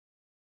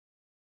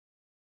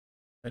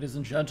Ladies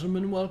and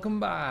gentlemen, welcome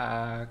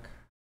back.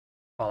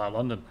 Fallout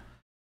London.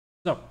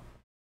 So,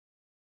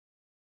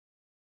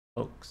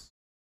 folks,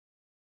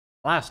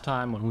 last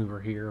time when we were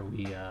here,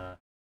 we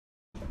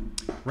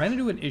ran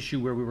into an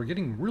issue where we were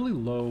getting really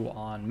low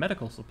on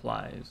medical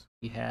supplies.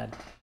 We had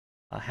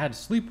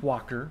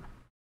Sleepwalker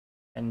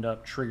end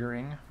up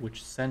triggering,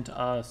 which sent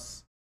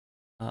us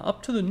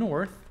up to the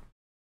north,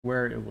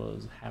 where it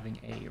was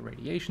having a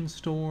radiation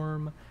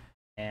storm,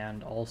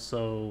 and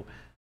also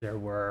there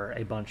were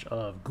a bunch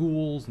of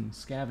ghouls and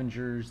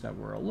scavengers that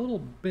were a little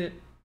bit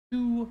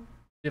too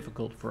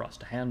difficult for us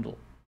to handle.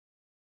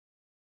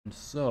 And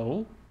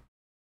so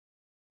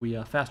we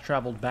fast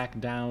traveled back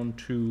down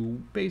to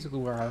basically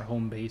where our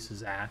home base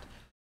is at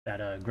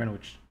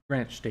Greenwich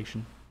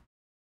Station,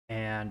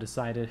 and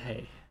decided,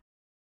 hey,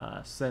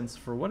 since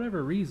for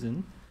whatever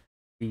reason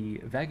the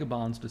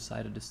vagabonds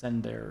decided to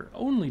send their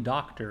only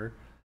doctor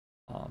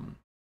out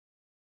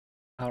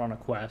on a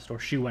quest, or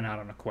she went out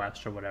on a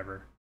quest, or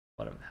whatever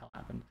the hell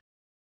happened.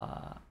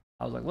 I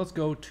was like, let's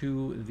go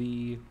to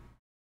the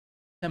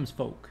Thames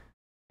Folk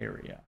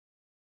area.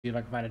 See if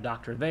I can find a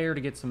doctor there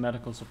to get some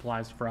medical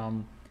supplies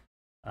from,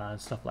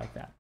 stuff like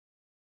that.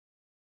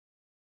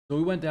 So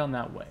we went down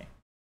that way.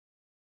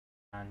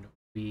 And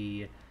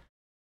we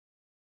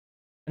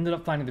ended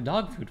up finding the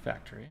dog food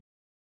factory,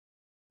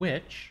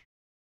 which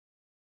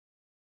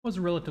was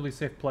a relatively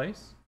safe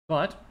place,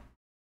 but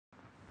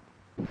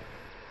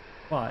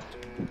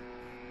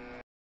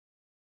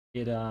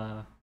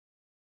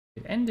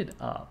it ended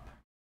up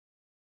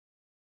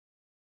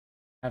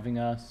having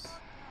us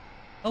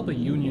help a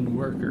union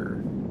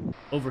worker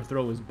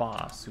overthrow his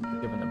boss who was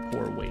giving them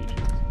poor wages.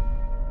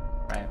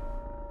 Right?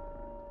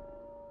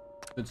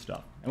 Good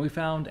stuff. And we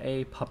found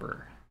a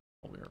pupper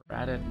while we were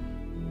at it.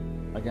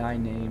 A guy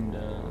named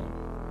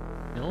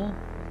Chill?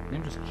 His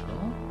name just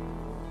Chill?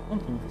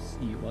 Something with a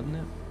C, wasn't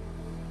it?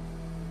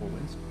 Or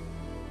Winston?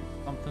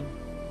 Something.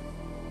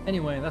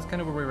 Anyway, that's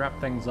kind of where we wrap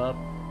things up.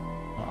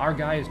 Our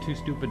guy is too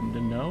stupid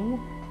to know,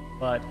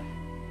 but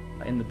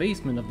in the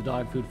basement of the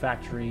dog food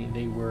factory,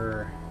 they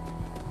were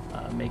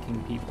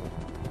making people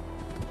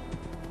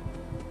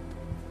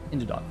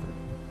into dog food.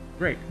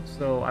 Great.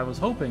 So I was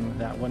hoping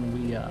that when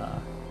we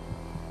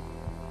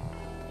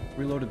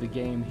reloaded the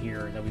game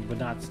here, that we would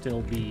not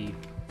still be...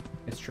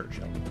 It's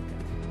Churchill.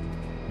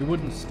 We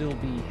wouldn't still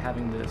be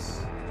having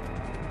this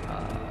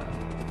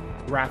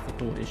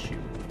graphical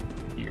issue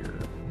here,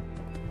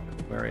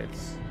 where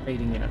it's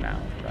fading in and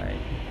out, right?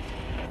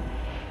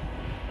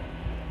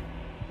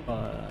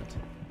 But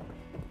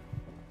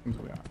seems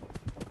we are.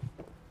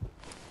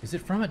 Is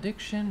it from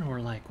addiction,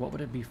 or like what would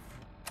it be?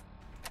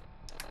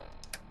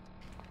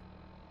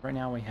 Right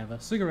now we have a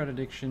cigarette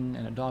addiction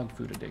and a dog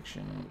food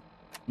addiction,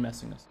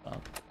 messing us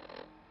up.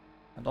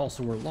 And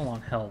also we're low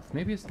on health.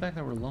 Maybe it's the fact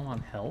that we're low on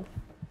health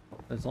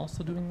that's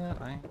also doing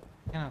that. I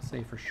cannot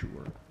say for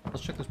sure.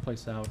 Let's check this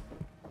place out.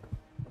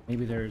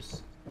 Maybe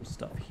there's some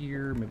stuff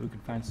here. Maybe we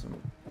can find some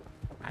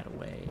right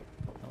away.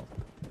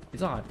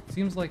 It's odd. It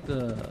seems like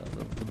the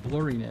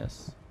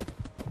blurriness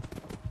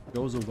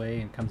goes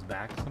away and comes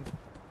back.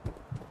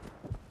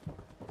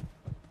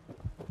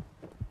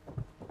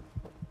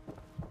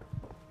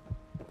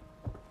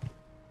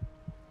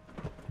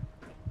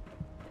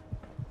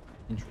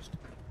 Interesting.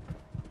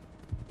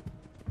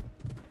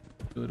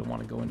 Really don't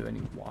want to go into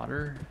any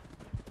water.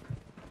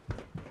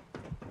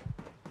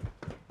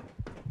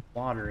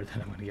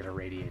 Then I'm going to get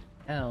irradiated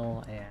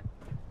hell, and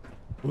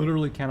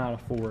literally cannot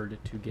afford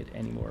to get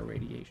any more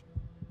radiation.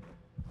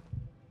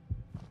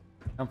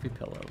 Comfy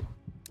pillow.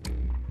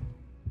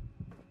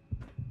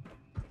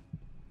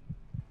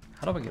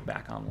 How do I get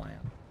back on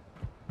land?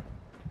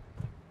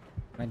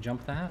 Can I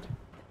jump that?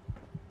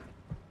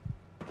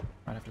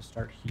 Might have to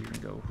start here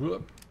and go.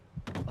 Whoop.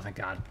 Oh, thank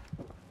God.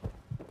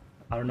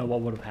 I don't know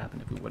what would have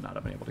happened if we would not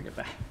have been able to get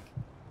back.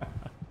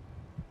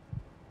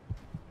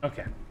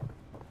 Okay.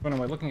 So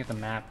anyway, looking at the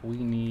map, we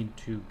need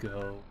to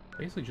go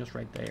basically just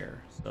right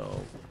there. So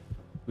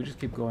we just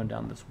keep going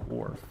down this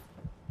wharf.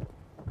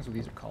 That's what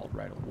these are called,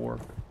 right? A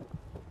wharf.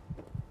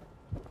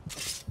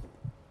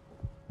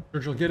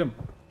 Churchill, get him.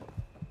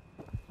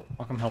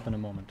 I'll come help in a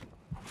moment.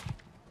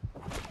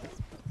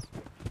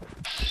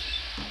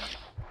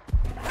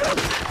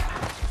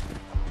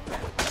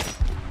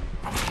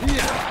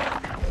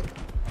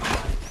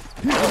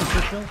 Oh,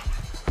 Churchill.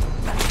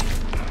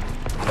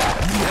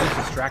 Let's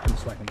distract him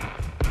so I can...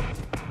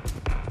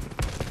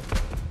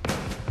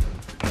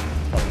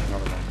 Oh,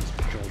 another one.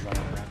 Churchill's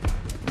running around.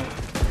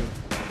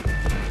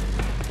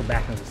 Go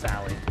back into this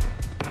alley.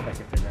 Check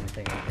if there's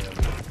anything in here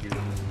that we can do.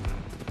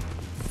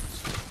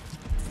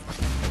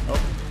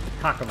 Oh,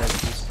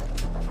 cockroaches.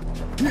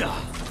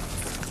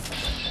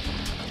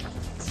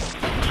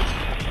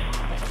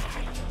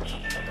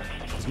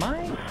 Is my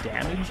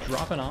damage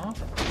dropping off?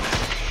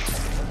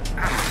 I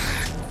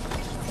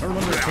don't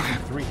remember taking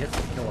 3 hits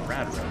to kill a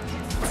rad roach.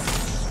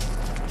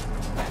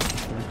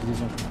 Do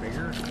these ones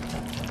bigger?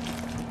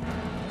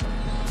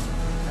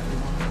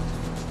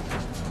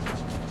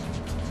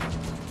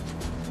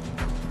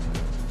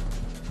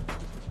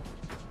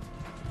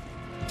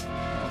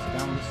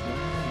 Down this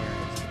way.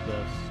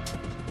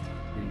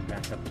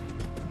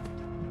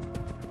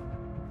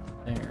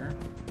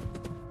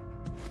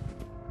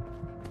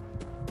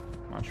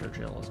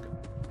 Churchill. Let's go.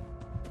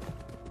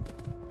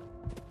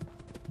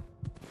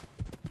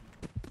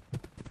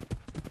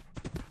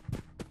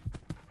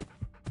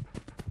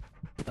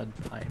 Lead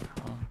pipe,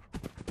 huh?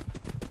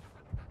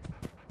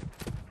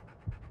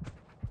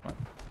 What?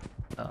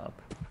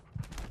 Up.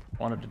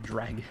 Wanted to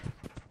drag it.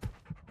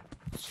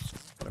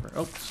 Whatever.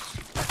 Oh.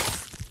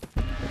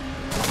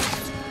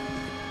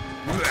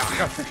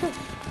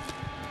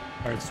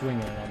 Alright,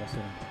 swinging it almost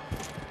in.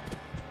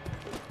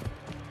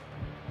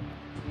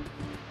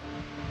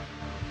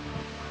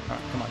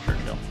 Alright, come on,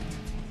 Churchill.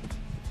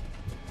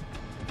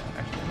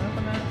 Actually, can I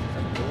open that? Is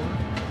that a door?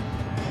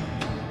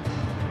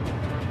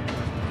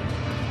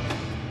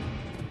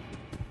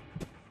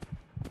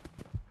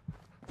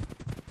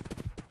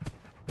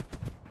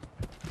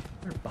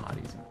 There are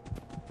bodies in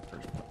the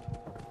first place.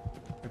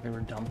 Like they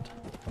were dumped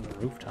from the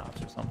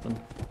rooftops or something.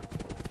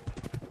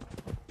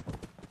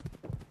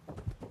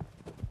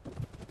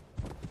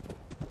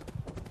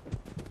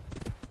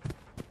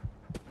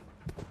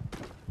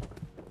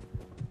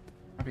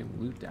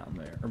 Loot down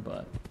there,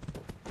 but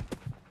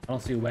I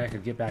don't see a way I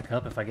could get back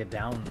up if I get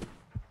down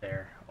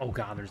there. Oh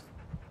god, there's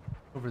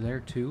over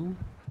there too.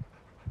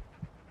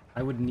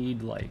 I would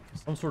need like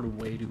some sort of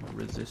way to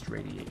resist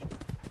radiation.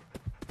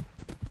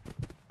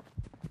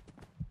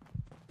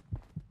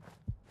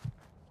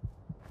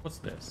 What's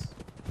this?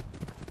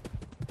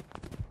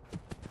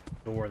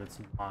 Door that's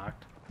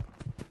locked.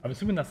 I'm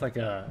assuming that's like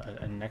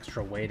an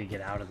extra way to get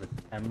out of the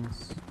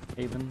Thames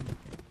Haven.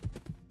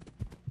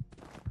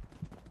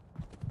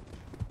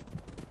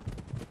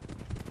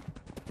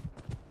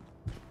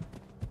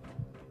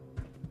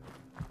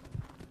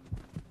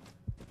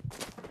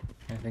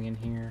 Anything in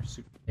here?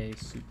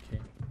 Suitcase.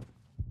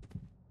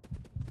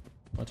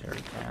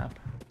 Military cap.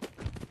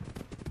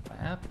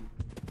 Lab.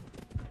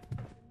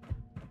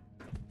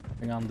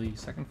 Something on the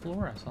second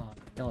floor? I saw a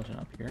skeleton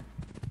up here.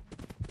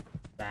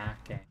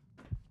 Back and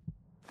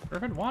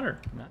purified water.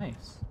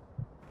 Nice.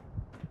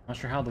 Not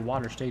sure how the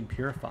water stayed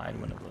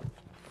purified when it was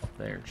up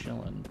there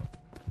chilling.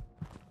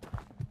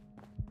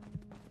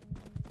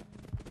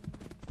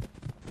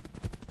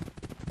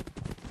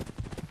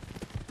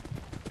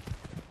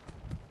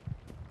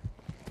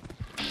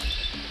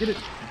 Get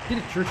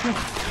it, Churchill.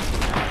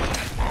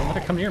 Don't let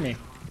it come near me.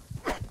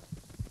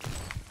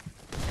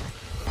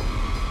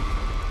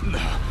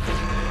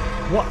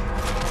 What?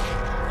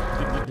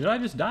 Did I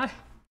just die?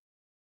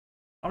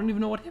 I don't even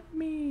know what hit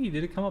me.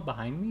 Did it come up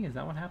behind me? Is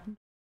that what happened?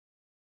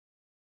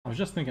 I was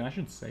just thinking I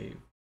should save.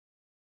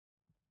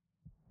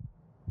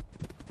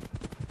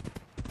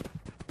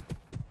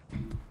 I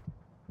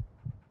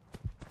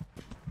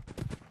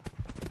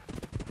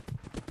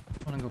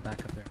want to go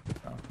back up there.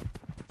 Oh.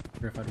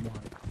 Purified water.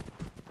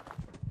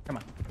 Come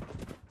on.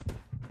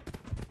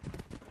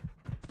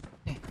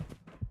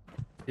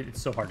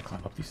 It's so hard to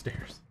climb up these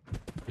stairs.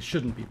 It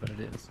shouldn't be, but it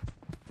is.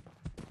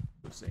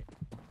 Let's see.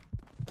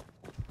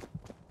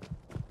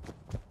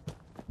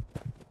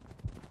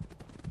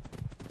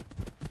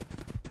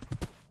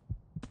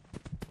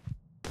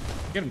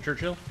 Get him,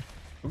 Churchill.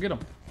 Go get him.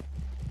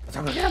 Let's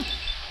go get him.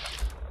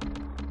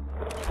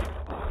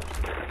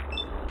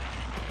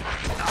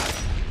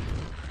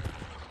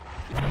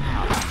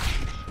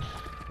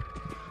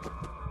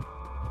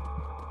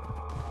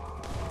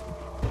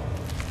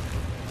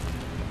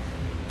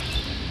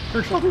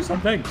 Churchill, do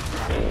something!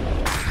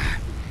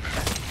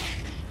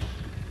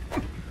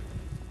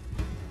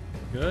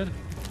 Good.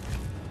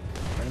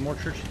 Any more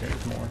church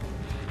stairs, more.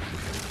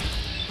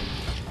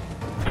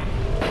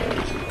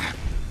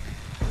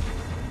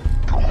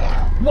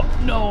 What?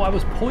 No, I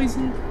was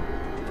poisoned?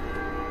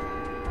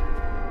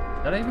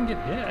 Did I even get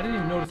hit? I didn't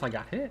even notice I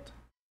got hit.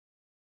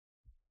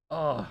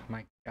 Oh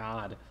my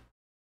god.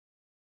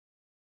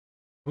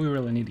 We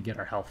really need to get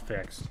our health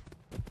fixed.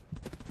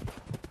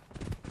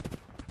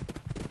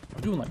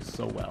 I'm doing like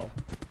so well,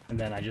 and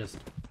then I just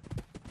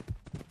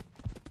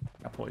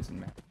got poisoned,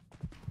 man.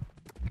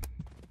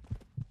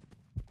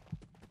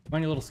 Come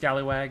on, you little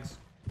scallywags.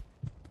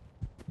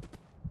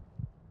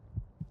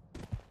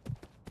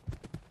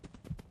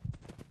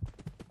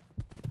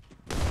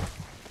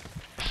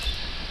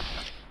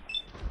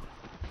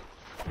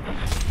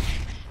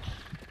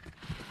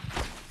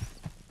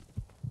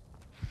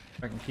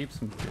 If I can keep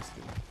some distance.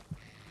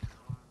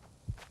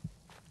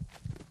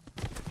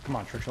 Come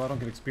on, Churchill, I don't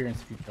get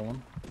experience if you kill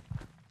him.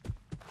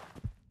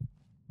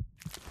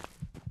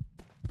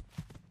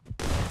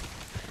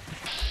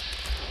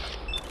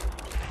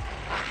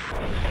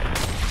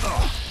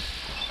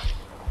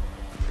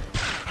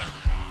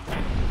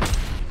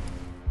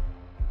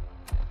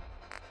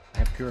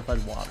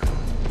 Purified water.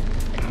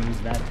 I can use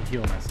that to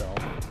heal myself.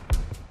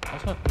 I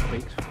also have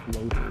baked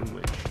floater,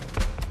 which...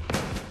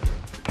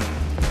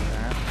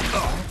 That.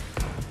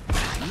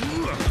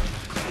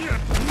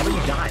 How do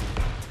you die?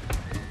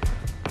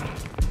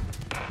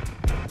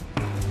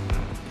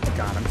 Oh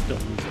god, I'm still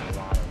losing a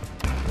lot of...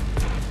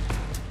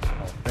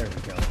 Oh, there we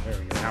go. There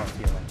we go. Now it's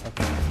healing.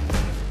 Okay.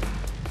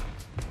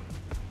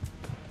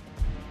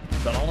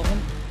 Is that all of them?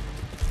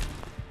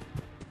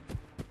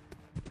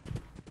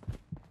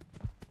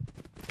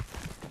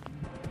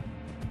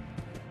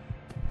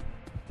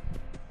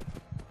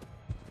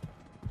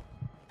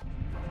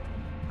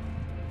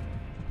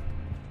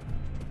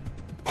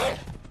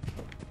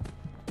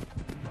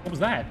 What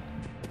was that?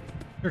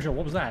 Churchill,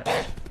 what was that?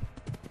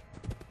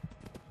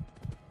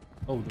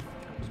 Oh, it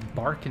was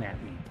barking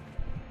at me.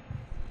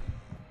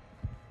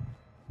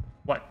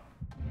 What?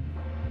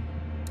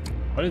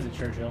 What is it,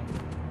 Churchill?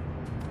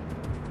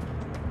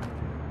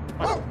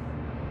 What?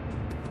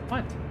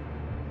 What?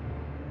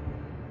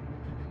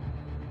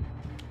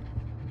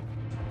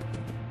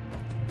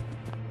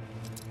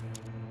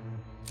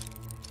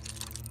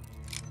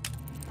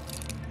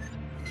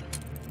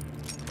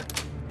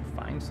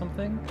 Find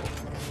something?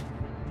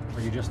 Or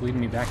are you just leading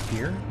me back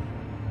here?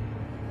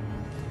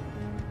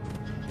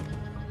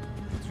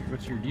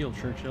 What's your deal,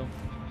 Churchill?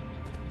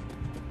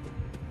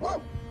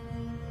 Whoa.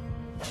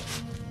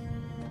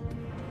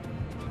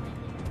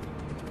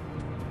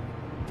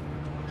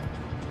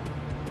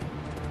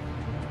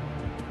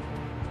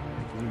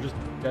 They're just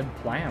dead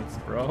plants,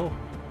 bro.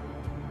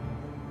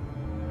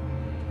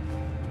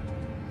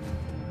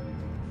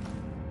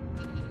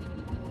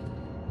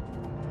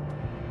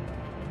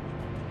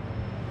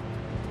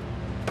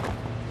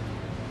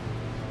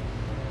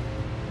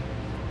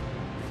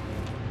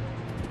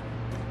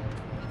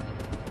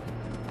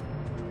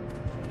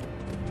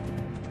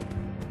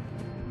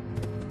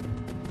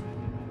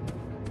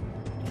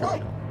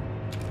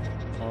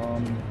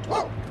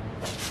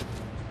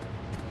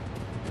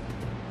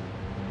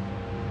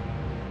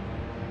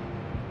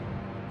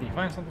 Can you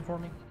find something for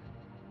me?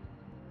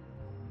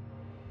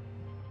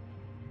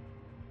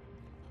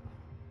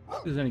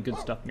 If there's any good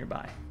stuff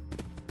nearby.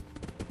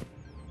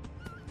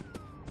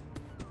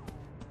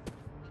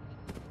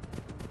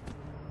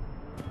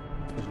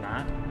 There's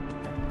not?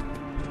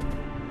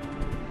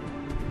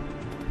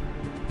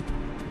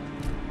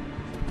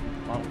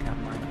 Bottle cap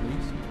mine at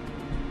least.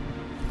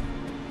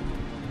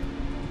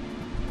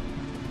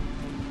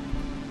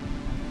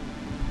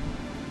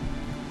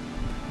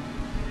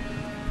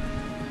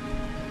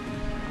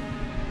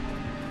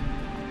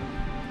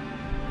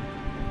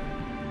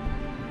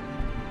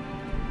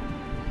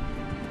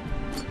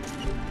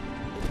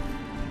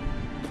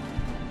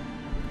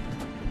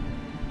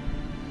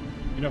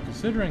 You know,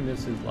 considering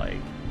this is like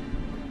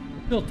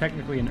still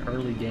technically an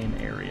early game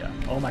area.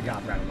 Oh my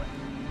god, right away.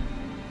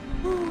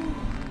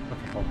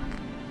 Okay, hold on.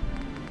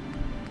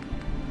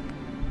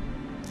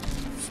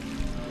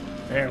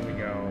 There we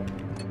go.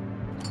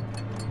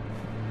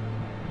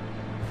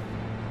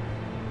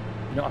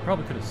 You know, I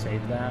probably could have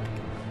saved that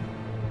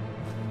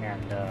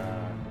and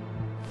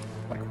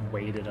like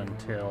waited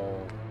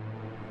until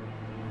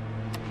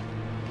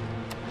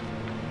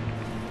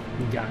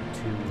we got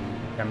to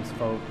Thames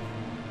Folk.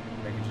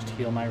 I could just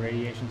heal my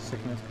radiation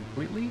sickness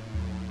completely,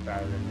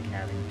 rather than me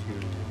having to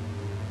do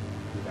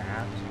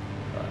that.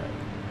 But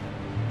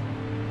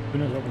who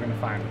knows what we're going to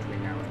find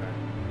between now and then.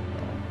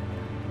 So.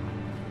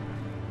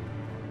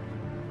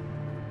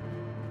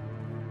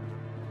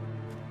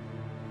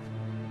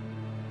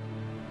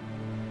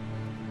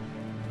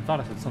 I thought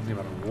I said something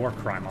about a war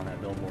crime on that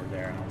billboard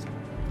there, and I was like,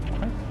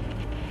 what?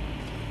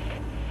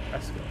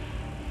 That's good.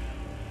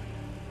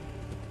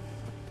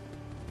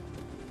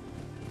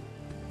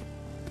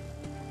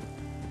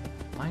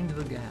 Find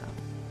the gap.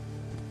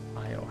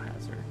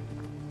 Biohazard.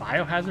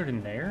 Biohazard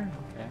in there?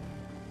 Okay.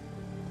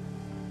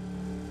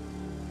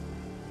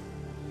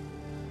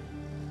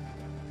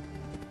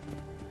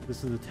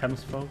 This is the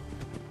Thames folk?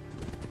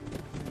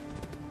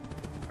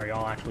 Are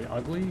y'all actually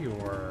ugly,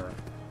 or...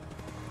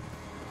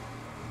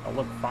 I'll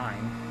look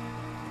fine.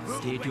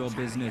 State your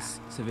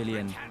business,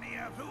 civilian.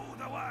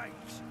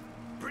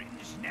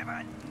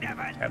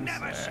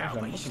 Never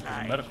shall be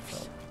slain.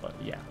 But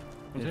yeah.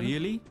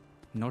 Really?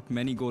 Not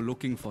many go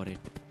looking for it,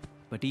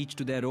 but each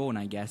to their own,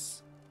 I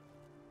guess.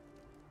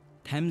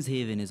 Thames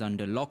Haven is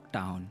under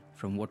lockdown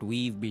from what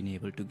we've been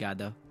able to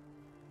gather.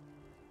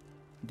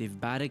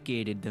 They've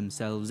barricaded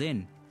themselves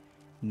in.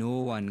 No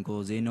one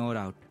goes in or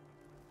out.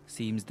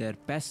 Seems their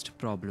pest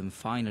problem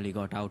finally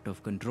got out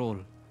of control.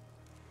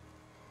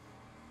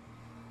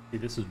 See,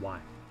 this is why.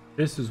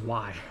 This is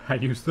why I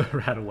use the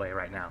rat away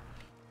right now.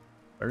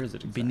 Where is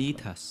it exactly?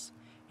 Beneath us,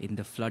 in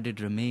the flooded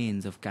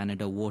remains of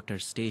Canada Water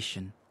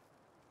Station,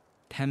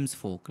 Thames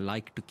folk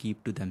like to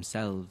keep to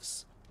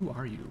themselves. Who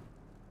are you?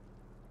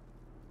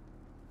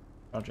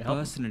 Why don't you help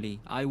Personally,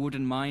 I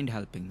wouldn't mind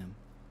helping them.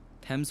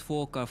 Thames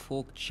folk are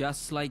folk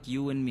just like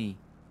you and me,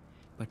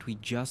 but we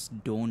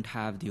just don't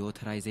have the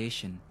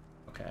authorization.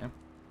 Okay.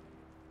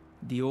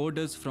 The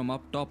orders from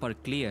up top are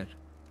clear.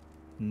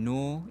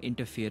 No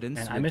interference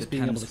and with I miss the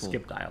being able Thames to folk.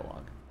 skip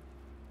dialogue.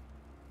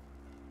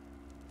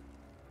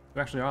 Who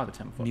actually are the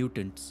Thames folk?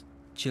 Mutants,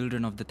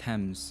 children of the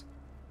Thames.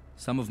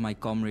 Some of my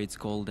comrades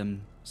call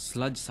them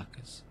sludge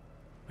suckers,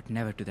 but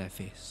never to their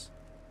face.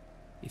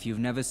 If you've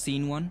never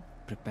seen one,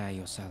 prepare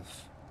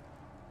yourself.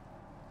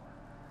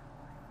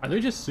 Are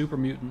they just super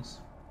mutants?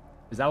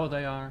 Is that what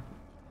they are?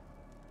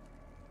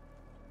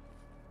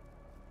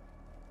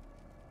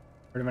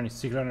 Heard of any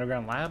secret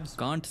underground labs?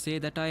 Can't say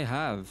that I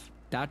have.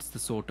 That's the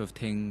sort of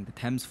thing the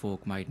Thames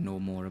folk might know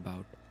more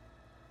about.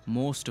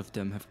 Most of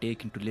them have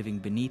taken to living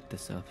beneath the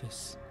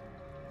surface.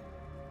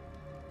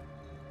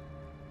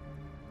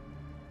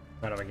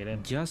 How do I get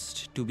in?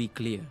 Just to be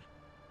clear,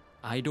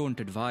 I don't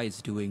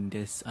advise doing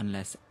this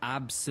unless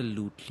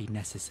absolutely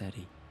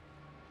necessary.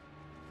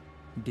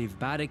 They've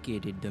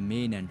barricaded the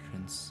main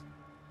entrance.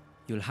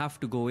 You'll have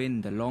to go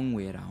in the long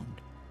way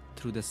around,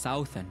 through the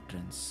south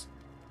entrance.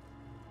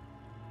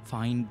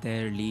 Find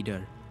their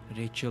leader,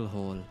 Rachel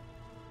Hall.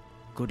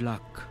 Good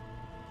luck.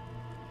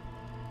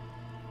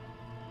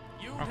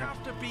 You'd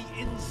have to be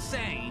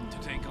insane to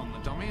take on the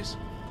dummies.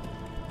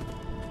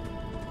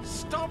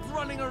 Stop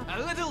running a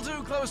little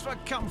too close for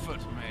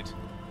comfort, mate.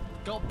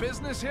 Got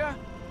business here?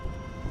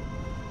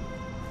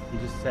 He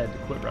just said to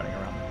quit running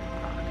around the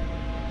clock.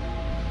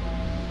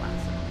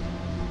 Classic.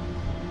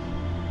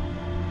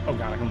 Oh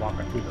god, I can walk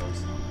right through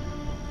those.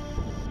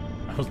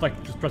 I was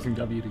like just pressing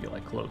W to get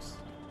like close.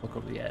 Look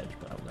over the edge,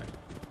 but I was like...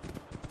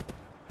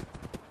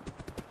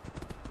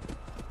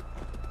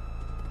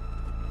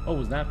 Oh,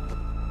 was that...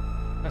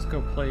 Let's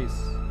go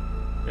place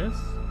this?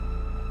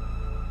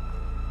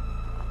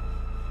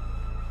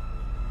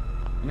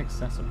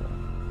 Inaccessible.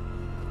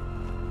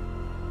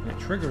 And it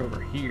triggered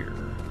over here.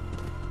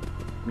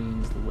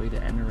 Means the way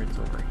to enter it's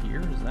over here,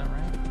 is that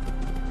right?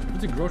 If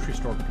it's a grocery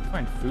store, we can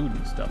find food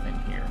and stuff in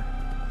here.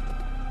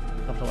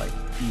 Stuff to like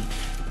eat,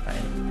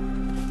 right?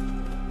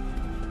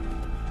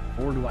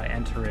 Or do I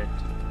enter it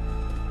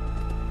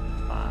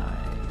by...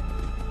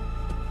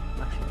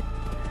 Actually...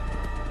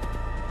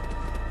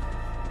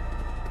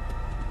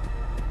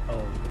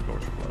 Oh, the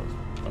door's closed.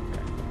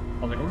 Okay.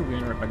 I was like, or do we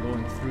enter it by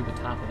going through the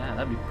top of that?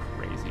 That'd be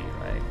crazy,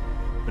 right?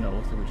 But no, it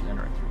looks like we just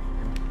enter it through here.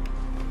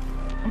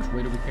 How much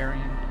weight are we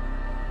carrying?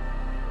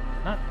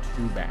 Not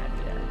too bad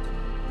yet.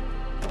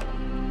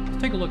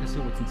 Let's take a look and see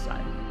what's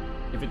inside.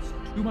 If it's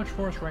too much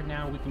for us right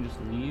now, we can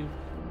just leave.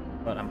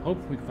 But I'm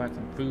hoping we can find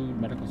some food,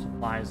 medical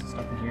supplies, and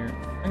stuff in here.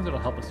 Things that'll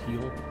help us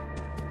heal.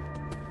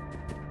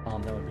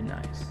 That would be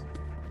nice.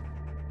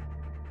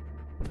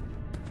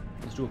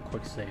 Let's do a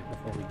quick save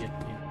before we get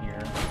in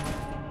here.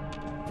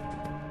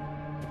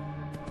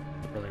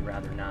 Really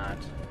rather not.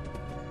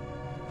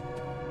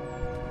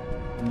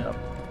 No.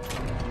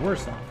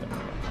 Worse off than we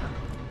are.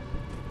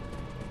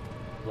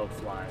 Blow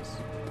flies.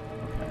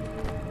 Okay.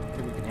 I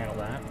think we can handle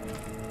that.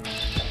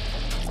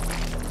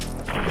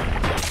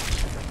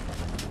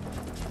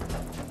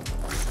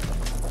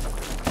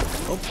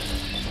 Oh.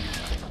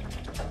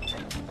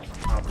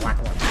 Oh, black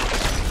one.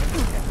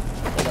 Okay.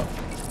 Hold up.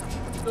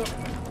 Oh.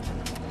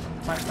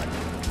 Fine.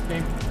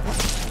 Game.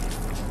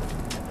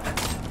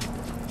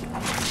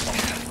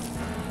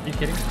 Are you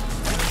kidding?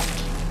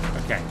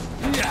 Okay.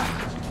 Yeah.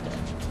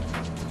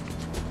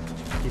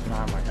 Keep an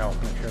eye on my health,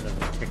 make sure it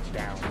doesn't tick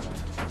down.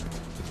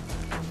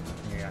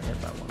 Yeah, I hit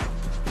that one.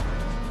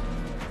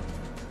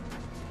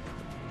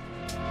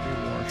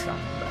 Reward shot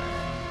back.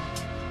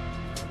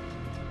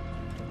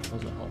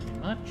 Doesn't help me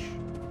much.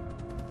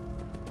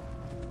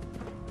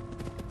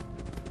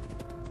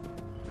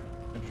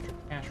 Register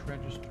cash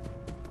register.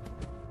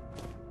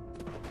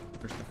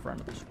 Where's the front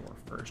of the store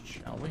first,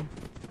 shall we?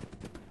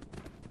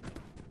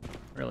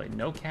 Really,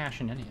 no cash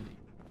in any of these.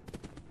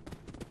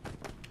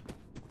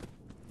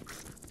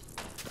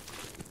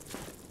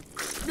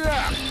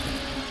 Yeah.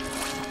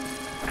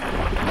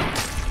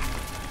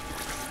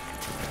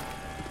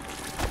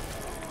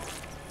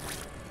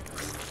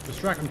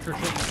 Distract him,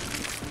 Trisha.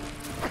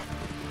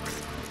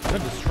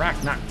 Good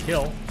distract, not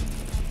kill.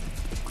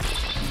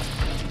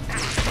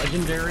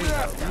 Legendary.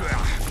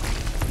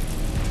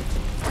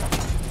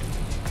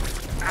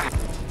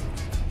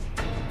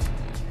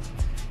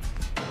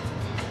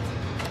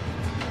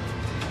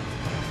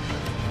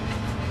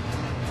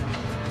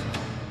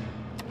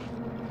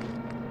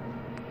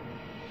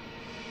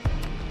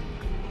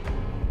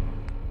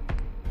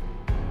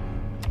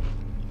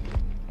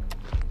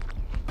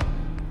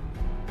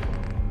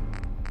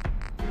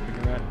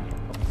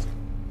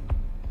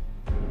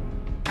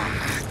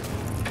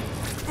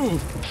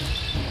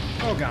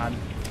 Oh god.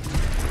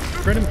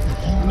 Crit him.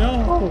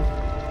 No!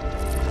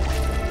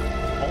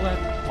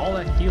 All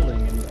that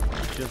healing and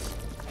just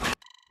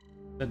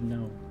said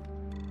no.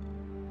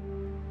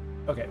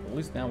 Okay, well, at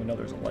least now we know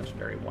there's a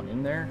legendary one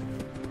in there.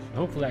 So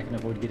hopefully I can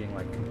avoid getting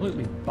like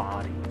completely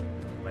bodied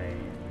away.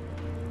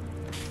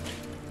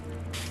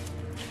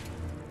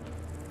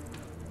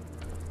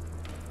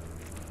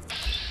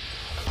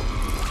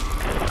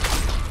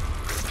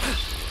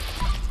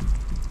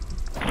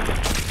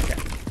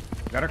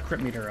 Got our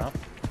crit meter up.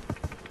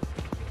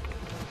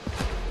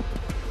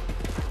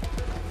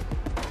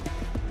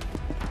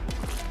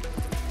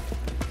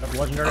 That's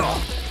legendary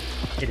one?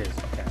 It is,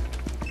 okay.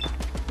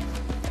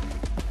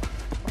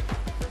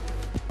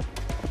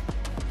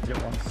 Hit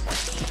it once.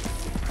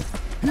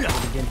 Hit it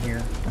again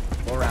here.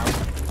 Go around.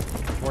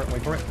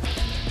 Wait for it.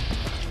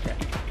 Okay.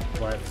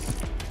 Let's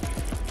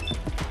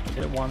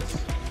hit it once.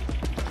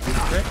 Do the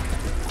crit.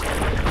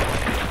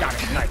 Got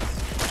it, nice.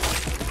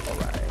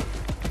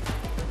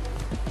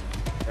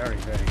 Very,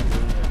 very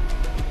good.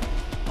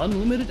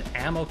 Unlimited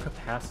ammo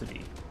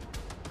capacity.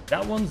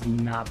 That one's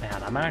not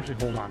bad. I might actually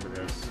hold on to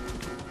this.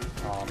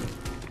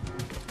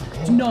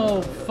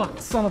 No! Fuck,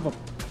 son of a...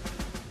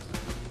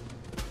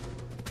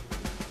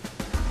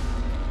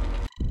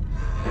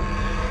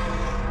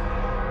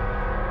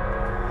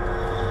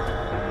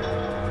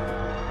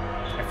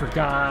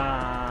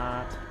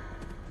 forgot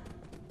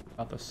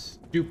about the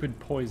stupid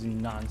poison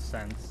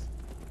nonsense.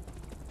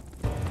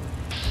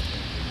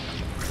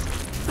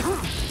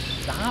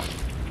 Stop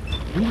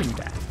doing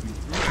that, you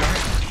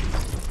giant.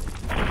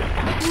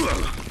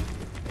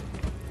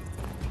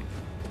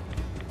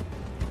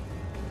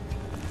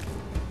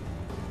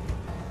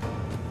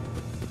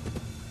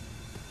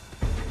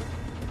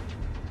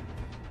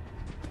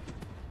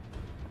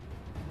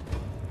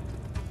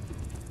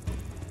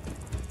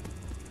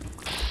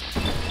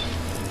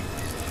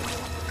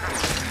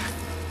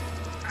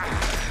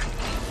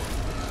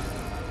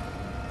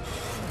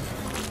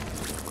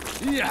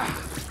 Yeah.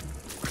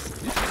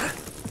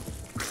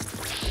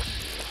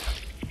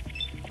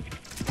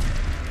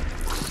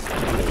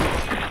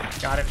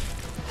 Got it.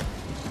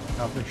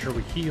 Now make sure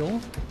we heal.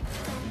 Go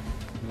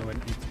ahead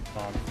and eat some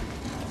fog.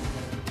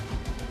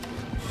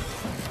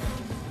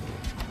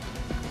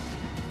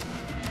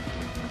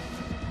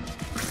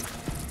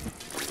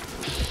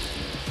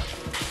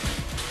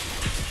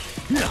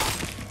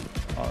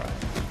 Alright.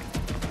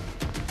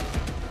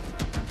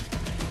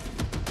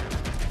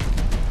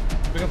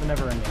 Pick up the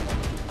never ending one.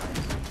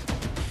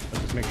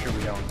 Let's just make sure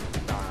we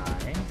don't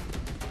die.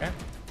 Okay.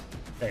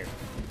 There.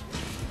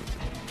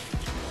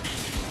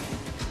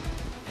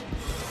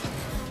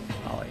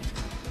 Ollie.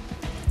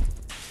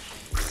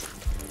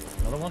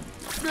 Another one?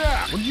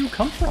 Where did you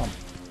come from?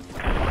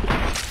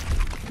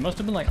 You must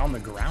have been like on the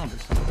ground or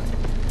something.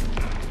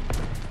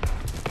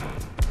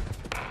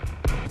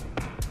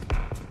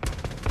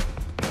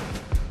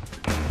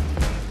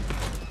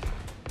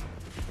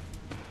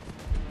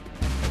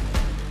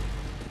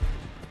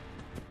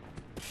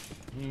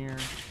 Here.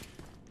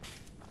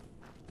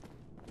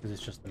 Is this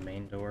just the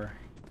main door?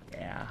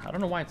 Yeah, I don't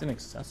know why it's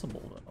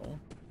inaccessible though.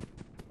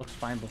 Looks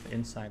fine both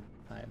inside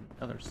and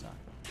the other side.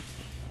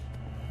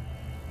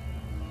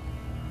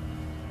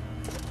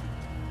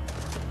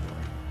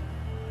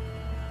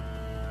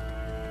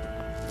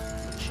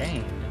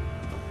 Chain.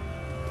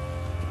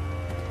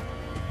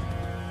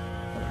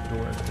 Another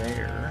door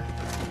there.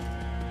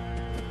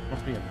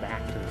 Must be a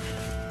back to this.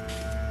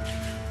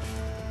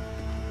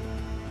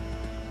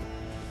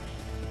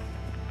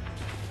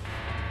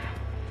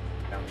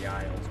 Down the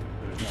aisles.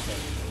 There's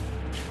nothing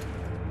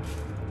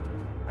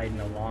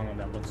hiding along them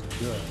that looks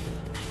good.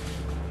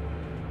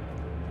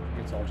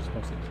 It's all just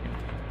mostly skin.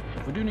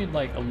 If we do need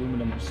like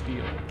aluminum or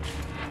steel,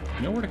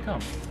 you know where to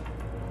come.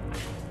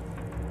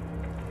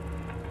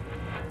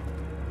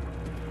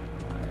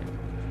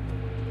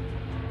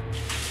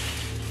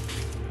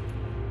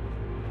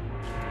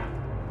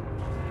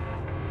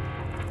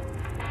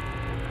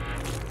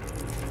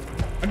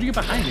 How'd you get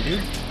behind me,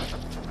 dude?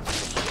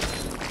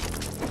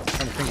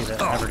 I'm thinking that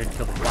I never did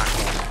kill the black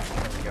one.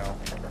 There we go.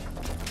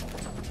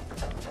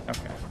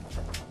 Okay.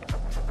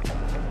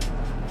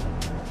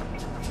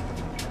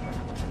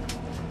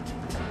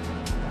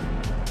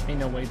 Ain't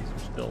no way these are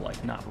still,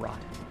 like, not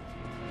rotten.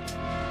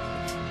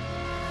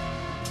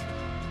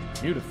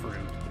 Beautiful.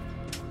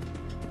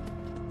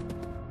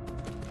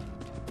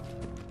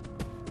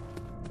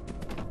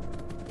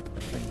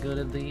 Anything good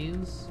at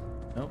these?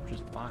 Nope,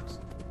 just boxes.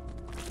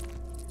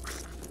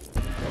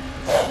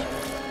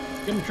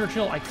 Give him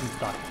Churchill, I can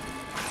stop.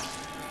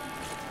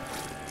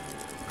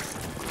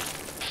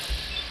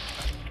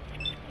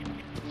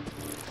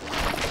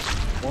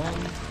 One,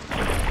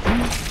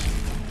 two.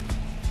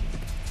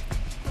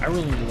 I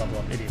really need to level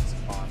up Idiot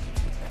Spawn.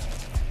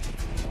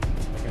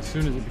 Like, as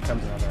soon as it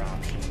becomes another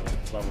option to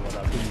level it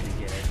up, we need to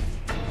get it.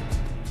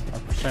 Our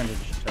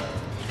percentage to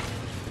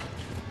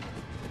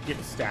get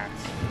stats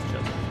is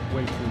just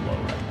way too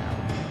low right now.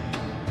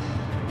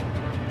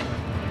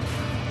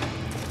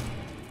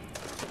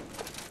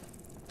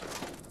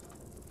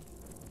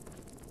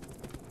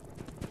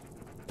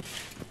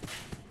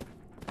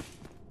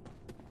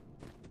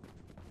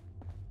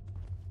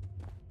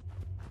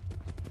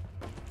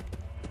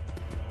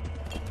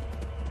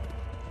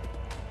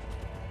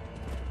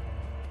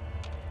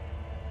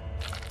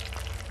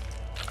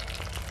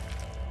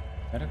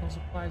 Medical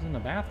supplies in the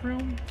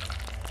bathroom?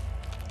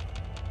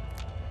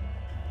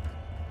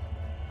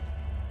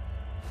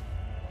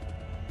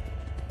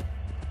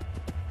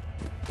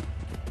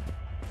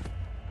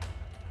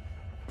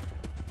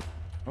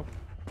 Nope.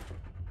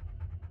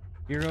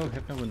 Hero,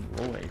 Hypno, and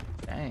Lloyd.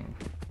 Dang.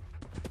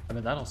 I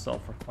mean, that'll sell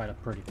for quite a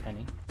pretty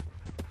penny.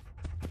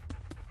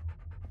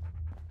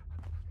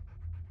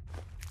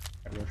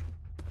 At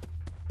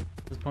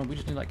this point, we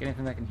just need like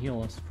anything that can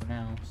heal us for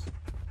now. So.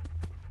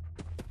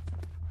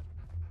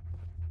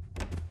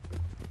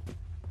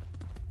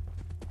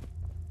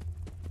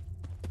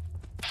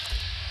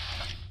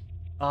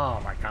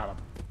 Oh my god, a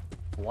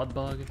blood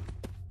bug.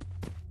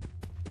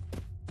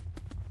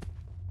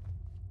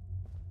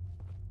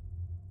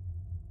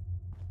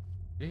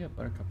 Yeah,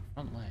 buttercup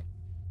front leg.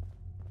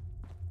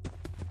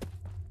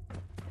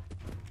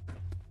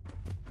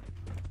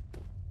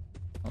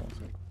 Oh, looks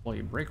like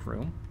employee break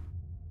room.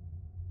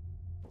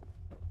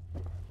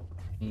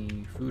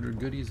 Any food or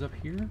goodies up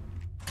here?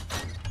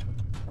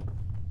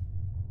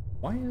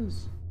 Why do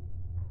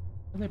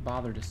they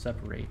bother to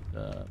separate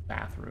the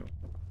bathroom?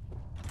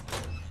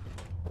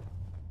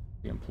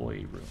 The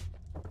employee room.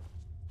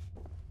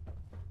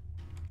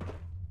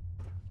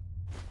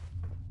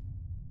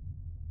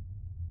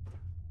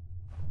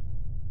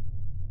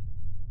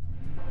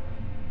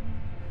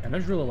 And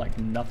there's really like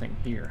nothing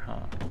here, huh?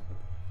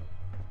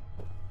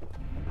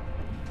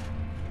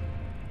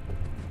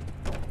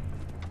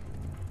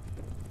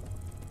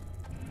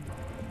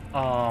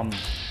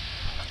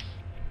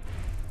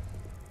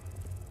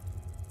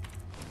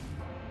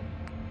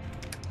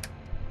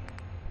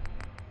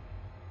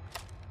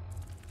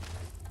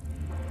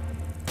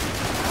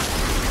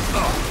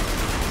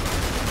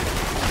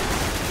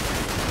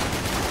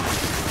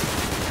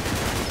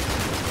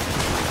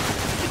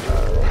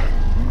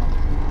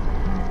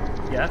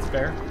 Yeah, that's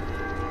fair.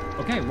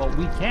 Okay, well,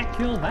 we can't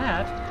kill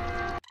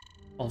that.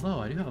 Although,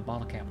 I do have a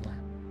bottle cap left.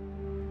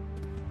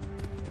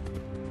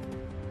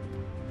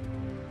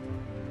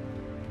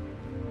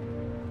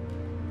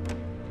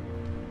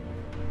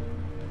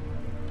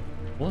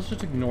 Well, let's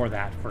just ignore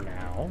that for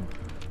now.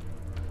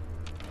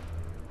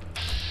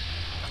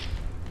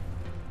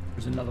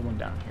 There's another one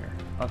down here.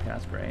 Okay,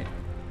 that's great.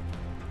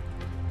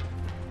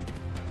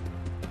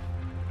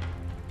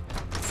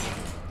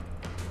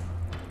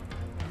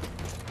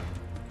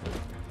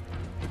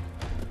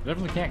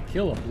 Definitely can't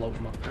kill a bloat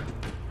mucker.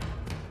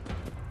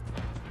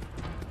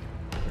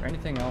 Is there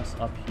anything else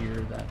up here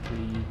that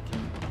we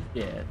can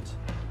get?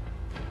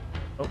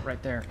 Oh,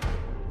 right there.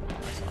 Oh,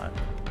 I saw it.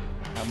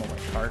 I'm on my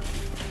cart.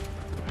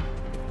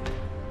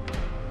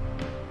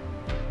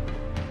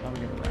 How do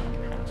we get around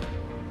past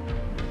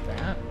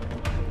that?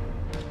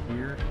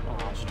 Weird. Oh,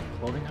 just a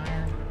clothing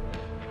iron.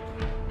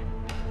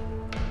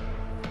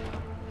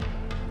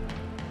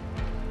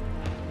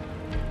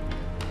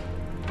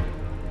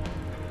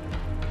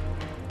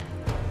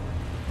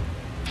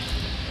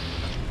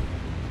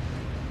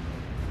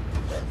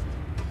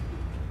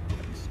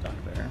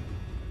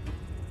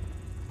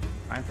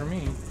 Fine for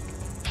me.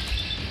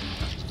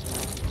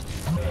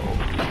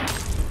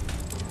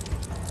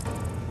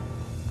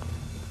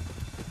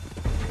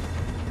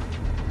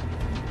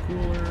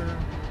 Cooler.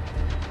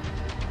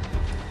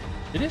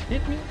 Did it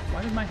hit me?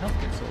 Why did my health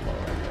get so low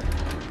right there?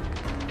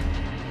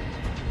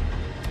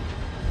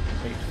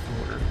 Wait,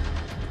 quarter.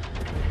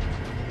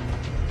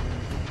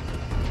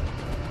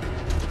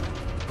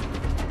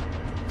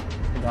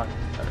 Dog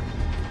better.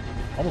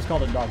 Almost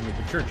called it dog meat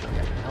to church.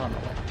 Okay, hell in the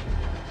way.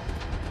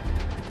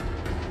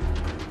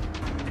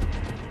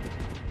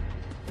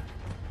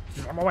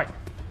 Out of my way.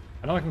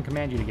 I know I can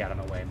command you to get out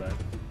of my way, but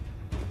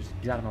just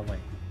get out of my way.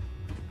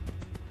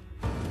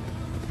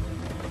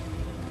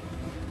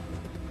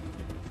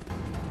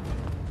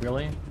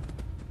 Really?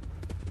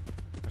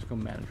 Let's go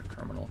manager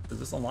terminal. Does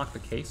this unlock the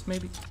case,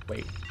 maybe?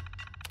 Wait.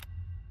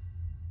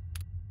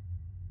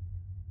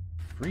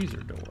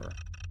 Freezer door.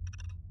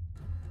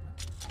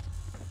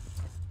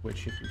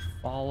 Which, if you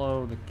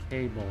follow the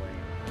cabling,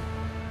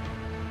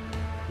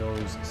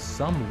 goes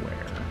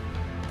somewhere.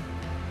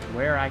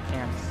 Where I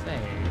can't say.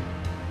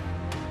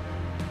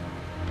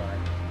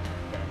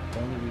 If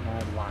only we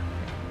had locked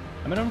it.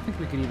 I mean, I don't think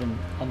we could even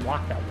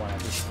unlock that one at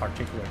this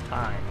particular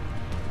time,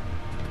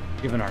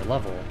 given our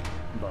level,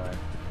 but...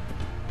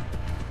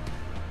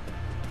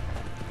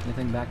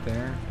 Anything back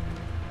there?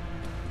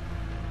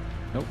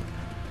 Nope.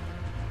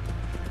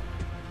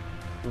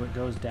 So it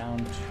goes down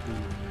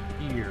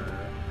to here.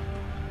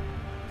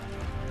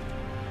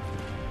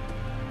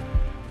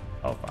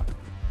 Oh, fuck.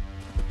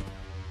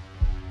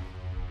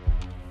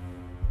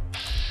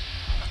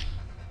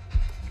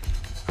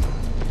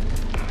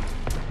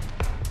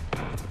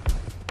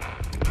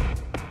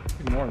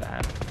 Ignore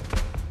that.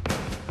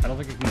 I don't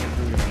think it can get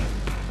through to me.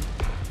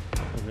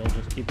 So we'll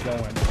just keep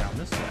going down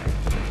this way.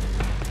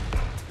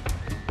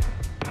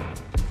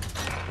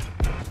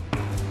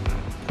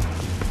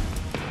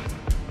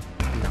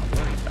 I'm not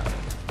worried about it.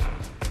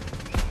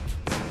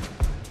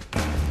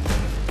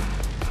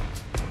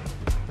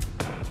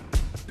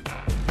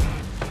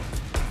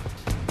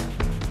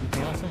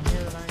 Anything else in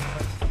here that I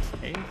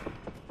save?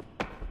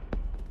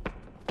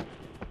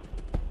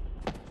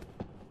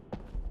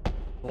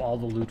 Well, all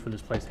the loot for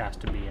this place has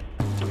to be in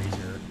the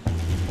freezer,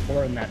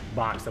 or in that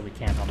box that we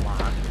can't unlock,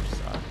 which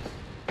sucks.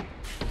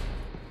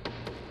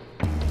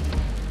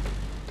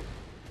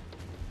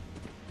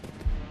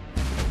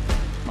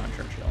 Come on,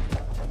 Churchill.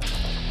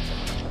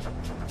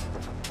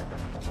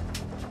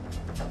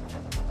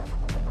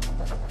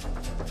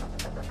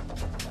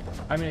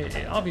 I mean,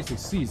 it obviously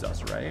sees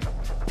us, right?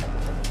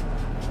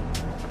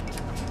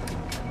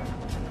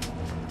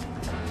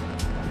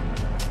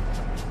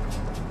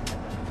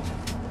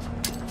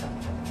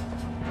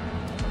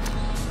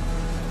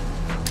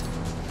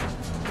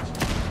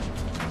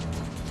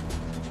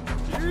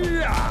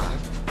 Yeah!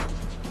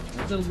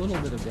 That did a little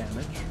bit of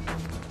damage.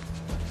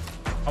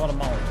 How about a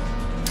molly?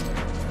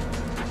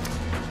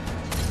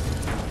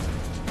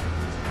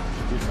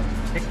 Do some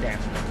tick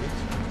damage at least.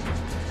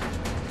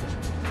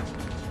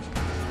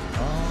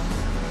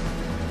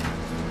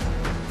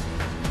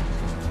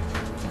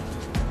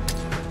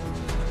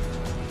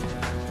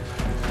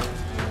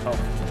 Oh.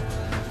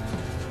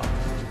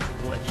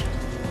 Glitch.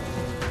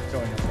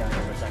 Going up down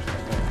here, it's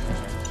actually going.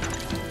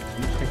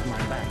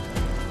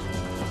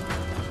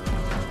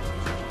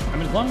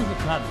 As long as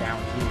it's not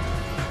down here,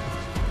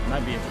 I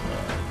might be able to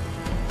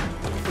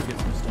still get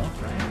some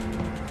stuff, right?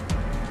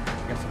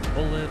 Got some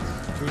bullets,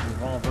 a cruise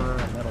revolver,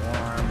 a metal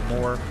arm,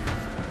 more.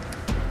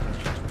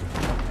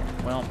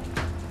 Okay, well.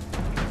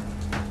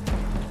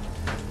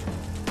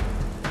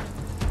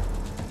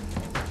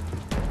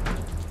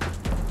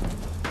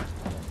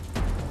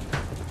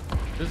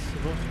 This is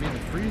supposed to be the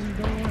freezer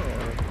door,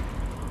 or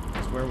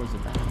where was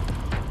it at?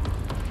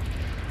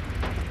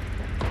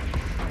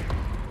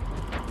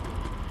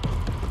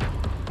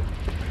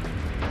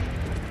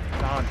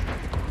 God.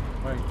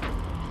 Wait.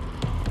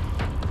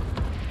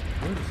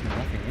 There's just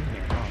nothing in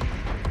here, huh?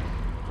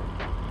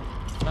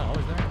 It's not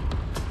always there.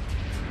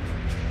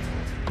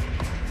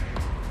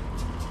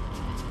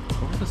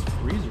 What was this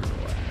freezer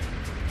door at?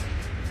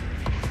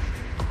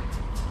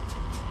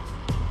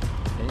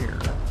 There.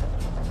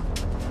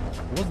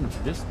 It wasn't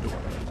this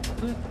door,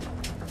 was it?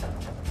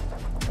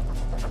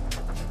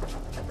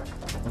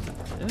 Was it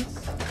this?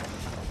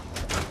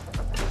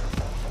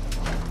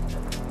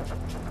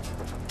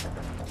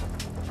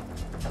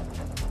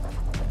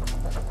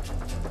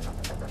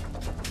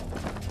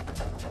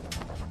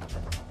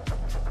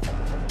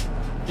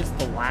 It's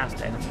the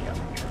last enemy up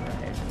here,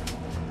 right?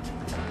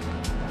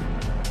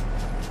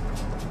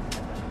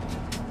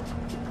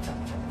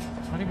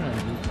 Not even a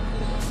loot.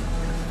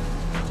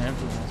 Time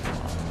for this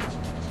spot.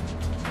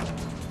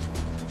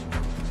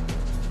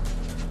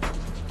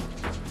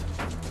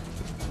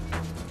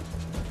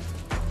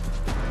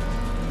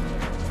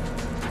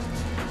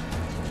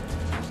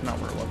 It's not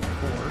where it was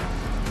before.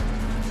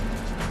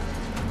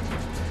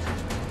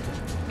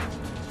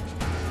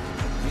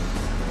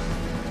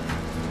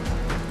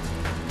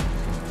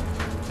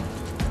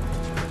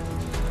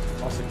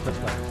 Also click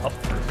like up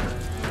further.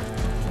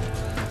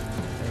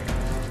 There.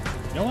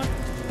 You know what?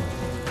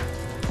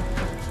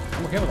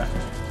 I'm okay with that.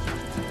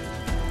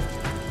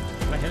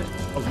 Can I hit it?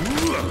 Oh,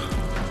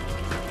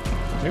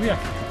 maybe I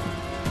can.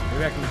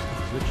 Maybe I can just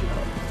glitch it up.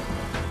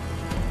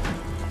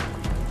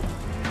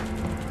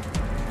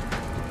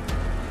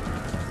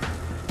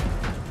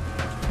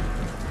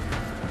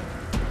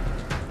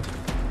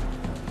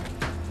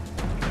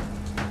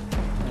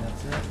 Yeah,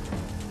 that's it.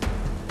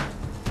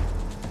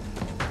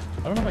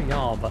 I don't know about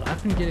y'all, but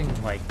I've been getting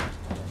like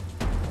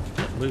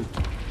good loot.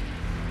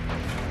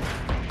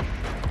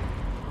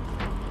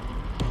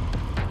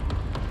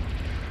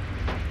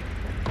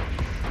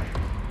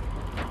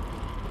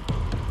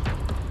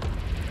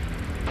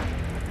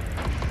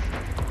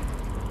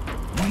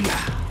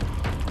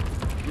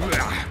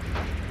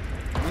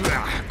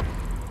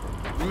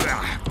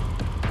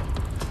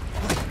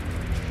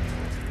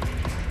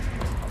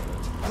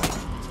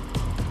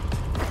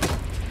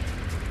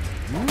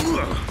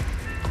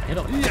 Hit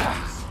him.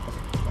 Yes.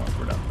 Okay,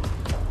 we're done.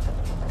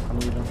 I'm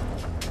leaving.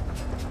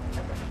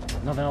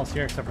 Nothing else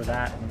here except for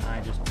that, and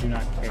I just do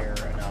not care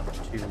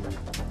enough to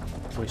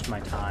waste my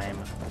time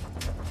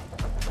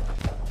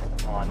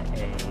on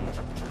a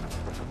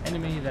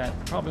enemy that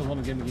probably will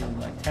only give me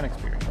like 10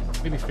 experience,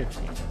 maybe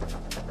 15.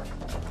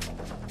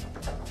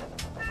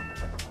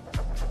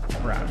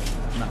 We're out of it.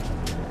 No.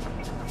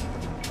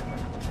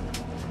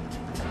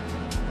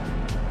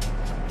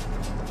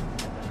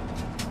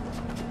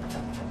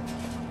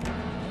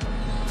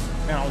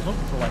 Man, I was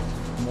hoping for like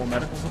more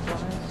medical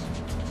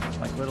supplies,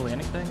 like literally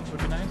anything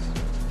would be nice,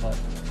 but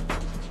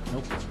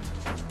nope.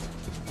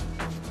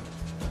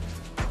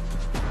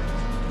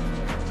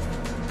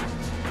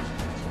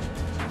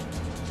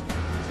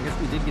 I guess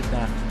we did get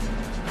that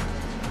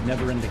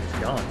never-ending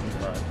gun,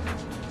 but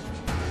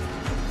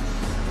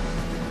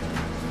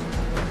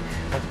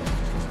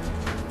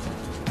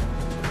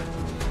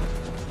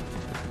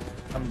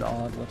come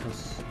dog, let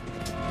us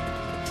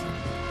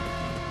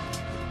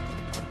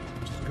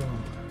just go.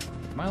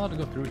 Am I allowed to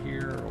go through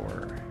here,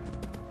 or?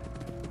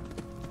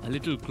 A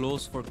little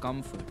close for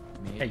comfort,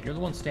 mate. Hey, you're the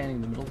one standing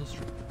in the middle of the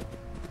street.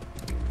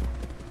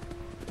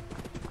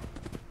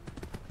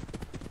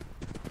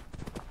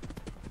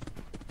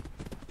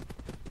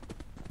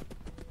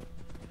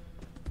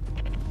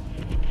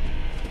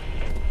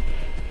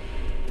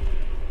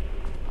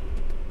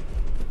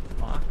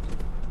 Locked?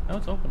 No,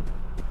 it's open.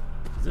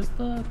 Is this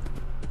the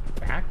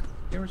back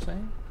they were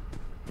saying?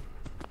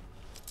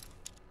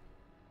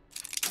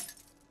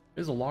 It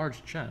is a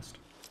large chest.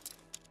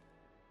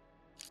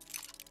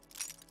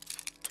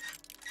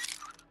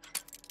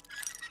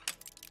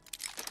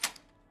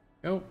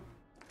 Go.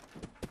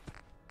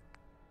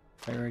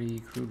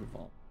 Clarity, crude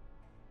revolver.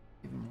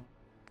 Even more.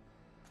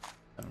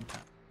 7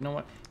 times. You know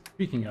what?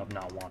 Speaking of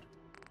not wanted,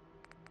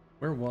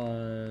 where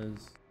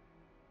was?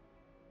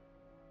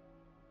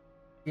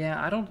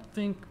 Yeah, I don't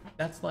think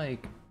that's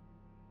like.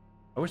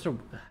 I wish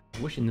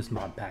in this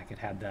mod pack it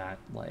had that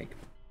like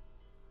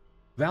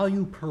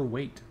value per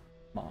weight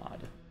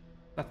mod.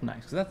 That's nice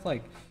because that's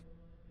like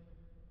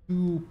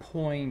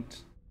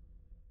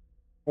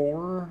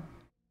 2.4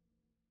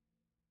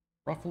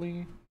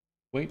 roughly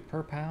weight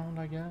per pound,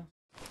 I guess,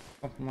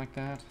 something like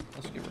that.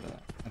 Let's get rid of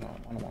that. I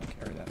don't want to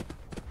carry that.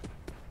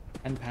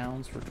 10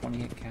 pounds for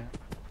 28 cap,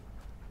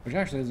 which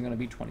actually isn't going to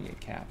be 28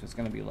 caps. It's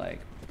going to be like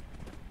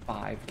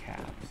 5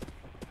 caps.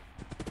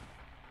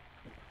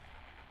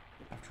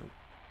 Have to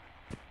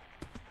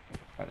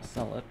try to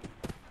sell it.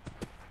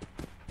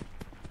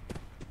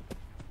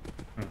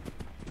 Do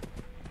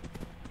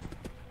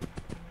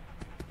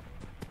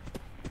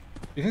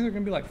you think they're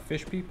gonna be like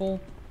fish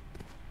people?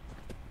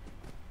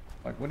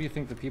 Like, what do you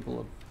think the people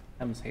of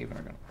Thames Haven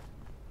are gonna?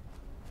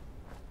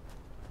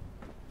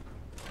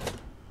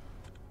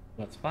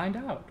 Let's find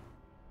out.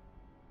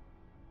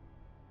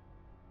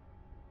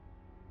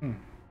 They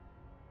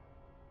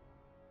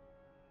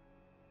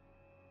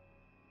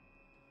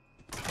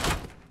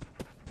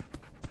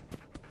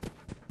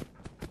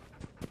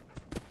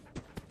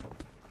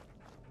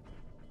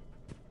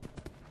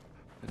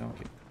don't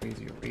get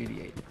crazy or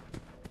radiate.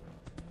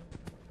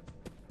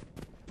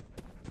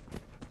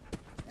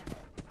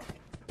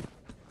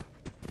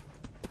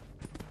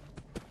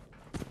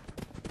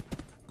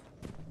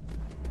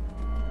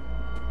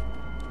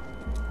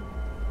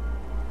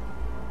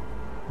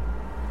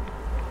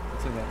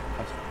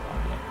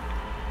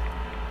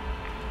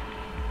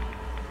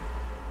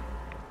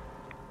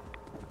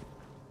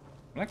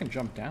 I can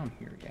jump down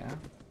here, yeah.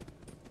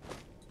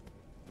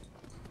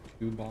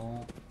 2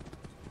 ball.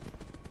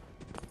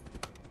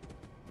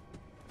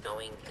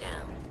 Going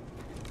down.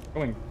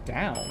 Going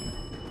down?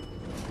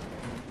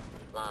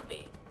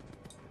 Lobby.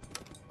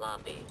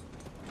 Lobby.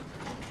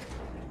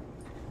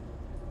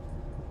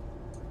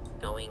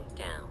 Going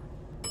down.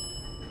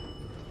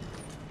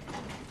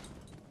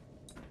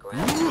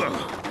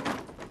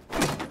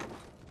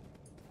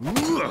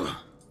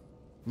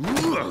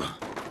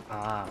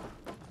 Ah.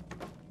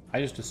 I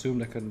just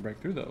assumed I couldn't break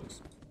through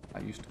those. I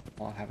used to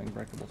not having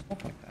breakable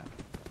stuff like that.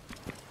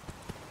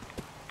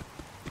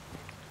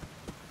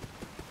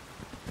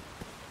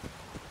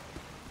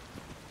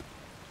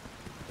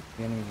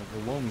 The enemies are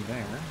below me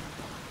there.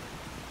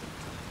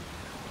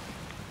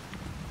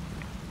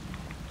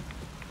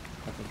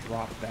 Have to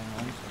drop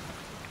down.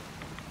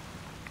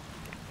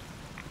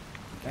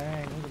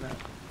 Dang, look at that.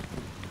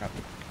 Crap.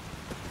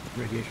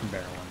 Radiation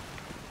barrel one.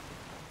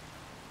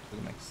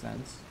 Doesn't make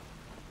sense.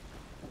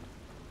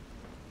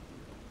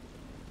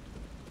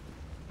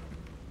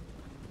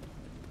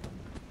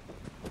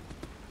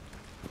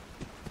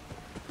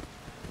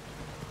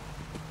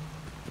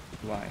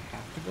 Do I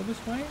have to go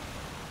this way?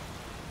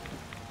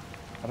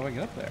 How do I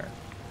get up there?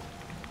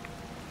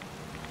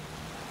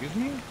 Excuse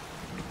me?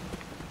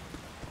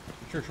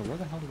 Churchill, where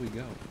the hell do we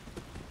go?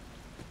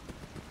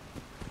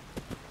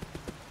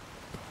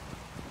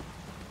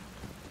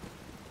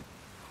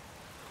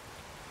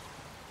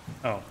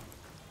 Oh.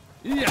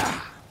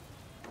 Yeah.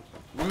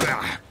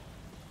 I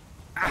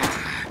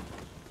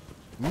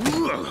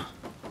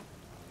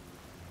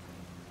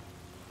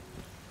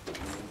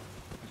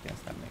guess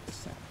that makes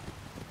sense.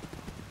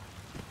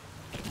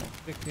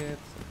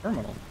 Tickets.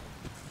 Terminal.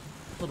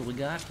 What do we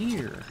got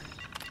here?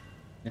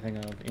 Anything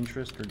of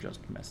interest or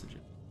just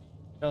messages?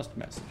 Just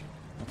messages.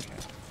 Okay.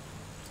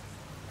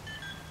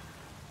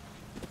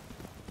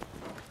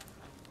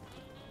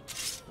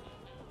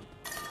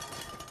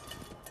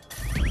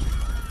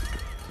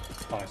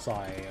 Oh, I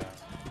saw a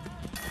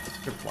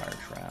tripwire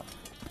trap.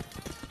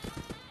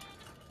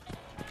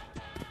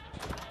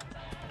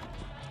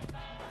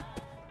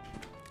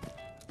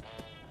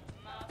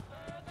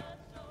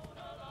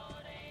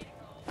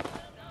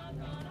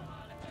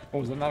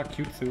 Oh, is that not a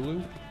cute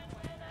Thulu?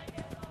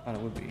 Thought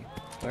it would be.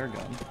 Flare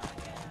gun.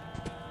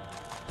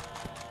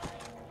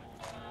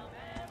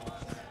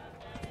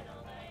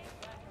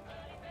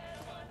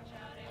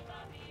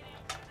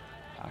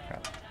 Ah,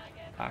 crap.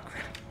 Ah,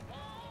 crap.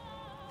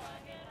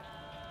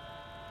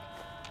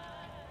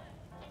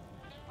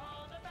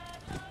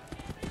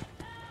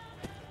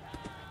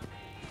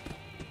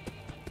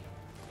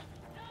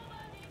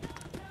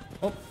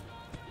 Oh.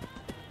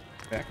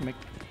 Okay, I can make...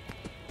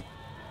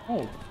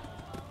 Oh.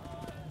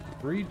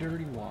 Free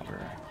dirty water.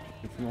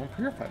 If you want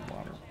purified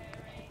water.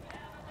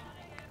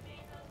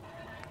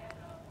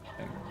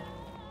 Okay.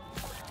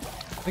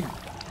 I think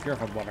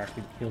purified water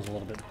actually feels a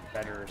little bit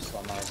better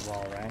somehow as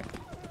well, right?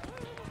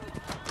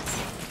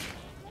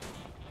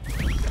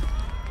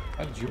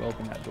 How did you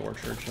open that door,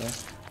 Churchill?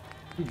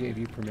 Who gave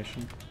you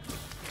permission?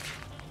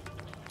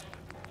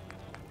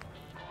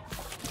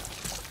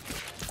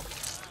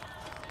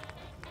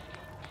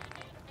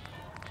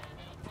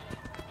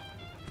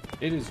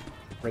 It is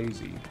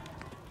crazy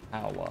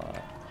how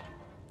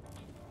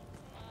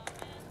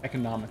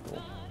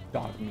economical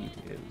dog meat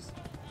is.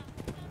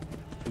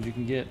 Because you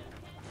can get,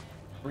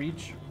 for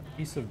each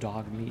piece of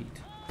dog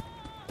meat,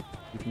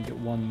 you can get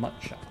 1 mutt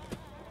chop.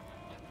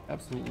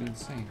 Absolutely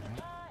insane,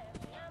 right?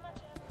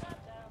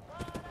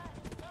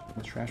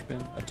 The trash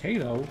bin. A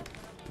potato?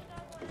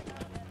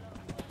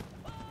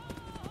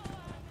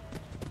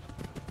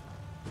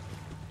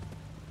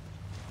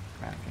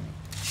 Cracking.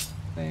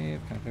 Save.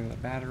 Can I pick up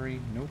that battery?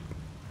 Nope.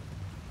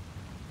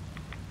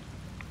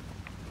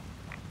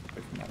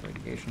 Away from that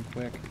radiation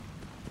quick.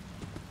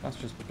 Let's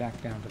just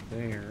back down to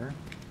there.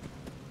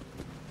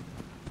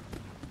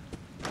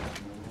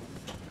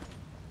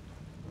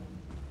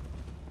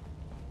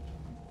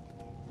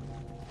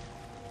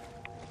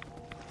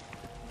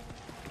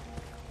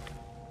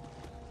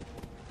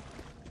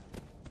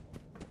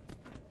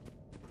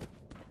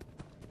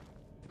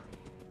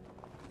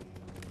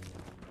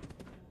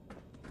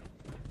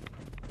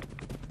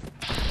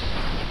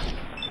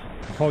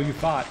 Oh, you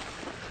thought.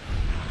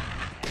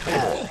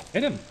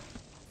 Hit him.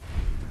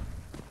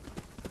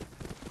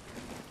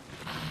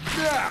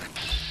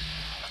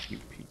 You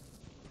piece.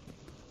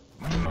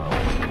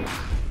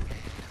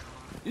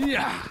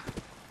 Yeah.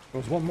 There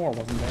was one more,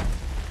 wasn't there?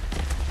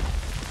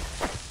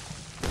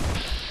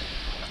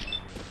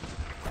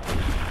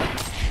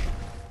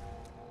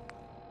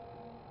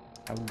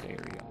 How dare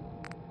you?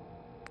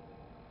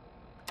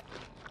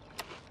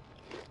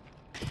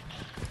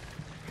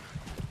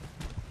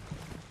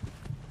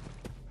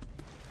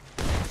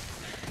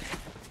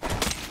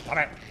 Stop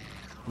it!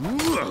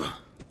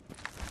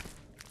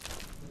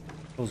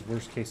 Those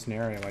worst case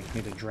scenario, I just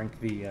need to drink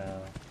the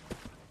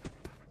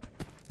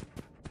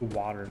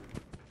water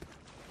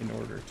in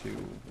order to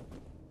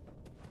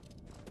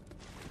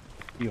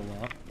heal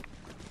up.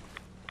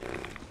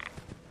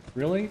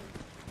 Really?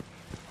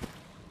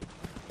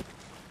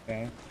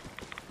 Okay.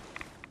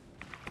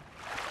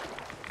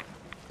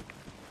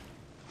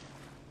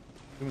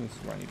 This is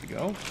where I need to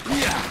go.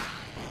 Yeah.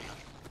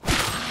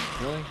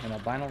 Really? An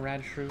albino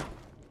rad shrew?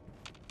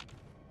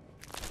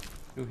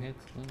 2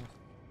 hits? Ugh.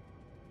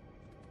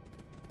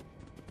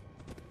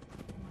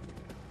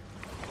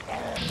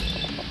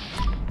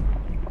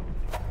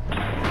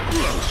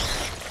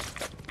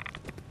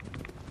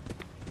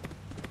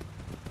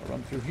 I'll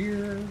run through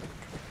here.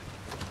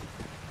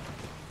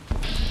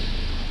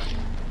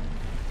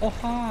 Oh,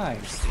 hi!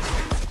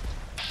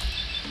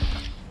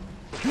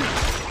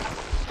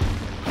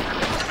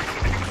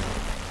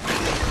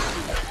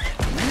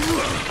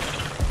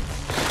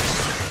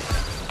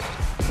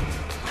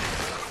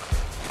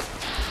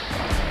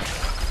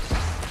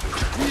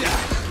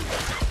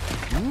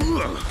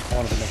 I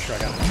wanted to make sure I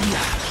got it.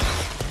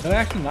 Did I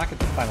actually not get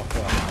the final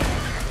kill?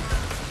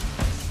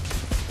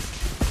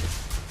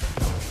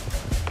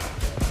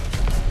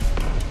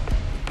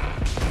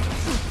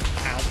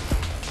 Ow.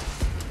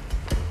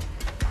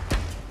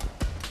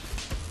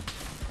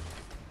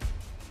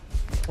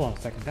 Hold on a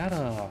second. That,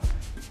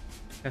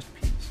 chest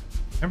piece.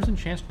 10%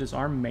 chance to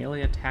disarm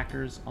melee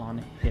attackers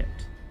on hit.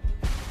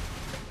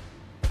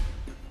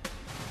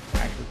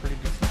 Actually pretty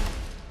decent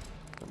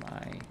for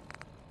my...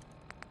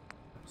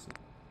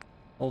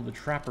 Oh, the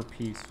trapper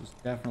piece was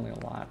definitely a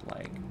lot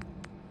like...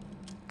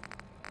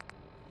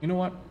 You know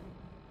what?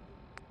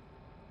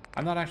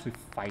 I'm not actually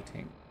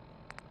fighting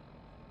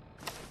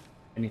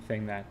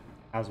anything that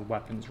has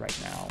weapons right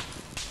now.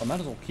 So I might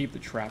as well keep the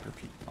trapper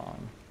piece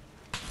on.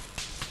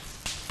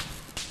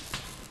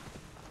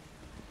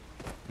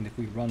 And if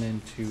we run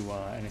into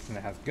anything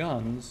that has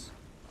guns,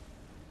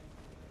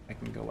 I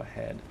can go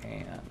ahead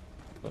and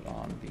put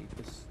on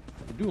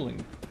the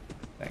dueling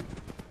thing.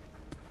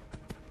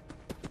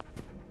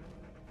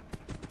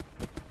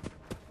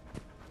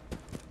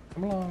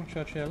 Come along,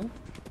 Churchill.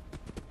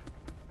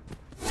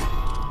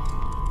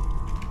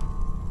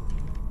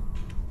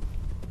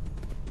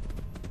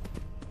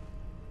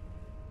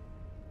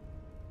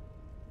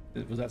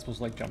 Was that supposed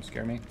to like jump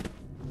scare me?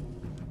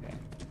 Okay.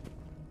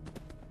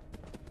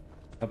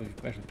 Probably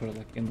actually put it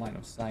like in line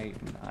of sight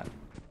and not,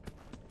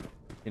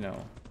 you know,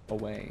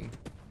 away.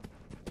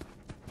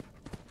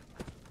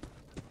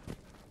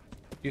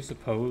 Do you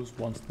suppose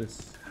once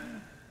this...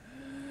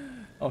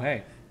 Oh,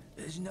 hey.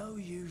 There's no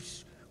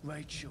use,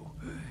 Rachel.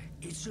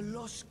 It's a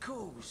lost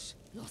cause.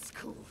 Lost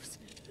cause.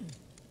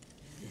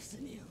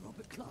 Listen here,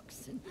 Robert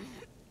Clarkson.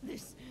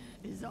 This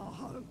is our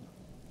home.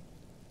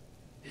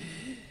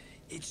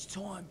 It's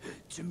time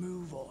to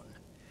move on.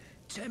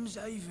 Thames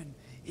Haven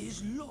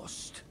is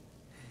lost.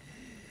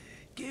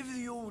 Give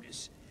the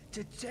orders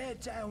to tear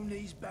down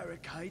these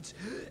barricades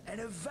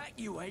and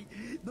evacuate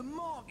the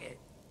market.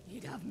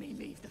 You'd have me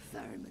leave the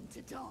ferryman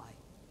to die.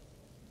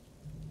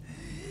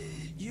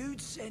 You'd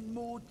send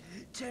more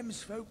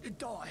Thames folk to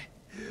die.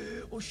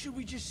 Or should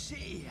we just sit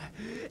here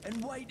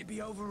and wait to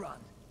be overrun?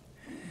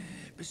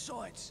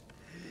 Besides,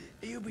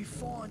 he'll be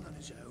fine on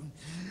his own.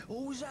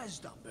 Always has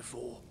done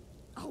before.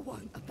 I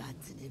won't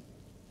abandon him.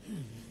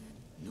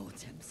 Nor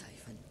Thames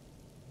Haven.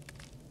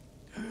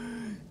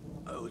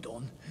 Hold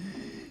on.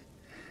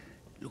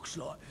 Looks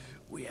like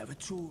we have a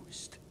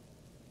tourist.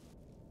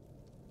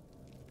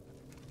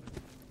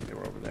 They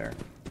were over there.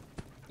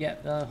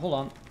 Yeah, hold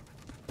on.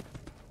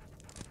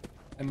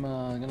 I'm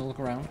gonna look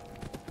around.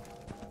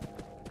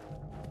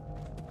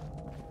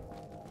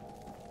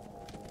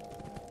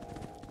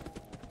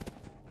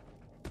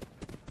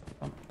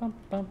 Bum, bum,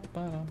 bum,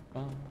 ba-dum,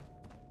 bum.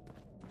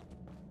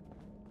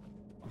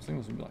 I was thinking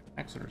this would be like an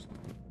exit or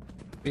something.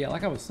 But yeah,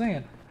 like I was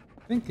saying,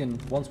 thinking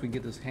once we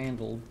get this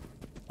handled,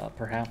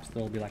 perhaps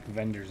there'll be like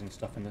vendors and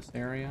stuff in this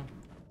area.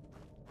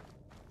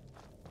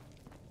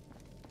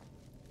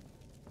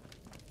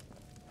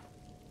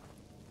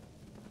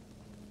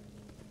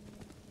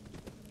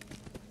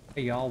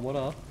 Hey y'all, what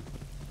up?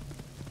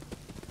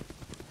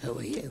 Who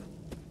are you?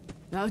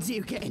 How do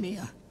you get in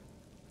here?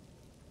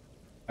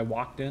 I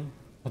walked in?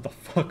 What the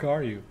fuck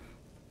are you?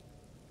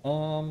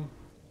 My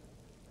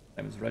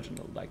name is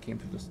Reginald. I came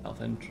through the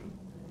south entrance.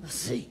 I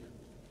see.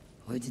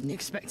 I didn't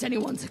expect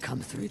anyone to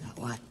come through that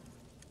way.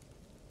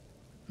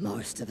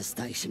 Most of the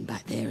station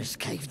back there is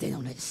caved in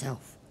on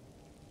itself.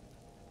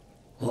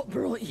 What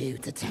brought you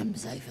to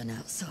Thameshaven,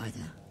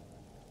 outsider?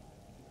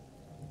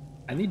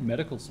 I need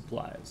medical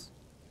supplies.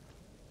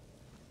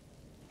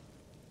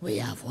 We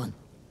have one.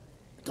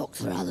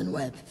 Dr. Alan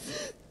Webb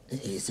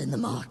is in the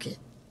market.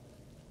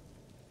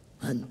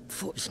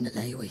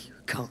 Unfortunately, we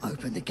can't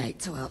open the gate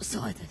to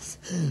outsiders.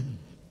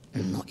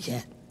 Not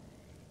yet.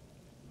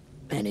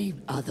 Any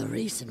other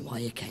reason why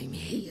you came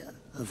here,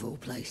 of all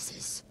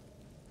places?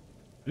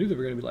 I knew they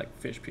were gonna be like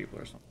fish people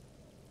or something.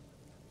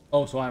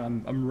 Oh, so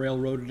I'm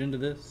railroaded into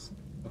this?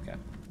 Okay.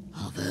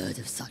 I've heard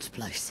of such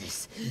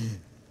places.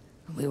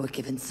 We were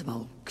given some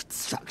old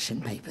construction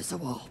papers a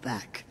while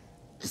back.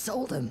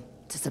 Sold them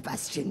to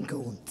Sebastian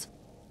Gaunt.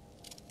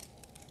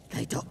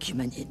 They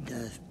documented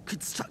the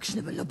construction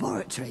of a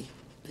laboratory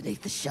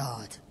beneath the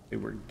Shard. They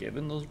were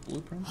given those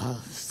blueprints? I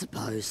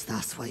suppose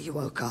that's where you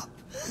woke up.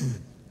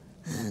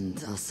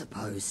 And I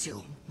suppose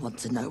you'll want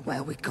to know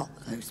where we got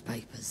those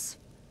papers.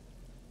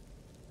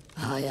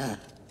 I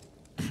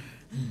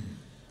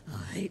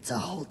hate to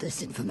hold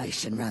this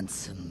information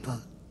ransom, but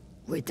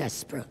we're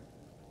desperate.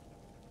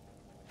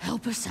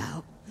 Help us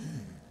out,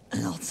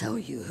 and I'll tell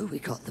you who we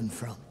got them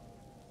from.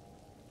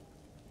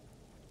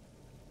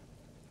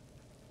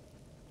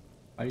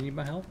 Why do you need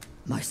my help?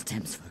 Most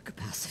Thamesfolk are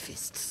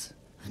pacifists,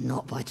 and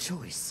not by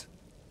choice.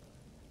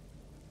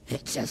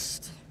 It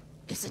just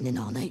isn't in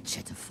our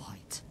nature to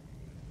fight.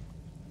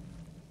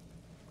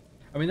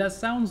 I mean, that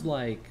sounds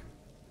like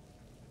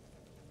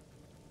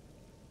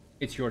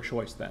it's your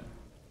choice then.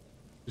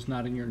 It's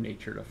not in your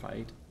nature to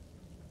fight.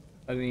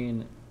 I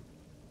mean,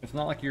 it's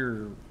not like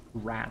you're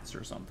rats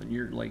or something.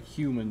 You're like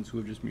humans who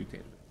have just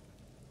mutated.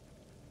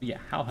 Yeah,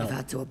 how We've hell?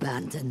 had to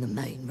abandon the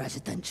main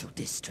residential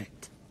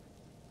district.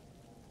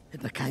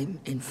 It became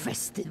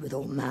infested with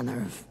all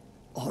manner of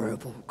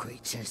horrible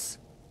creatures.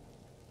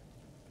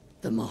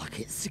 The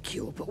market's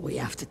secure, but we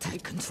have to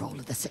take control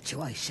of the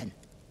situation.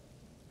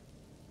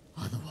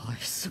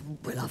 Otherwise,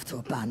 we'll have to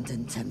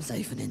abandon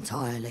Thameshaven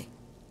entirely.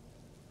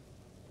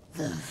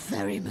 The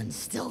ferryman's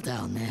still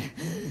down there,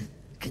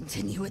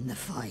 continuing the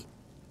fight.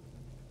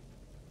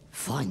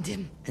 Find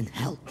him and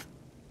help,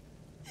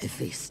 if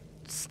he's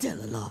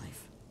still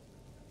alive.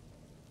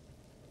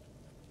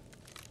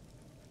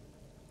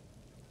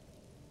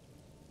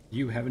 Do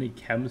you have any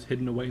chems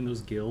hidden away in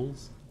those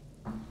gills?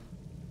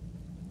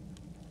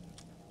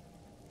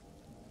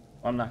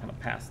 I'm not gonna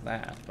pass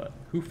that, but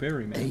who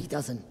ferryman? He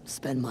doesn't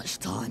spend much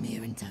time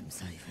here in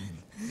Thameshaven.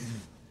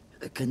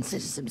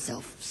 Considers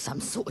himself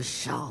some sort of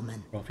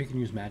shaman. Well, if he can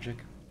use magic.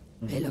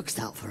 He looks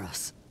out for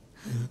us.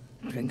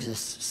 Brings us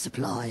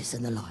supplies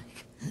and the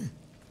like.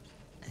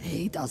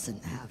 He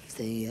doesn't have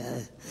the,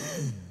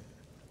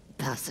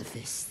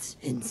 pacifist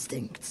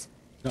instinct.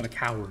 He's not a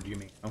coward, you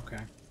mean? Okay.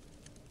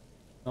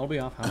 I'll be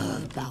off.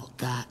 About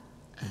that,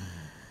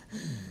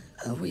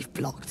 we've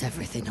blocked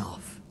everything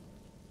off.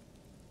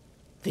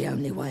 The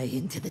only way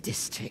into the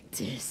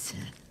district is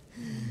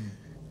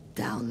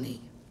down the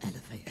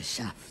elevator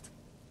shaft.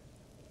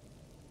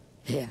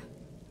 Here,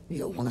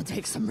 you'll want to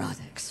take some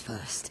Radix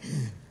first.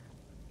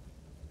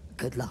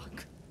 Good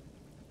luck.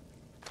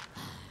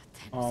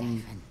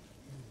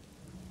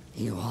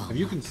 You are Have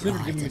you my considered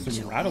pride giving me and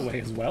some joy. rat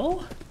away as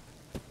well?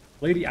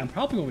 Lady, I'm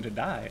probably going to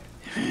die.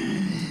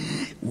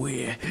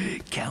 We're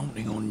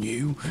counting on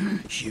you,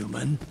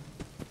 human.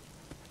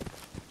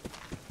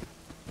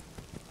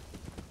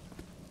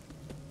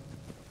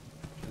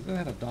 They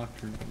had a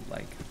doctor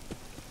like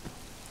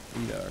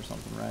Rita or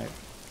something, right?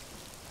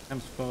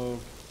 Thamesfolk.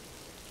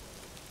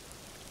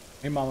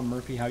 Hey, Mama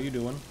Murphy, how you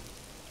doing?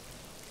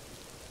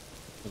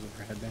 Because of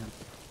her headband.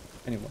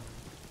 Anyway.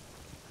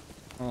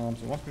 So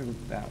it wants me to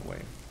look that way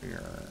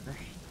first.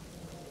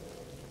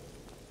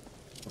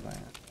 So that.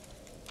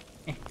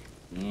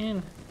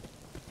 In.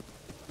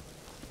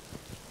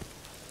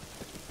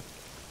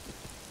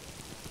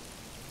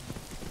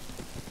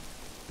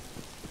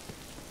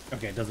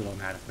 Okay, it does it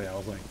automatically. I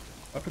was like,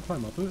 I have to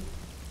climb up it? See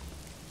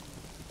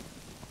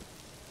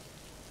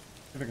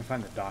if I can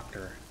find the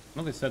doctor. I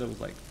know they said it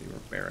was like they were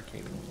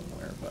barricaded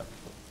somewhere, but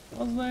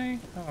was they?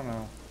 I don't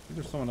know.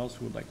 Maybe there's someone else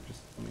who would like just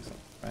tell me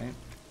something, right?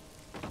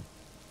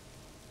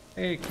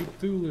 Hey,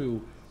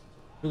 Cthulhu.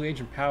 Feel the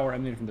ancient power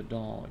emanating from the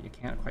doll. You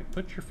can't quite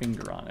put your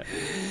finger on it.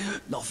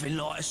 Nothing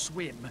like a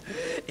swim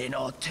in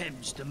our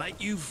Thames to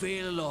make you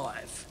feel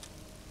alive.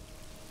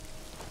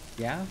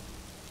 Yeah?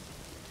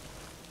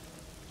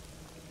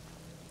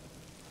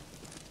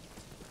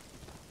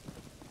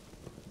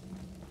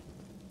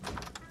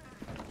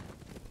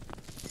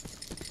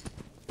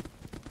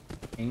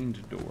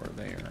 Chained door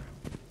there.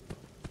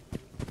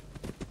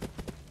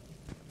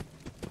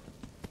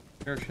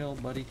 Churchill,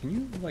 buddy, can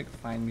you, like,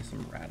 find me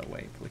some rat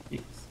away,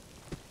 please?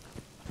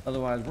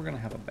 Otherwise, we're gonna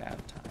have a bad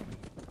time.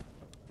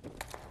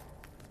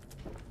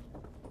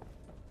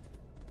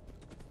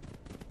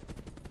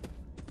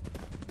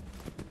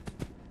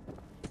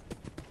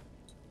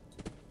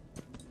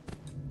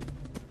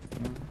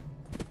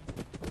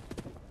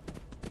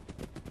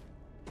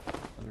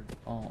 Other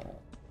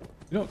doll.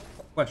 You know,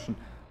 question.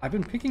 I've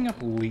been picking up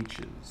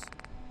leeches.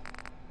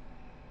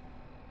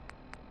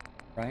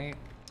 Right?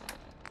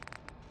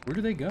 Where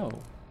do they go?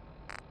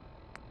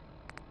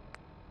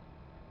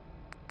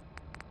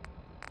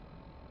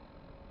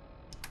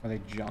 Are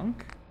they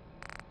junk?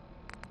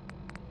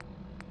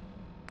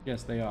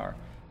 Yes, they are.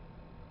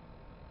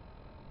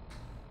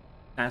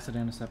 Acid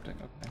antiseptic,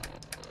 okay.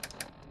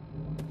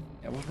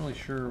 Yeah, I wasn't really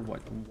sure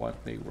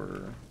what they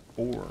were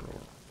for or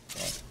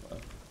what, but...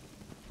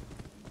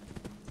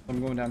 I'm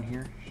going down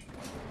here.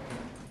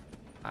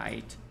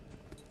 Aight.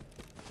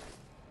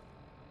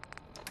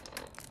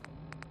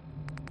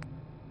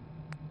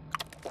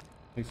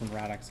 Take some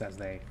Radix as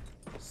they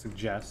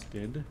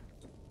suggested.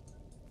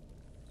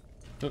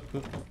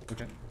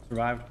 Okay,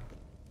 survived.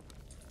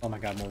 Oh my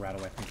god, more rat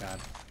away, thank god.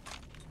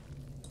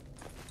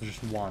 There's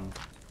just one,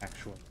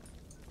 actually.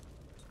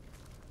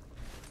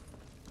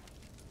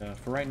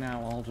 For right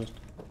now, I'll just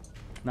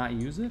not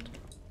use it.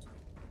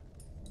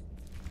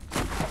 I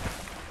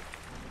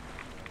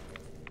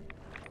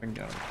can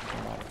get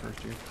some water first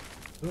here.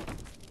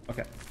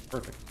 Okay,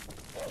 perfect.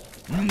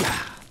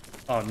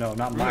 Oh no,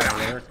 not my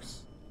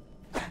lyrics.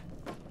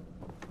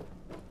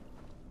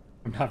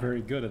 I'm not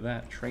very good at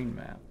that train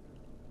map.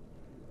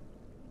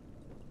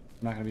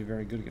 I'm not going to be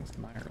very good against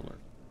Meyer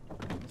alert.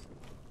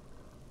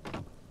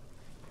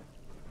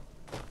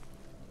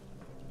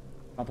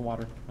 Not the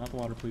water. Not the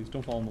water, please.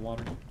 Don't fall in the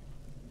water.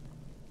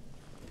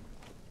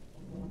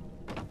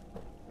 I'm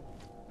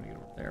gonna get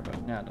over there, but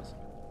yeah, it doesn't.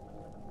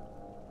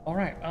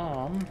 Alright,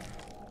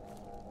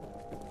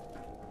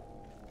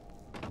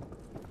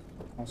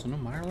 also no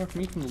Meyer alert for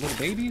me from the little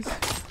babies?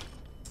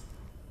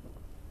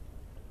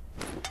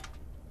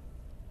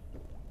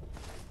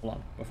 Hold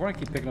on. Before I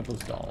keep picking up those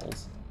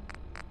dolls.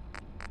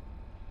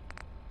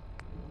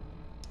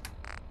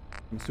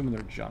 I'm assuming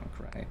they're junk,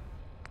 right?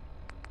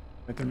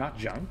 Like, they're not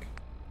junk?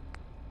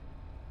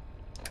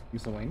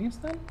 Miscellaneous,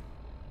 then?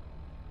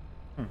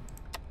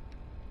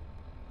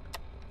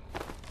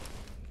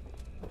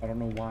 I don't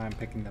know why I'm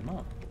picking them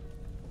up.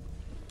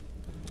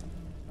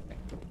 Okay.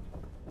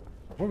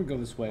 Before we go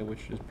this way,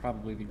 which is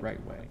probably the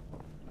right way,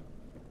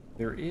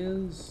 there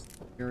is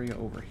area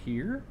over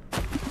here,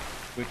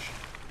 which...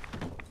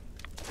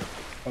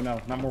 Oh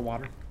no, not more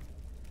water.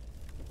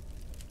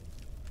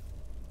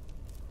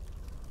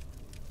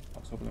 I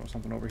was hoping there was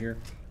something over here,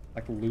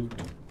 like loot.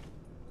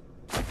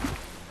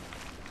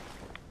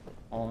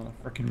 All in a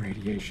frickin'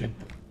 radiation.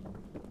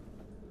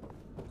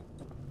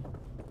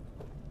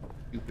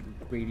 Stupid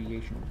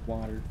radiation of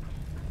water.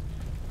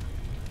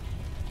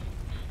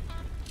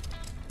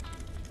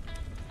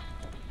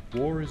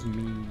 War is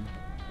mean.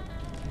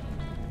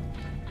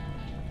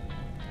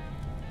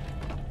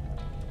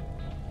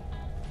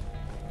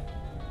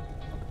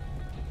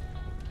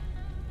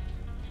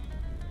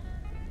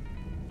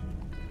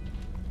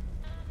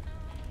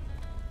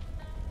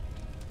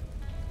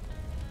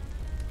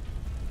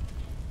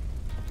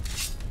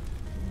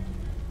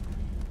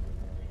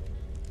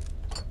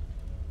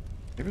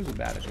 Maybe it was a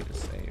bad idea to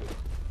save.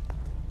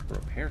 A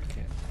repair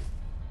kit.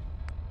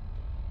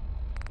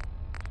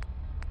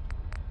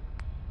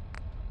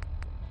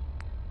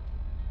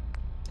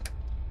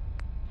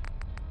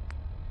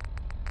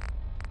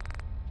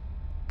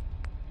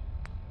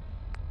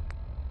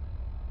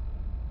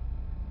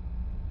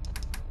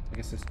 I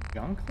guess it's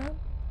junk then?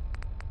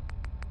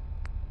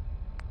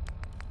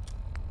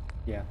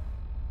 Yeah.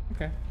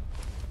 Okay.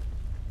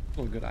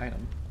 Still a good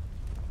item.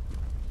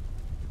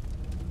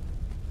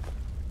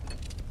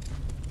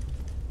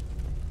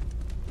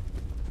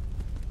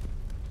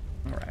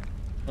 Alright,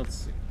 let's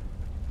see.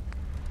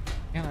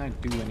 Can I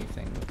do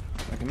anything with it?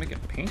 I can make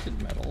it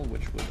painted metal,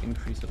 which would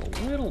increase it a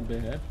little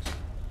bit.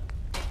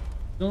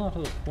 Still not to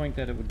the point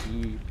that it would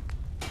be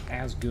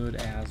as good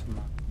as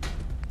my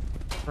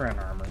current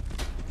armor.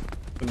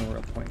 There's no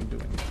real point in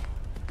doing it.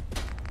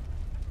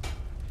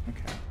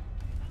 Okay.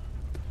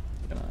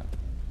 Gonna...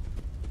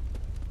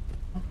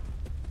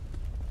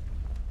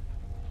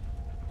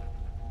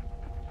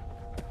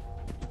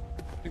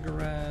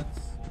 Cigarettes.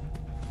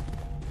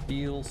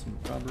 Steel, some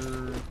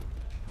rubber.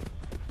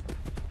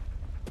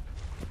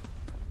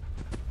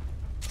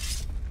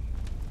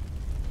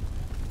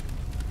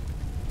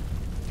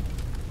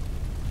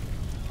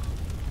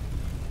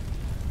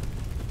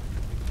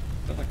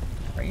 Is that like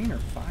rain or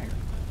fire?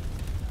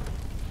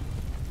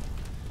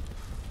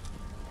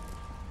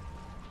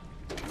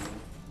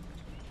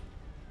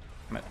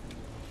 Damn it.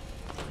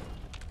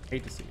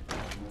 Hate to see it.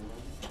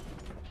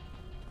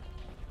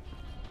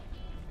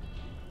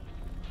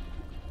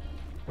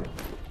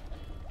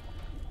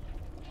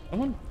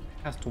 Someone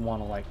has to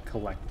want to, like,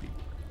 collect these.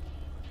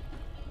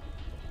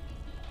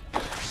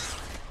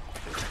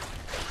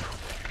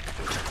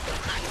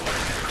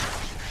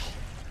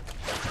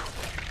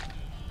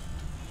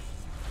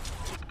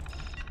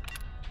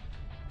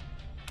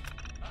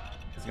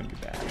 It's gonna be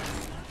bad.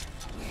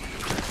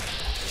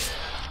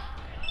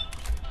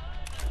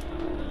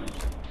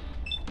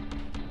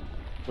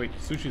 Wait,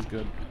 sushi's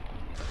good.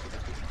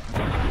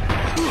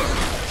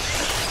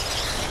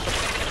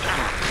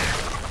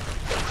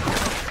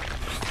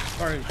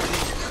 Sorry,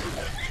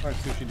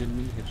 Sushi, didn't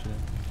mean to hit you there.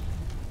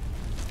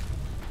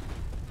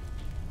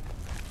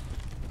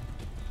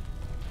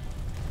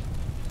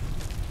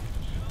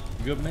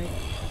 Good, mate?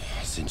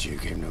 Since you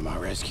came to my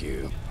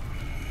rescue,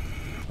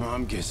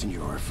 I'm guessing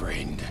you're a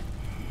friend.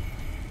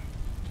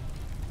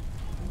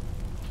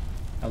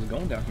 How's it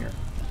going down here?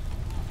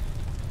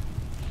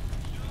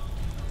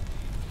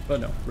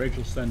 But no,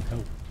 Rachel sent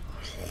help.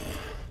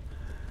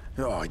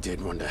 Oh, I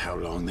did wonder how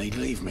long they'd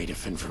leave me to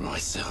fend for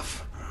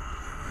myself.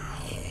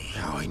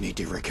 Now I need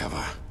to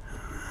recover.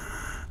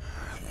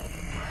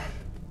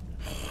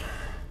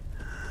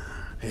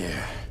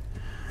 Here,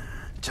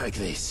 take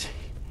this.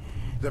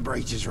 The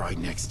breach is right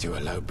next to a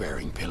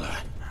load-bearing pillar.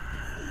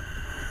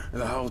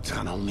 The whole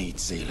tunnel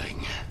needs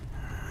sealing.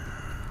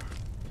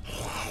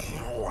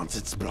 Once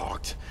it's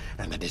blocked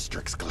and the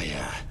district's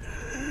clear,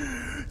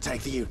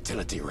 take the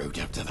utility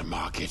route up to the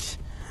market.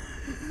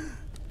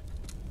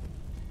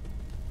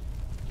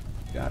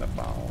 Got a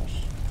boss.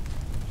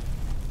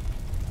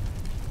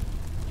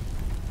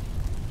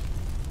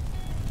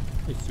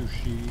 Hey,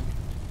 Sushi.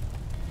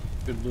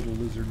 Good little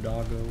lizard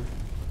doggo.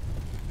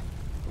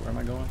 Where am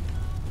I going?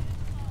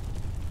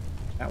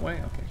 That way?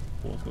 Okay,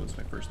 cool. Let's go this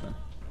way first then.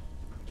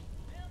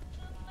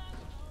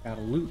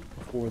 Gotta loot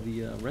before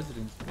the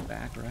residents get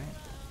back, right?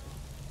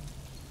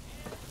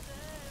 I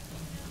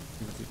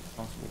think it's even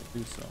possible to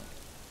do so.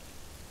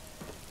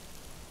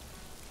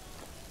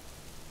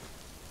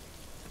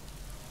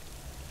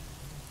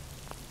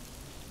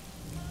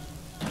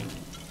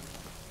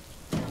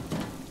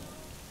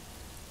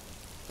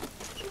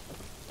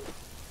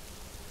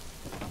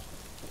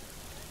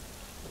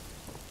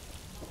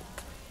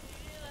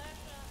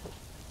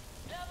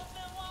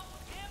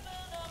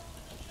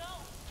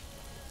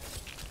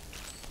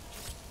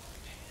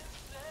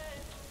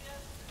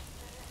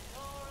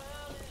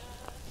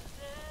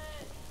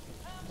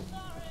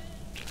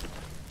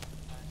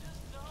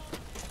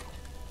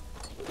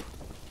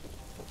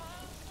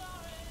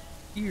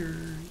 Here.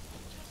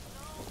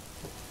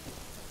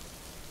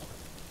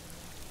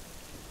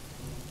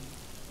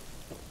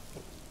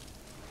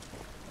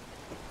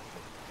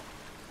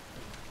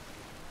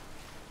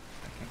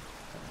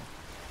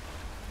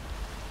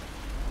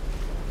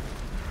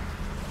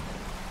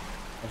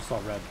 I just saw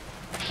red.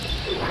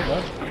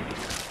 What?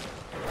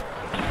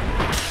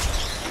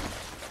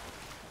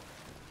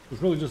 It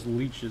was really just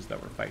leeches that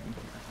were fighting here,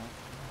 huh?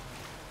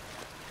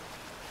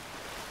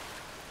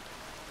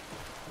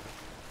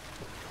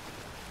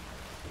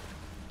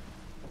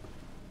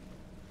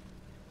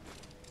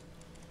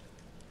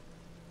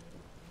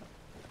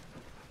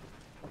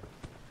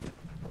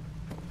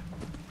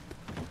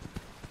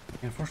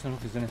 Unfortunately, I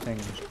don't think there's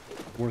anything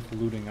worth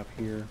looting up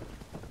here.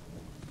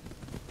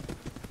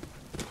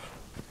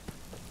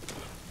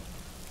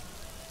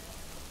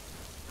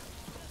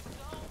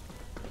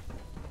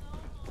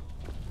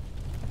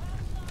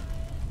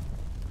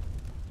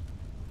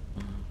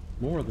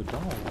 More of the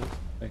dolls.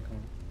 Take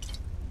them.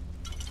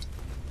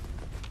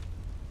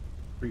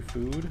 Free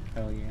food.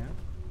 Hell yeah.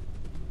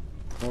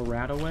 More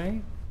rat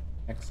away.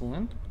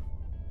 Excellent.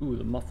 Ooh,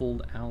 the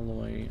muffled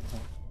alloy. Oh.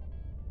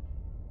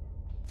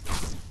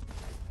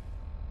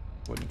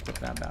 Wouldn't equip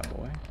that bad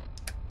boy.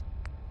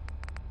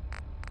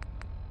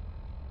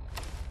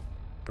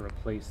 To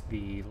replace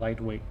the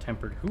lightweight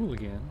tempered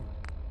hooligan.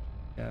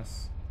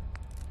 Yes.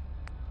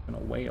 Gonna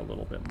weigh a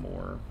little bit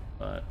more,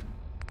 but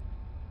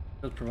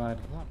it does provide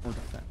a lot more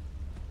defense.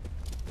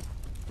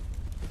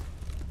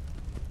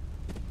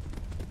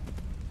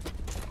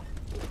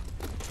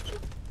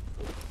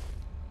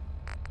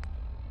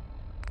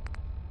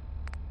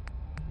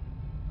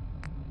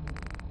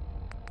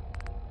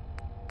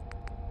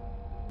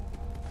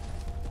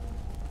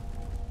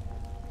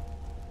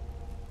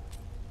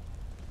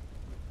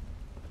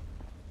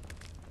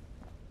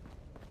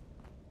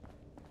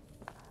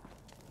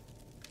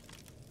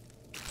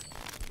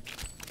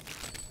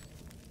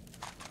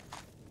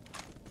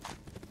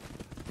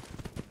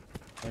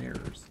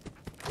 Flares.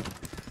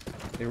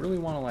 They really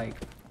want to like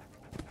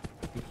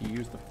make you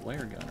use the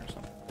flare gun or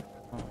something.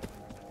 Oh.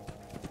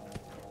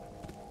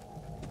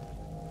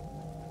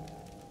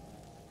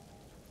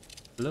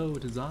 Hello,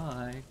 it is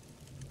I.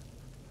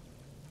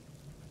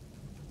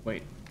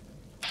 Wait.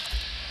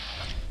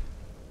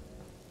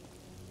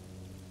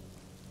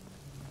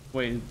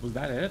 Wait, was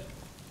that it?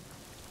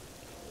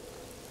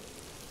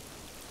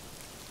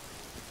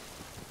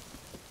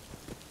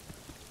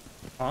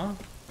 Huh?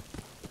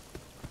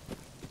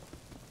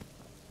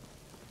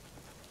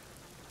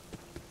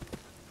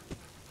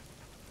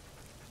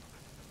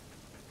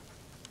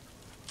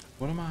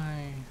 What am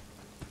I?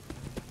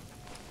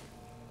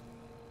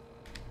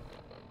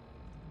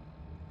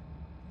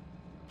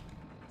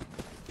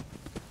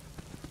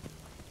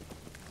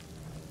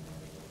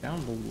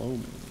 Down below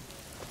me.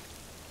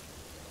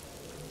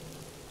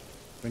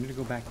 Do I need to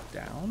go back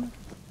down?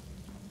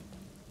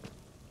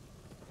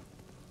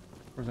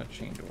 Where's that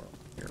chain door?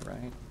 Here,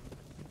 right?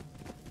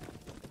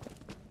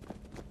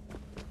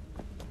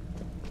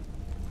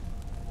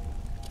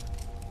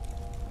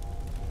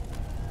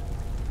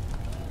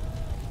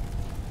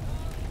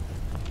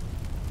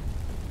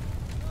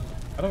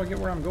 How do I get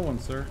where I'm going,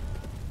 sir?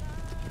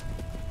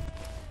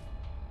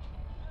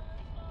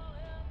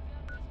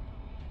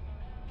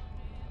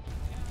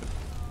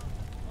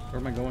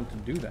 am I going to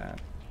do that?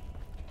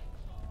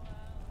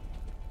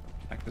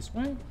 Back this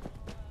way?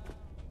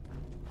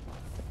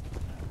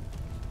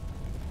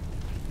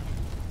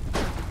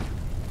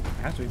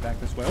 It has to be back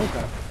this way. Oh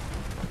god.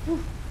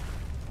 Whew.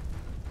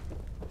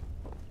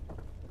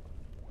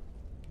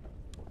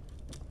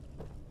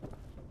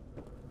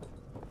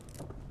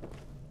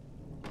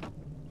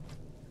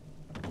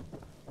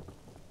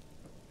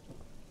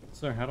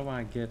 So how do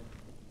I get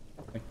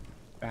like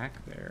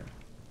back there?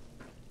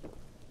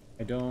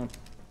 I don't.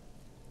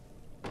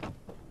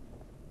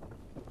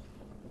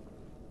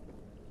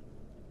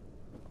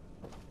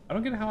 I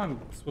don't get how I'm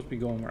supposed to be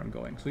going where I'm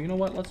going. So you know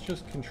what? Let's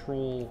just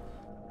control,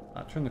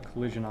 turn the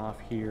collision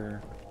off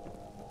here.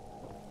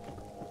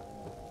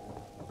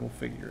 We'll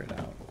figure it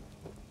out.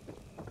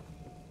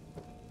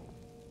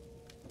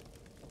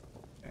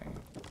 Okay.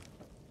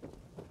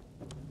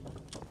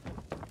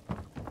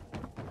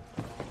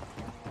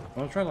 I'm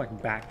gonna try to like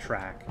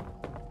backtrack,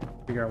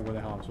 figure out where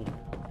the hell I'm supposed to go.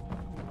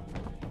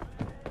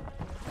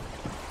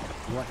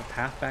 Is there like a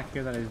path back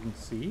here that I didn't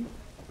see?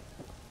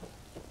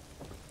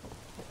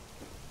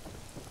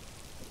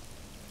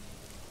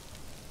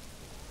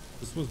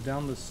 This was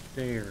down the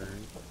stairs.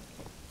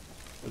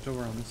 It's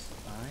over on this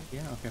side?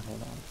 Yeah, okay,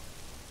 hold on.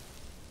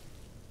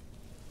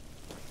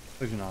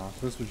 Collision off.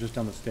 So this was just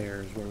down the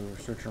stairs where we were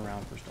searching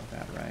around for stuff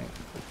at, right?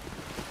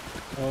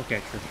 Okay,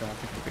 Trisha, I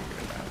think I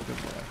figured it out.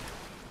 Good boy.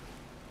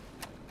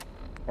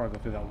 Before I go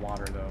through that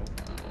water, though.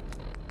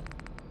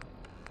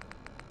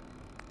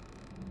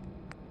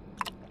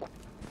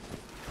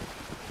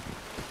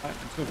 Alright,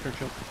 let's go,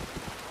 Churchill.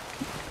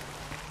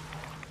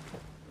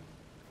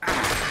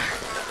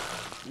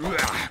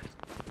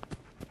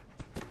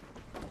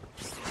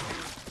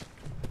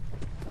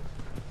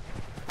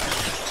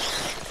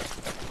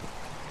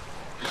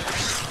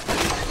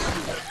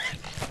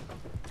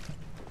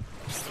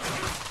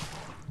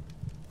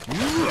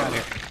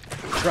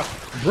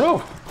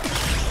 Bro!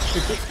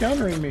 It keeps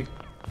countering me.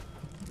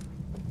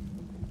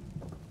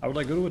 I would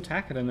like go to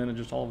attack it and then it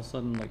just all of a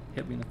sudden like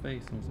hit me in the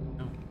face and I was like,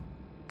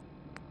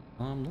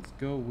 no. Let's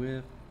go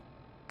with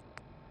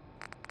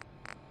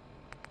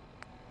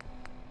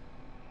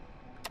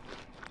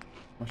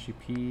mushy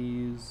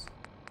peas.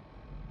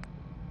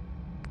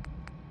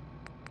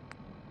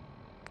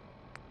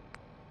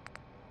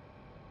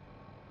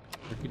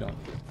 Turkey dog.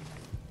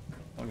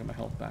 I'll get my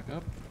health back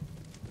up.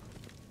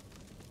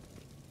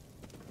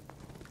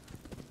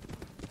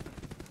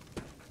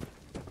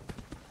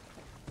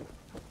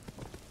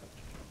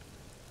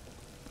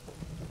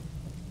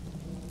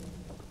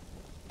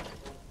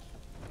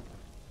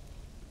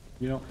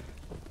 You know,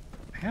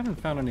 I haven't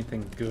found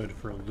anything good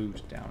for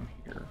loot down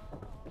here.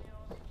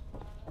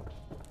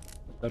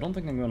 I don't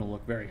think I'm going to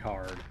look very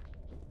hard.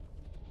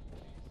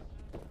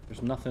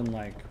 There's nothing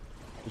like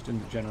just in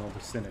the general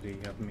vicinity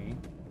of me.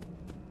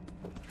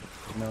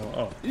 No,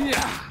 oh.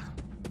 Yeah.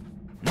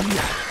 I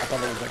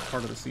thought it was like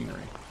part of the scenery.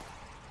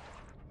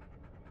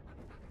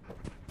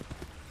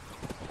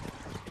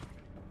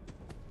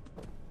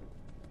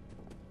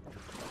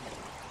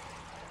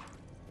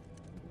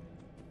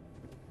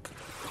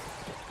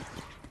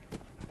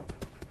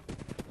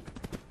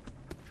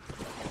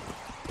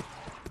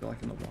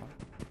 Like in the water.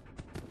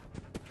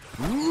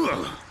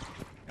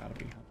 Gotta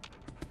be.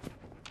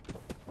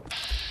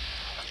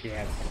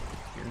 Yeah, it's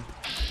here.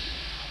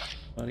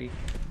 Buddy.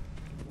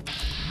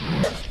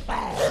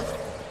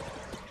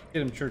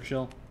 Get him,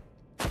 Churchill.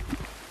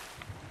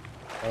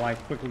 While I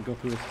quickly go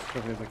through this as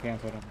quickly as I can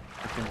so I don't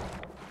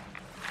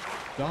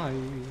die.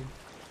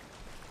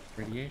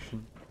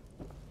 Radiation.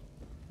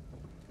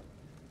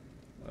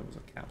 That was a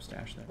cap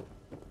stash there.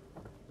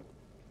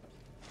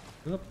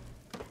 Oop.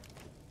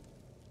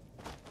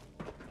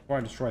 Before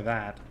I destroy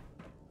that,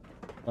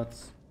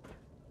 let's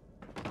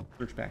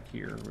search back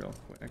here real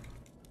quick.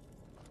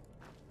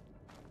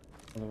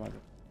 Otherwise,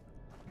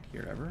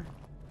 here ever.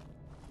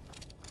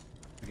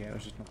 Okay,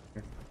 there's just nothing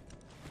here.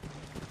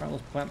 Alright,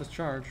 let's plant this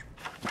charge.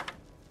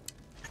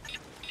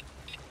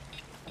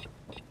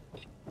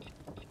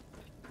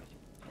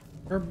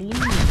 Her blue!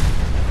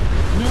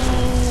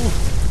 No!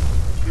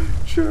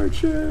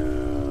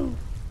 Churchill!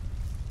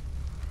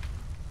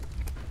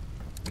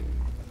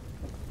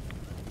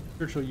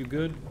 Churchill, you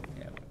good?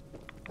 Yeah.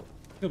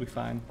 He'll be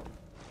fine.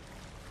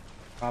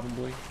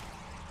 Probably.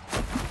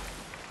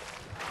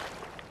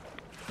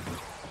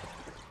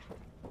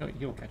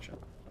 He'll catch up.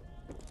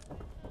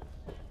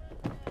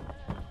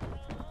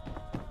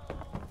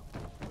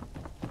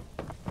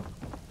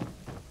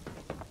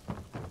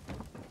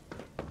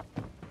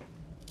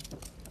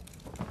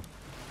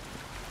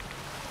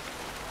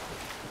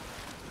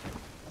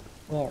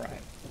 Alright.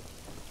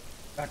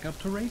 Back up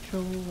to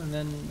Rachel, and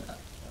then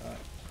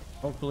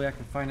hopefully I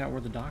can find out where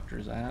the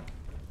doctor's at.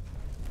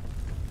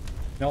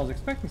 Now, I was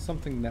expecting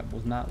something that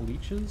was not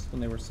leeches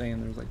when they were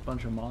saying there's like a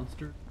bunch of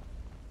monsters.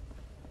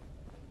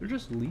 They're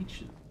just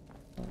leeches.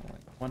 Oh,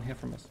 like one hit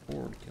from a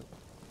spore would kill them.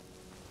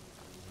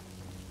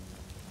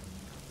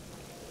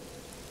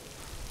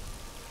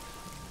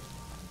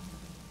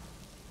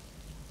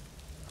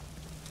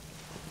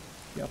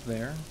 Be up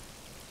there.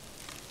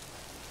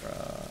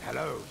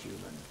 Hello,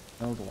 human.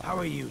 Oh, the How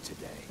are you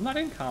today? I'm not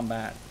in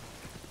combat.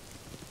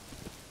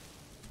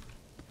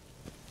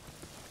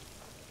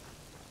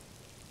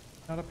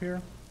 Not up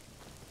here.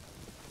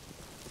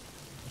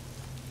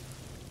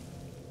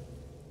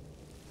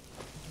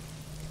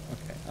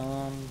 Okay,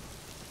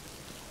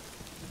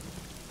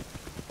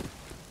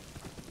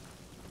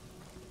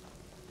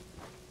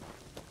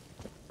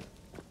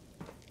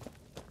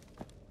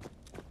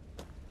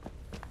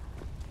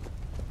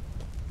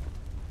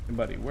 hey,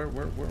 buddy, where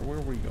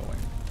are we going?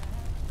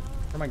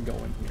 Where am I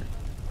going here?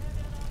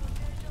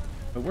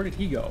 But where did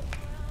he go?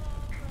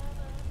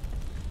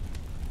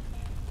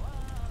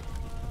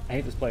 I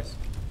hate this place.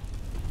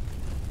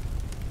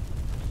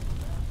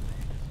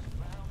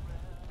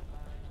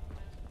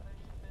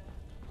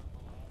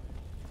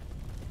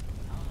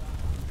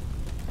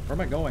 Where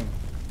am I going?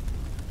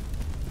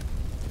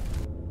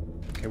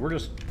 Okay, we're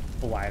just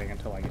gliding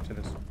until I get to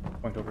this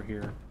point over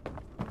here.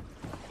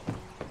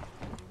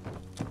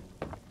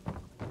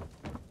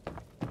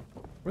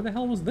 Where the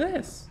hell was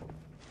this?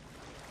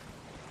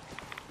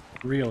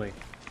 Really?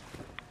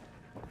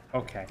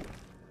 Okay.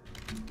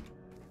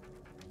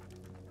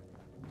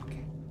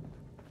 Okay.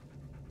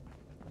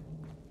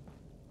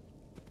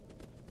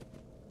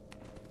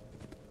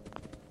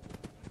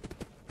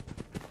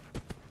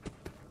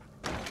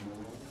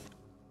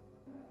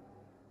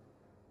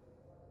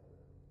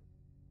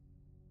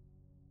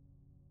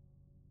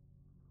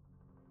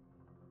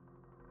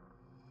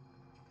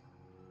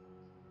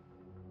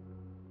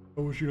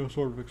 I was,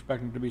 sort of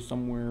expecting to be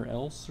somewhere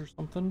else or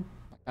something.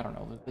 I don't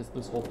know.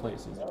 This whole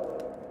place is that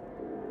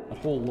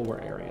whole lower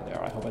area there.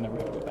 I hope I never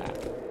have to go back.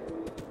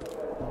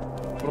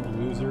 What a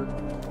loser.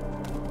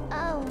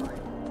 Oh.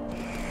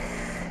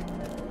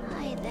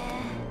 Hi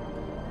there.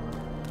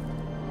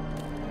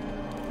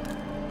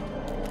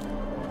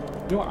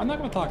 You know what? I'm not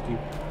gonna talk to you.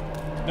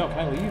 No, can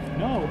I leave?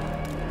 No.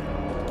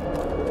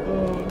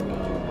 Oh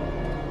no.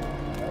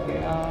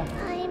 Yeah.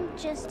 I'm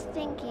just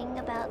thinking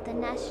about the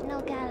National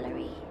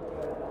Gallery.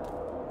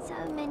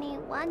 So many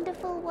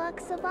wonderful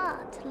works of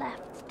art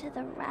left to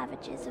the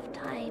ravages of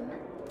time.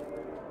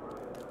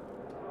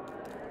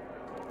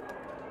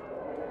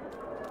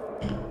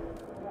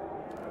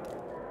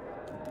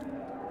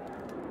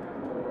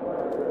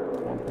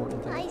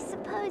 I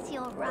suppose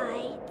you're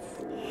right.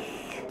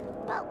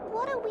 But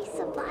what are we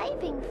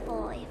surviving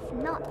for if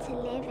not to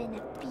live in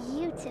a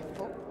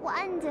beautiful,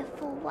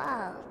 wonderful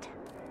world?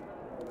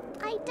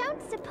 I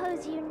don't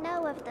suppose you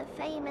know of the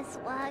famous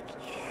work,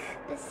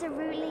 the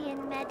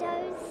Cerulean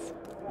Meadows?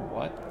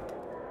 What?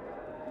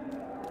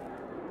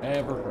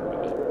 Never heard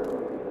of it.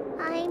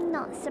 I'm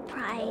not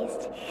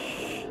surprised.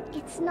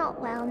 It's not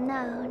well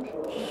known.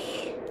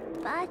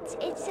 But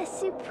it's a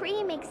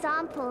supreme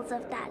example of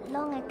that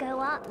long ago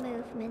art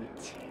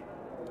movement.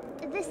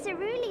 The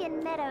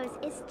Cerulean Meadows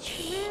is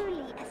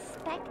truly a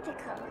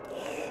spectacle.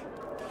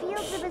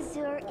 Fields of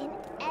azure in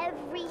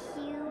every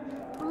hue,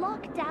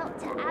 blocked out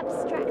to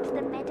abstract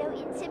the meadow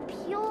into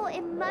pure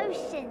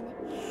emotion.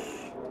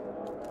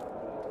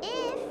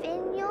 If,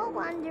 in your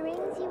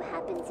wanderings, you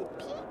happen to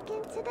peek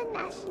into the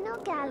National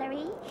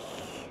Gallery,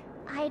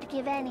 I'd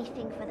give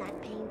anything for that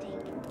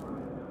painting.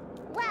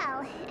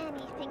 Well,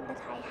 anything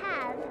that I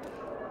have.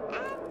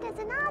 And as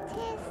an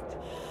artist,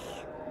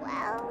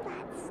 well,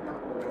 that's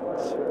not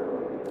much.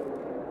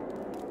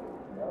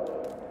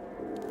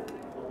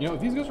 You know,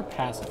 if these guys are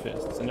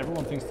pacifists and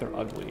everyone thinks they're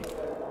ugly,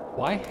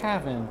 why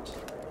hasn't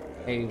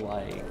a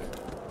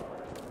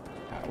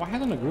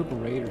group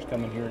of raiders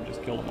come in here and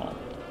just kill them all?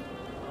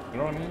 You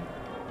know what I mean?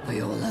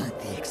 We all heard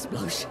the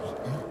explosion.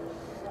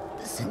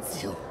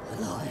 Since you're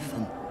alive,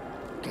 I'm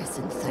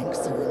guessing thanks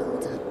are in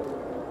order.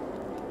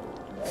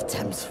 The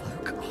Thames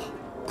folk are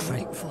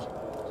grateful.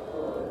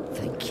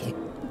 Thank you.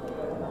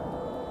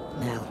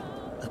 Now,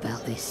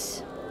 about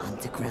this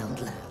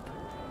underground lab.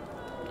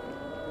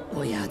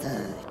 We had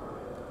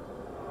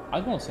I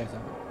just want to say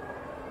something.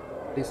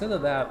 They said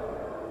that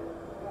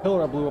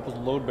pillar that blew up was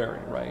load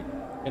bearing, right?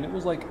 And it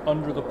was like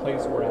under the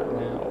place we're at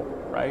now,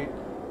 right?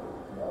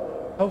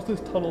 How's this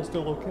tunnel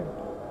still okay?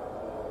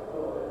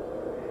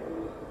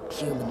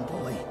 human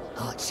boy,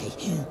 Archie,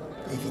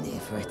 living here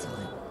for a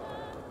time.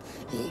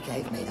 He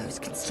gave me those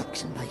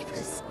construction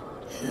papers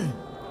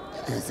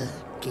as a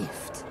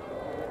gift.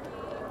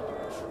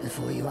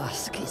 Before you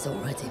ask, he's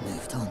already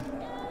moved on.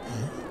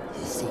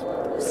 You see,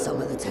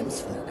 some of the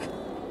Thames folk.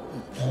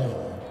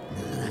 No,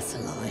 that's a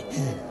lie.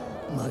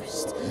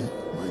 Most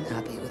weren't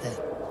happy with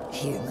a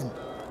human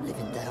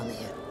living down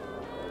here.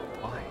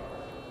 Why?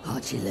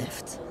 Archie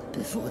left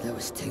before there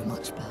was too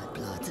much bad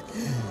blood.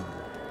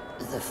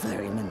 The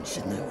ferryman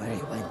should know where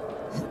he went.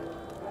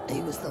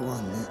 He was the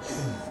one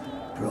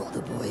that brought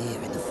the boy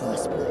here in the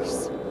first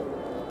place.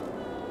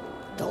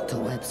 Dr.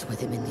 Webb's with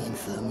him in the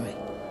infirmary.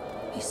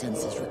 He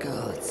sends his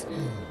regards.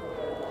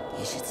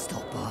 You should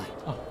stop by.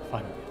 Oh,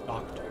 finally, a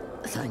doctor.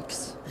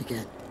 Thanks,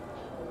 again.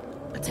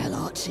 Tell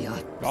Archie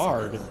I...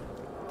 Guard? If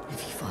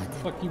you find him. What the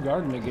fuck you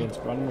guarding against?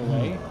 Running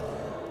away?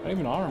 Not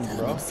even armed, Tell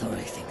him bro. I'm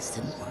sorry things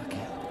didn't work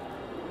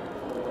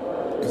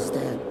out. Is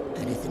there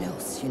anything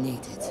else you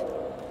needed?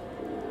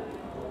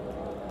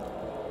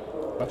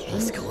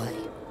 Questions? Ask away.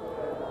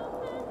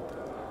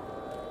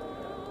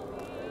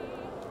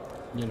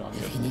 You know, I'm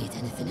If good. you need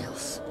anything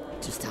else,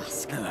 just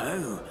ask.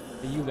 Hello.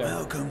 Are you there?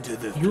 Welcome to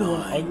the You're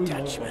one flying ugly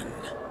Dutchman.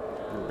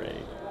 motherfucker.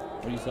 Great.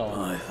 What are you selling?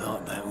 I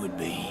thought that would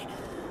be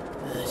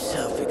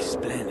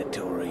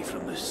self-explanatory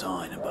from the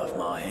sign above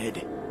my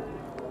head.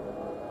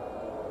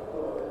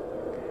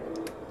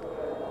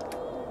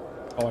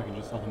 Oh, I can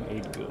just sell him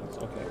 8 goods.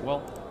 Okay,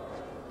 well,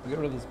 I'll get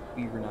rid of this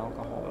beer and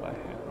alcohol that I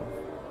have.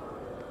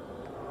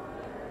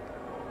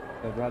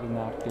 I'd rather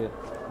not get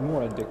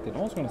more addicted.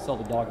 I'm also going to sell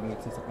the dog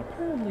meat since I can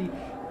apparently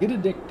get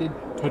addicted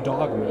to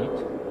dog meat.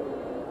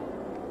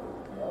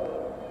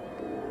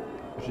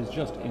 Which is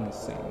just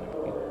insane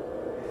to me.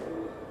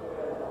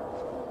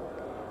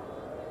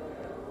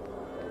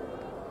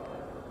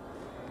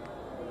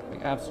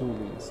 Like,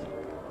 absolutely insane.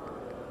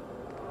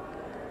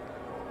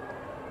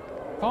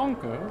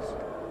 Conkers?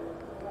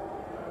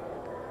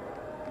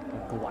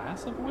 A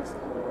glass of whiskey?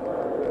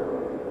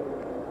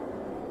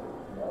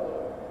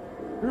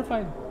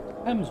 Purified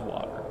Thames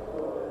water.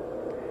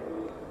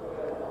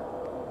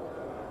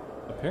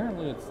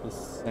 Apparently it's the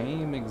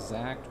same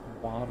exact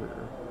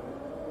water,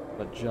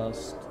 but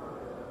just...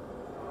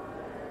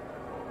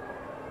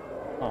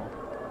 Huh.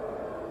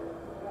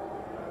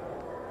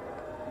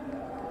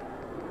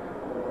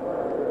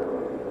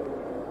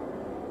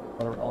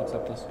 Whatever, I'll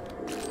accept this.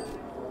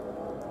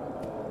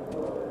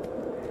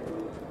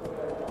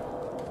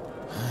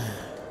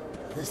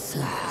 The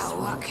surface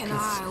What can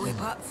I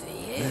whip up for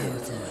you?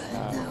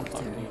 now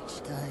to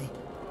each day.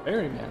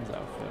 Ferryman's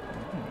outfit.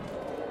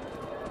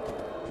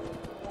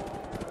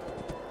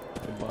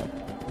 Good luck.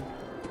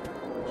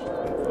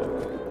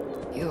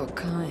 Your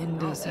kind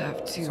does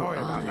have two Sorry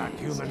eyes, about that,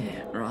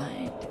 human.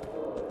 right?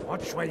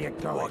 Watch where you're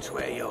going. Watch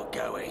where you're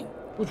going.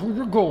 Which way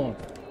you're going?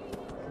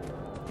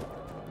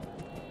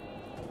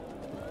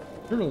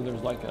 Surely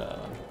there's like a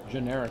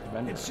generic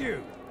vendor. It's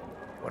you.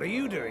 What are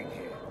you doing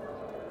here?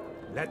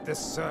 Let the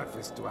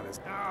surface dwellers...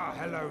 Ah,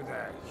 hello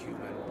there,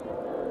 human.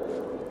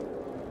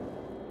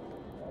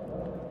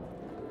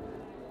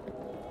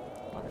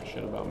 Talking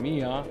shit about me,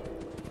 huh?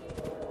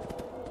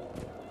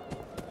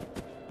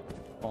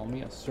 Call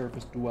me a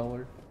surface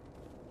dweller.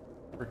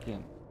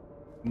 Frickin'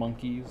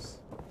 monkeys.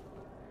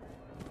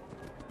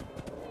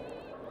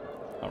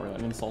 Not really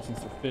an insult since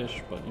they're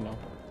fish, but you know.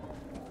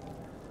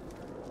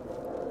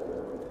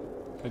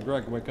 Hey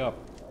Greg, wake up.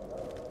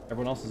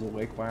 Everyone else is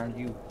awake, why aren't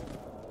you?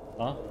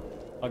 Huh?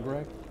 Huh,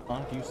 Greg?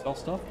 Huh? Do you sell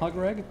stuff? Huh,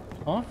 Greg?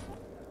 Huh?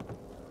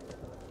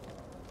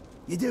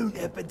 You don't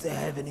happen to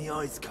have any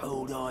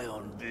ice-cold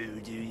ion brew,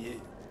 do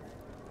you?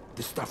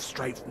 The stuff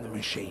straight from the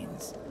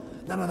machines.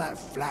 None of that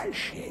flat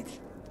shit.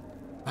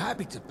 I'm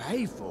happy to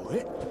pay for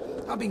it.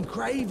 I've been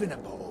craving a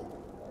bottle.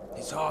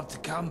 It's hard to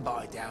come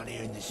by down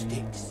here in the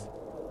sticks.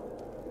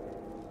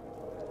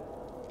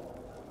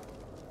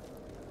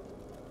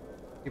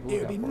 Keep a lookout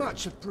It'd be for it.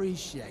 much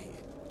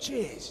appreciated.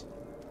 Cheers.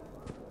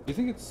 Do you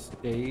think it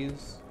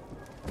stays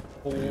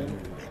cold?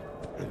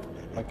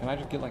 Like, can I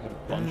just get like a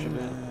bunch of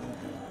it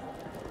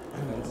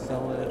and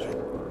sell it?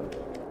 Or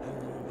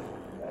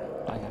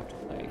I have to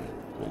like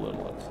do a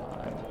little at a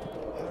time.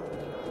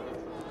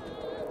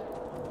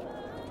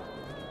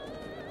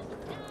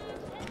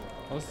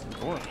 Oh, this is the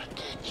door.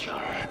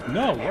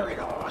 No,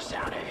 what?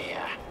 Out of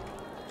here.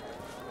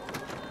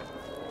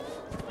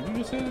 Did you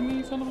just say to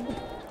me, son of a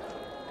bitch?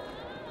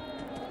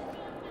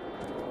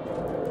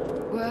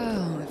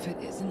 Well, if it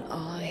isn't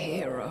our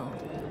hero.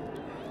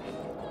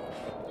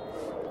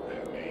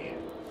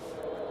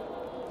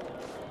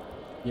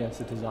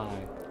 Yes, it is I.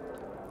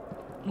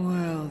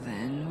 Well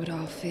then, would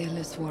our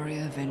fearless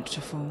warrior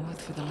venture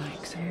forth for the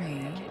likes of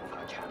me?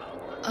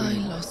 I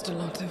lost a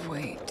lot of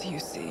weight, you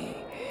see.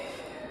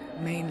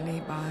 Mainly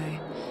by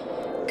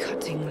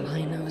cutting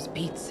Lino's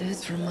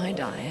pizzas from my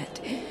diet.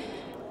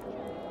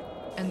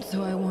 And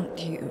so I want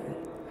you...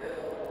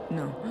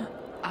 No,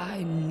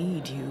 I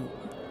need you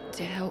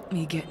to help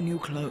me get new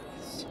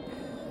clothes.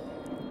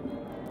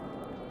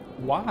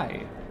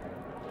 Why?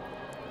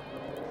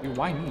 Dude,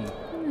 why me?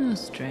 Your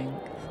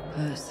strength,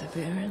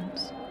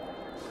 perseverance,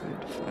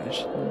 good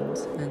fashion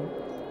sense.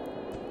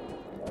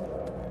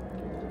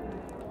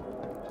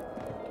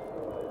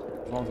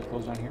 As long as it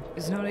closed down here.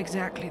 It's not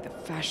exactly the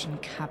fashion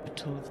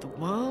capital of the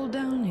world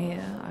down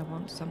here. I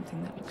want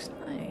something that looks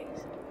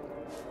nice.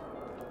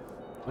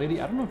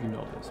 Lady, I don't know if you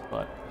know this,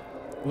 but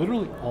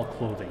literally all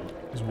clothing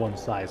is one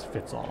size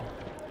fits all.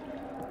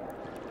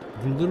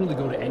 You can literally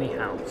go to any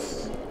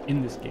house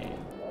in this game,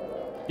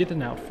 get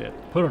an outfit,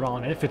 put it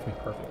on, and it fits me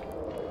perfect.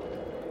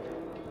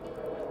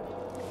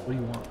 What do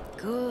you want?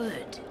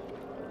 Good.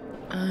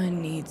 I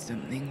need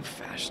something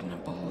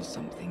fashionable,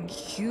 something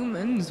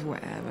humans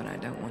wear, but I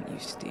don't want you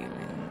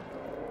stealing.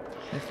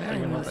 The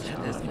ferryman said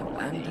there's an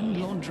abandoned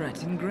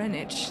laundrette in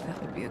Greenwich.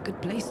 That would be a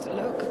good place to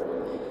look.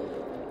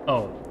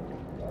 Oh.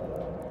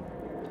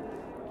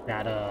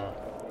 That,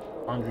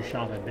 laundry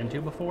shop I've been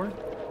to before?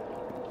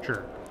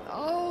 Sure.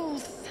 Oh,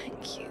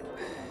 thank you.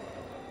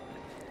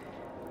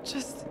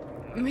 Just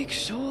make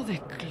sure they're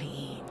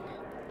clean.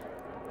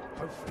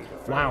 Hopefully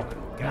the Wow, Fraven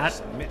will get that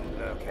some mitten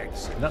lurk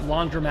eggs. that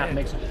laundromat And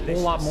makes a whole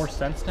delicious. lot more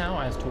sense now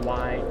as to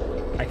why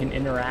I can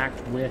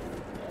interact with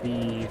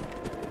the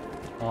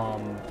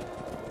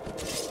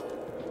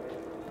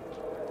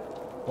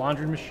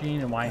laundry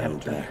machine and why I have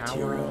to turn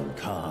power on.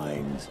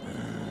 Kind,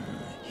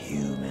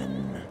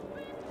 human.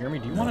 Jeremy,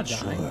 do you want to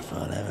die? Not sure if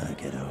I'll ever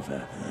get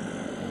over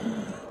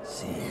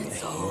seeing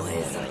It's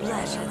always a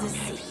pleasure to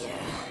see you.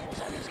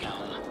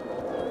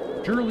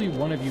 Surely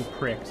one of you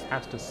pricks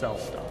has to sell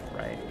stuff,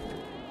 right?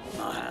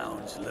 My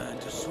hounds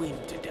learned to swim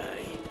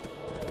today.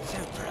 So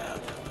proud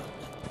of them.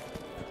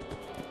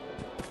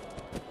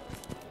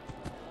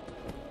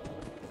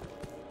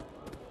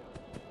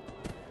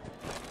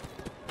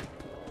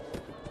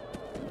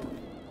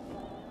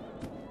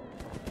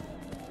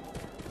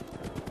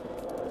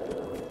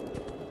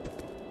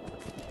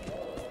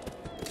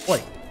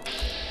 Wait.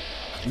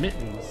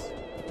 Mittens.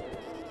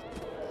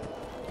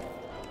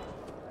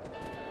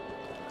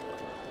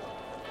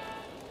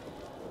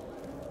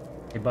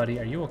 Hey buddy,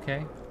 are you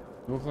okay?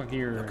 You look like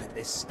you're Look at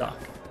this stuck.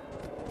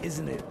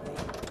 Isn't it?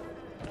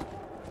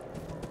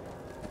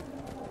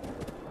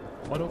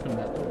 What opened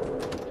that door?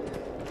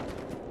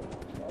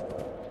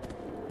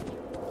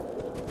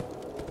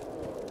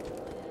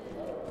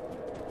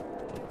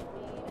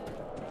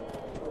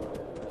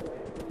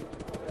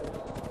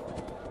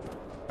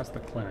 That's the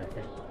clinic.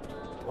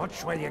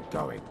 Watch where you're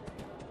going.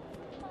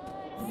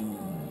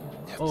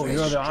 Oh,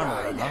 you're the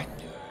armor, huh?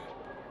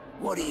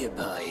 What are you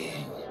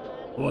buying?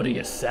 What are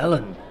you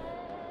selling?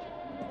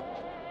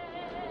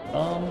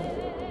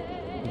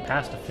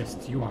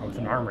 Pacifist you are with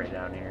an armory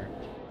down here.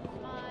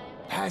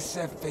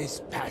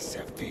 Pacifist,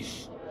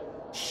 pacifist.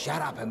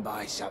 Shut up and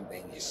buy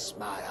something, you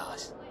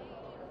smartass.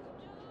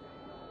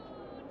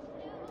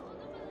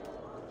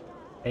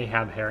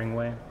 Ahab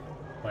Herringway,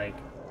 like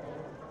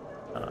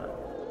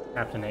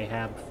Captain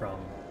Ahab from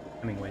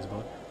Hemingway's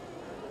book.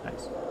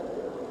 Nice.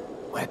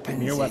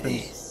 Weapons Your it weapons.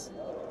 is.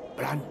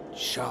 Blunt,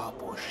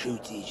 sharp, or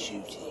shooty.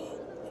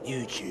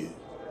 You choose.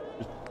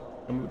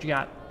 Tell me what you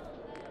got.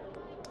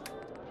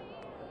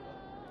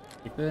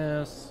 Take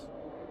this.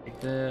 Take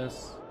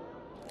this.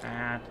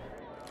 That.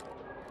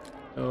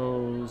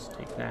 Those.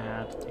 Take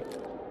that. Take.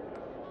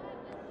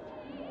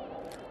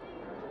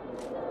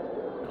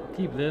 I'll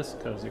keep this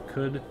because it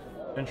could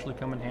eventually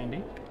come in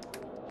handy.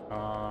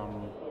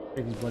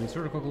 Take these bloody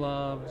surgical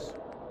gloves.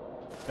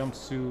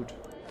 Jumpsuit.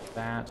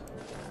 That.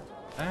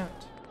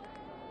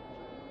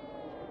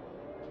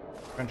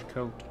 Trench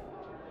coat.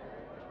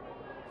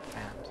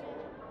 That.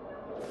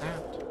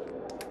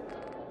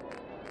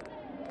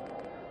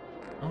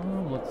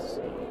 Let's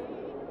see.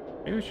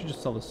 Maybe we should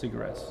just sell the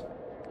cigarettes.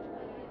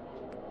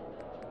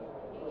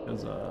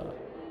 Because,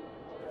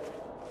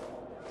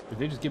 if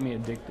they just get me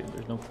addicted,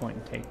 there's no point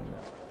in taking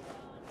them.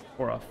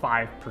 For a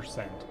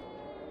 5%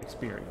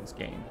 experience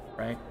gain,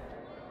 right?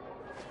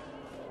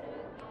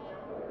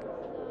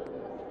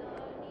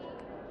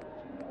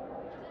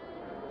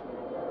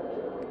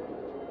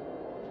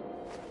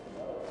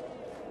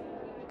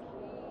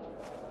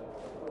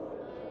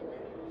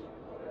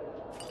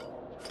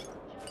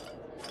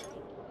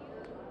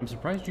 I'm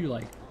surprised you,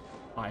 like,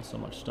 buy so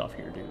much stuff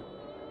here, dude.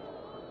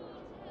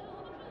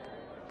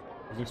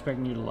 I was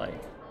expecting you to,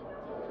 like,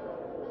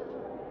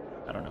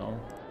 I don't know,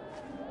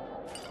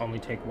 only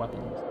take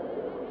weapons.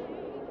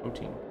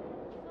 Protein.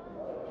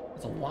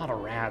 That's a lot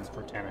of rads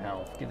for 10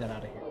 health. Get that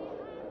out of here.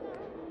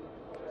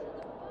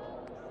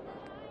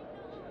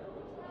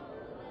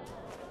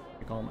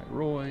 Take all my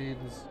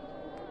roids.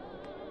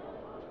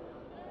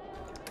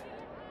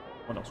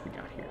 What else we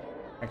got here?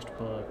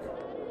 Textbook.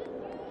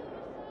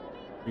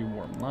 3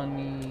 more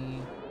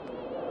money.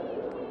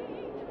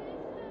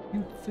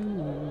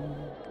 YouTube.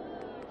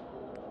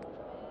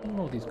 I don't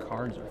know what these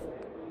cards are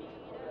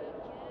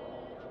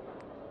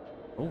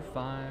for.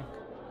 05.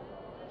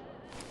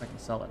 I can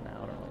sell it now.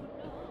 I don't know.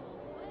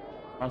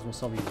 Might as well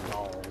sell these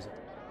dolls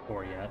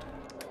for yet.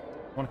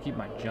 I want to keep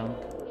my junk.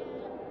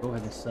 Go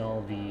ahead and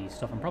sell the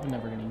stuff I'm probably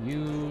never going to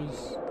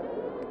use.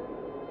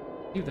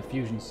 Leave the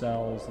fusion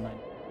cells,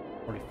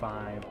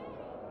 945.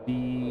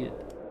 Is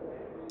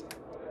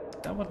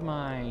that what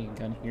my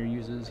gun here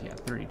uses? Yeah,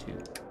 32.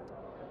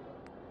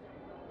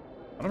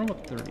 I don't know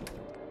what 30.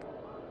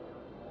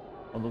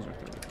 Oh, those are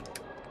 30. I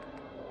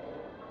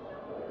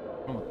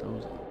don't know what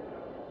those are.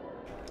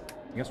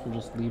 I guess we'll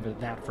just leave it at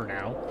that for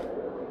now.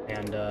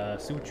 And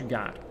see what you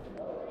got.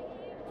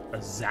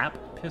 A zap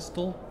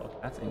pistol? Oh,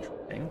 that's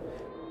interesting.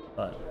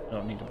 But I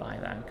don't need to buy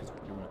that because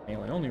we're doing a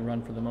melee only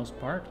run for the most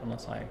part,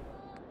 unless I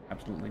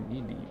absolutely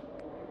need to use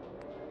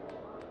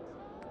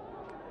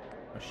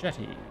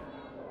machete.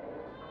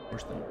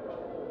 Worse than.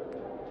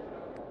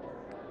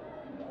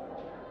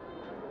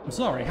 I'm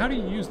sorry, how do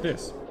you use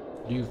this?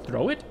 Do you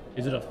throw it?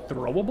 Is it a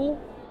throwable?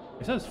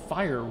 It says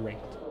fire rate.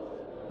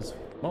 Does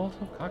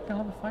Molotov cocktail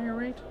have a fire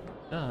rate?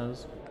 It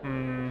does.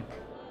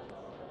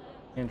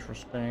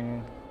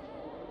 Interesting.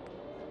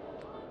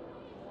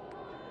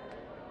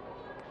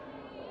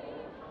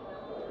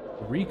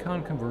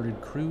 Recon converted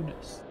crude.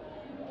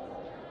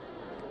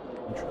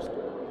 Interesting.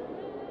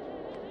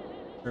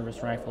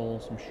 Service rifle,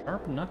 some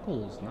sharp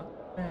knuckles,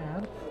 not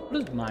bad.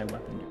 What does my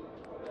weapon do?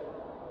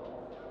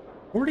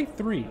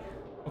 43.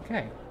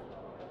 Okay.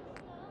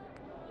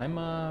 I'm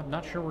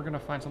not sure we're gonna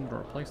find something to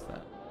replace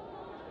that.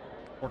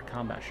 Short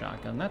combat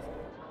shotgun. That's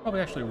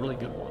probably actually a really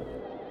good one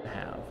to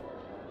have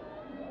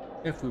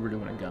if we were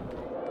doing a gun.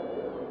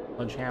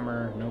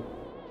 Sledgehammer. Nope.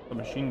 A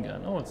machine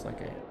gun. Oh, it's like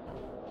a.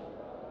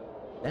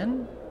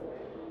 Then.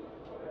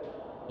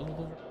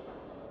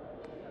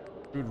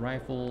 Crude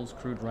rifles,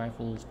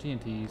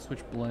 TNT,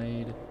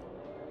 switchblade,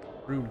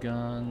 crude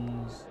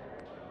guns.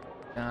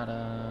 Got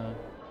a.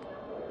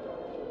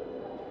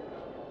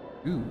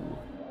 Ooh.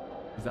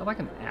 Is that like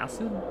an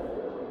acid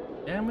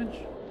damage?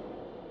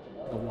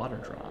 Like a water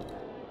drop.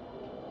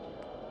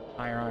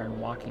 Fire iron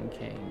walking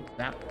cane.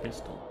 That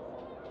pistol.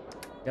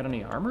 Got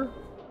any armor?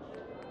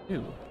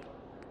 Ew.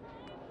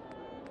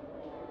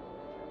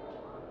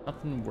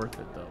 Nothing worth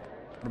it though.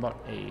 What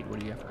about aid? What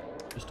do you have for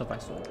just stuff I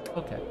sold?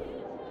 Okay.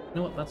 You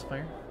know what? That's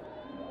fair.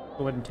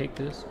 Go ahead and take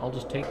this. I'll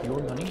just take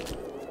your money.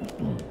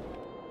 Do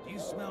you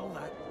smell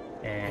that?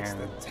 And it's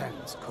the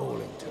Thames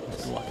calling to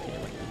us. Good luck here.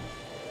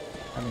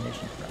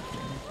 Ammunition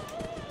crafting.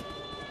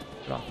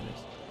 Get off of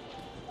this.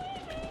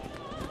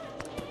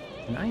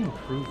 Can I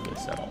improve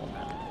this at all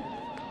now?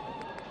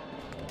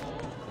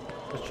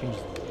 Let's change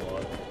the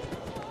look.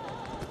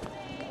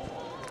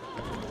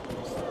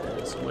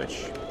 Which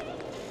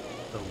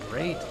the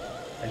rate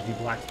I'd be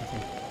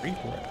blacksmithing free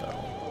for it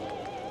though.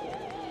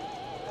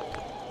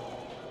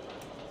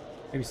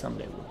 Maybe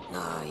someday we'll.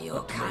 No,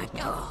 you're kind.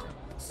 Oh,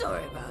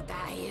 sorry about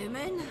that,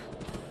 human.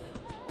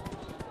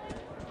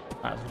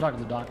 Alright, so we'll talk to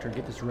the doctor,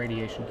 get this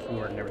radiation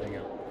cured and everything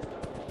else.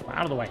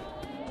 Out of the way.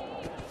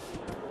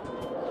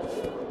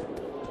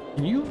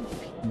 Can you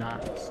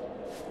not?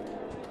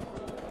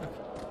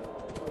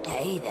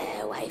 Hey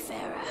there,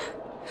 Wayfarer.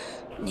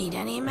 Need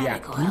any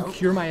medical can you help?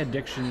 cure my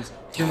addictions,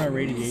 cure my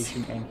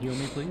radiation, and heal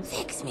me, please?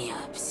 Fix me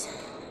ups.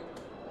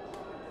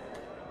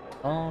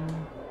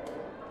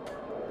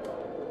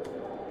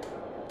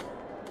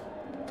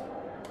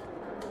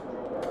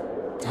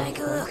 Take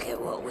a look at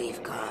what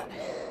we've got.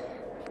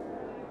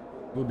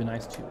 It would be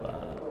nice to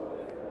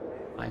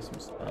buy some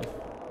stuff.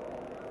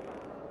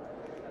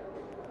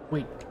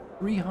 Wait,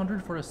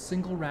 300 for a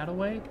single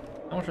Rataway?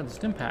 How much are the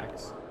stim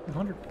packs?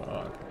 200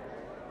 bucks.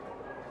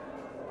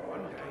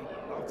 One day,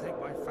 I'll take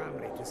my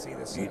family to see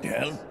the Need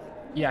help?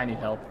 Yeah, I need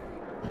help.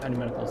 I need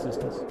medical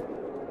assistance.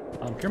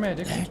 Cure my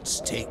addiction.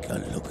 Let's take a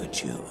look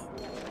at you.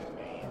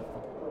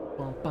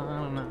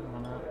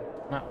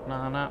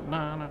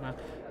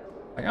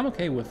 Like, I'm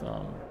okay with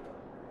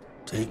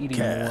Take eating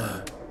care.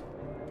 more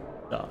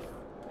stuff.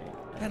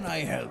 Can I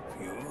help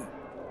you?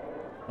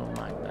 Don't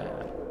mind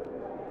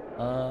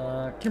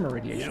that. Cure my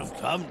radiation. You've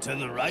come to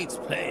the right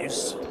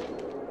place.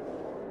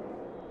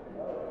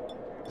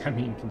 I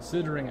mean,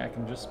 considering I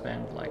can just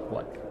spend like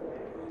what,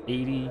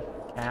 80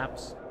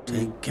 caps to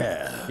Take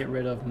care. get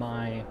rid of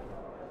my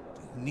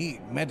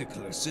Need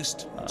medical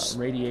assistance.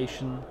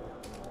 radiation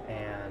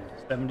and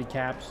 70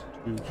 caps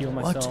to heal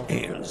myself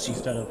ails you?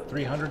 instead of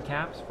 300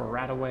 caps for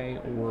Rataway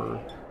or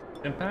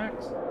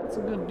Impacts. It's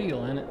a good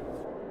deal, isn't it?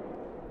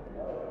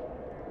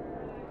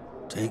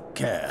 Take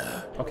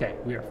care. Okay,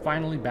 we are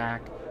finally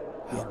back.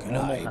 How can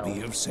I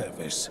be of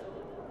service?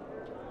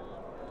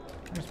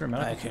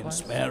 I can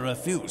spare a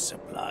few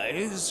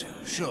supplies,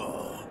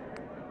 sure.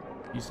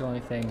 You sell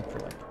anything for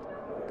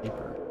like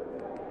paper?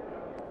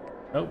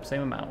 Nope,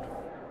 same amount.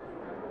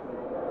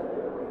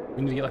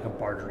 We need to get like a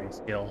bartering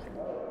skill.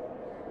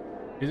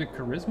 Is it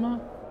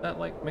charisma that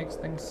like makes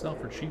things sell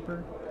for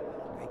cheaper?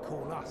 They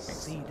call us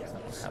Sea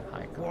Devils, Have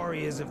high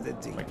warriors of the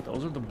deep. Wait,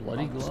 those are the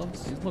bloody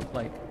gloves? These look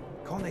like.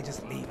 Can't they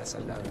just leave us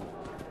alone?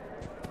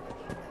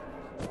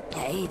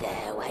 Hey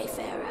there,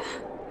 Wayfarer.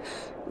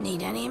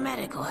 Need any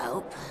medical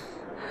help?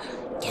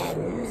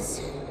 Gems.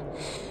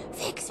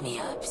 Fix me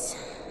ups.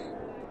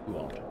 Who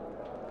won't?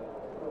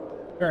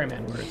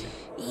 Ferryman, where is he?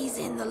 He's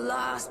in the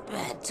last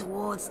bed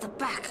towards the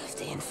back of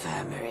the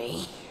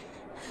infirmary.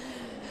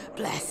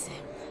 Bless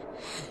him.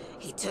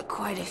 He took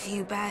quite a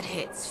few bad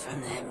hits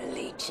from them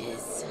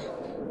leeches.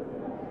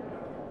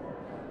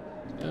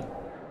 Good.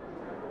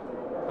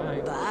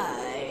 Bye.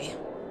 Bye.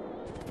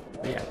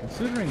 But yeah,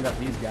 considering that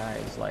these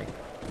guys, like,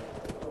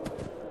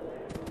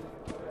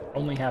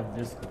 only have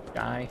this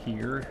guy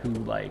here who,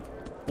 like,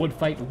 would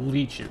fight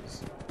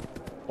leeches.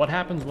 What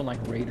happens when, like,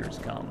 raiders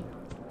come?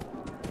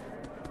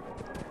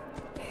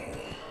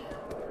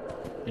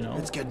 You know?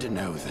 It's good to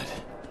know that,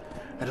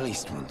 at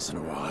least once in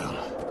a while,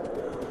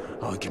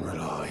 I can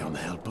rely on the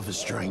help of a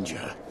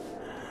stranger.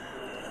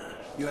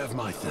 You have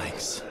my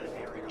thanks.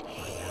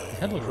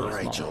 Head looks really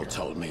Rachel small.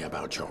 told me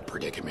about your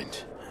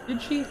predicament.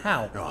 Did she?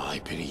 How? Oh, I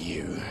pity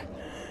you.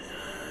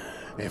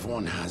 If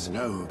one has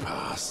no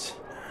past,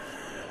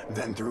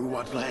 then through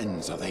what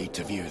lens are they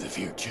to view the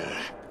future?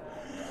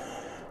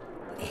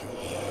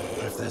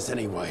 If there's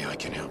any way I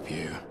can help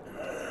you,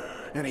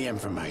 any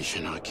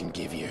information I can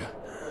give you,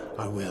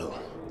 I will.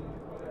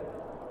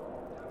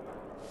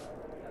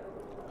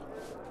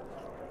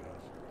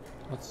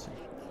 Let's see.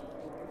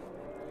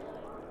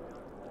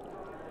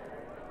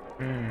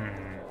 I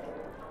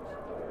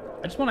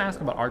just want to ask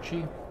about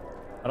Archie.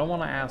 I don't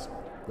want to ask,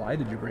 why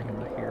did you bring him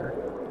to here?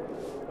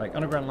 Like,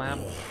 underground lab?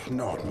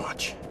 Not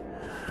much.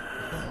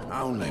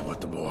 Only what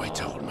the boy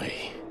told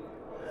me.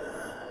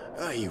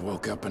 He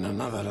woke up in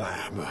another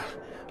lab,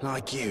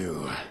 like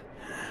you.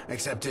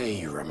 Except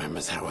he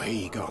remembers how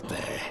he got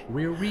there.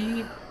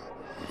 Really?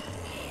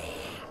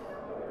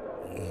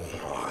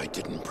 I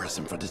didn't press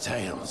him for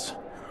details.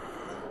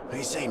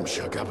 He seemed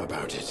shook up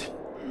about it.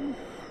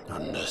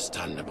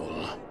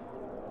 Understandable.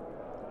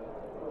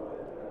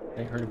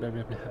 I heard about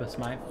a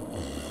smile.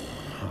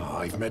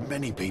 I've met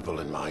many people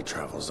in my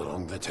travels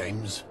along the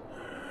Thames,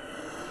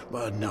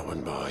 but no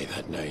one by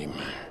that name.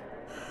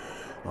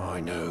 I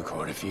know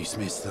quite a few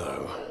Smiths,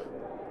 though.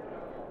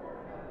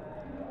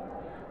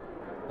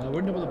 I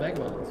wouldn't know what the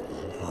vagabond is.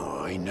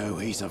 I know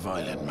he's a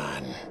violent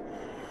man,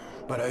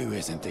 but who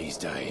isn't these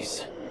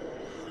days?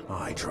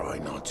 I try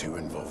not to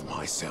involve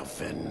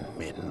myself in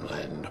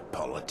inland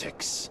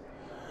politics.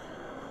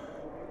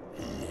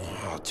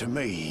 To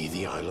me,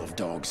 the Isle of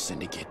Dogs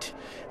Syndicate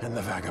and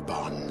the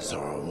Vagabonds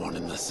are one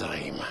and the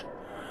same.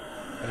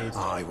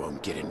 I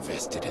won't get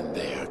invested in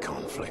their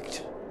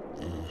conflict.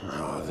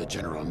 The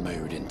general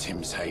mood in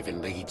Tim's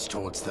Haven leads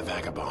towards the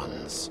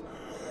Vagabonds.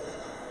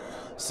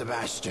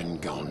 Sebastian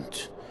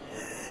Gaunt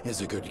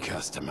is a good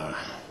customer.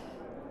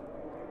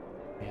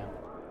 Yeah.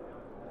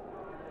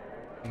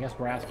 I guess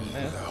we're asking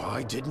this.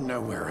 I didn't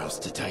know where else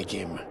to take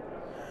him.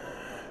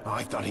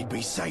 I thought he'd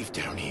be safe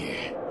down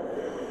here.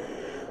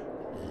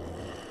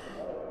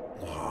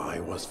 I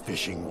was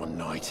fishing one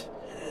night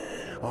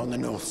on the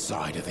north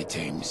side of the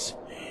Thames.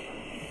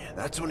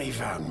 That's when he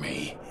found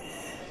me.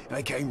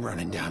 I came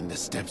running down the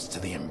steps to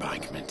the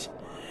embankment.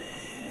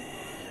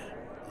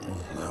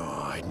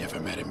 No, I'd never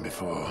met him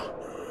before.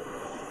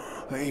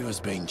 He was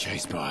being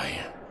chased by...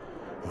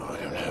 I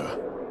don't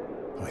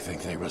know. I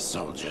think they were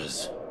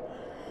soldiers.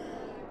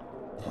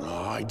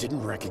 I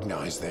didn't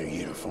recognize their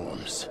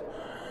uniforms.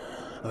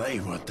 They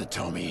weren't the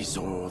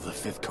Tommies or the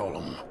Fifth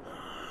Column,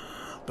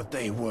 but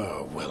they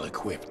were well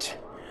equipped.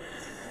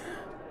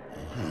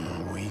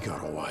 We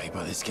got away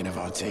by the skin of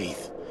our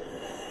teeth.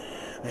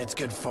 It's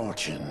good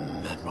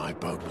fortune that my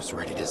boat was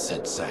ready to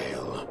set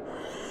sail.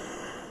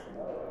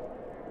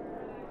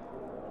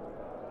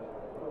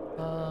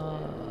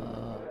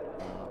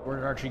 Where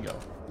did Archie go?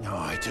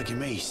 I took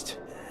him east,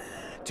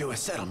 to a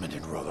settlement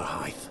in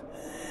Rotherhithe,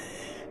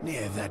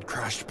 near that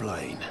crashed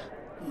plane.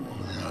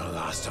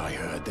 Last I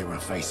heard, they were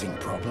facing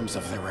problems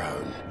of their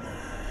own.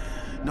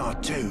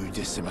 Not too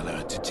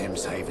dissimilar to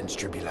Tim's Haven's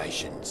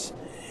tribulations.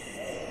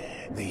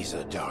 These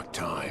are dark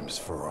times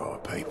for our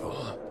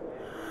people.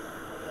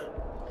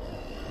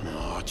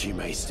 Archie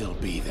may still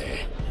be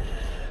there.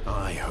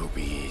 I hope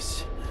he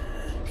is.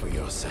 For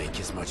your sake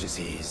as much as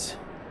his.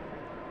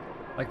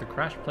 Like the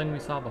crash plane we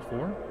saw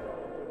before?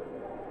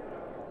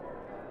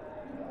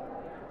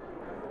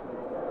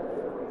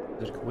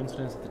 Is it a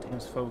coincidence that the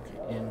Thames folk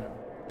in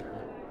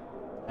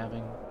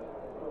having...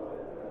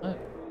 What?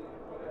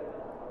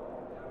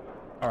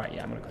 Alright,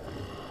 yeah, I'm gonna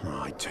go.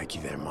 I'd take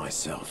you there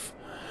myself,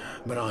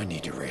 but I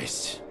need to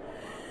rest.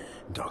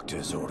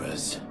 Doctor's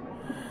orders.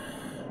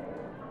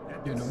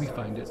 Dude, no, we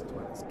find it.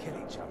 Let's kill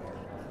each other.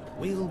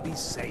 We'll be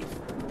safe.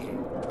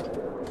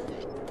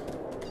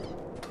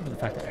 The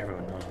fact that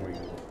everyone knows where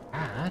you're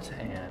at,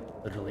 and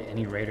literally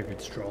any raider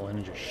could stroll in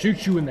and just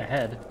shoot you in the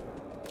head.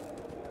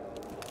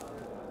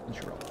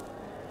 Sure.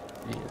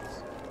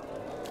 Idiots.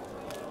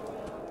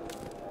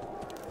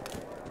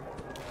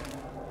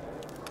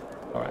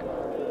 Alright.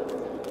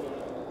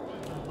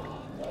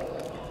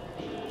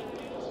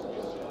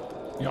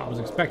 You know, I was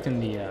expecting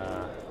the,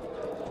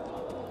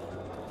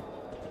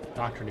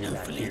 doctor to do that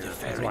Hopefully here. the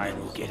That's why I ferryman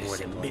will was get us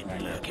avoiding some going back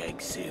mitten-lurk there.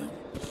 eggs soon.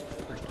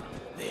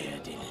 They're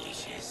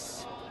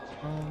delicious.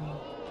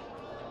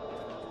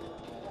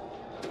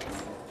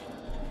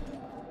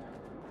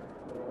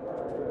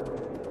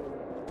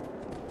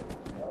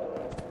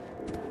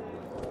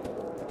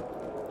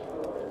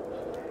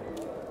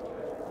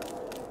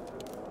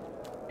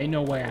 Ain't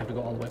no way I have to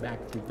go all the way back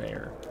through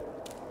there.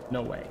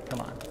 No way.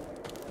 Come on.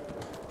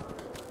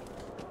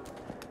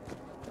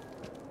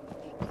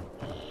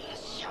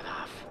 Shut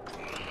up.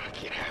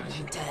 Get out.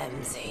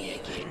 Thames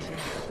Haven.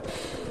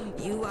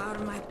 You are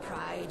my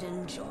pride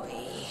and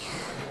joy.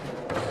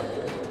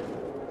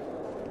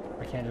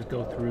 I can't just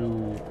go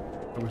through...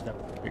 Where was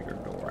that bigger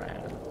door I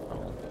had in the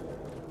tunnel?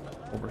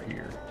 Over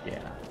here.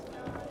 Yeah.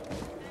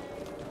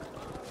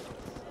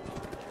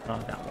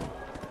 Not that one.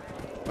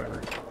 Whatever.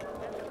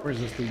 Where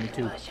does this lead me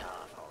to?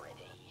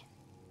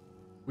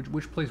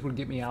 Which place would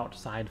get me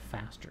outside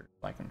faster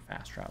so I can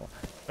fast travel?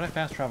 Could I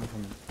fast travel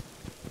from...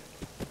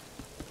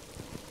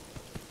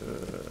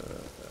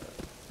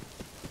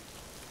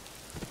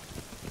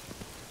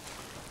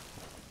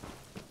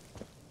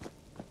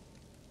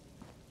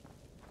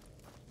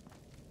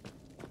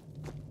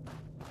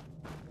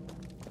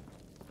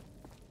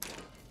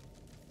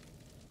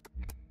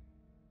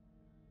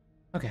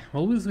 Okay,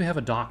 well at least we have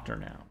a doctor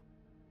now.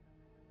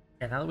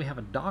 And now that we have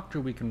a doctor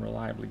we can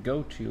reliably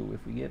go to,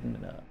 if we get in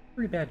a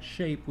pretty bad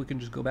shape, we can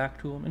just go back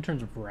to him in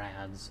terms of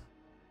rads.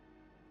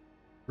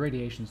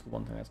 Radiation's the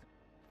one thing that's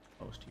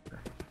most here.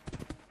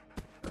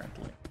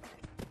 Currently.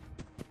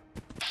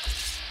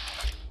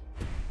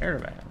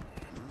 Caravan.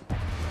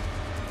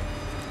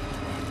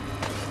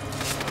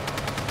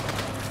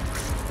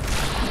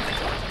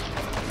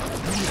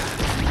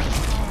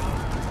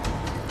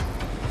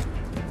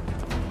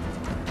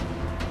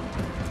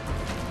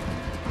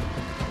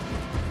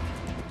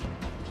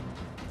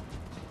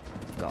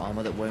 Got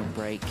armor that won't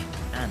break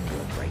and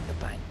won't break the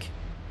bank.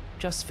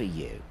 Just for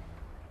you.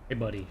 Hey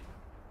buddy,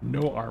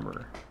 no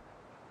armor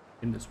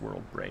in this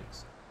world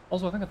breaks.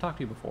 Also, I think I talked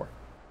to you before.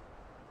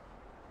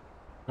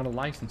 Got a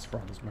license for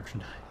all this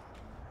merchandise.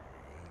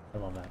 I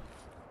love that.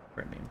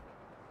 Great name.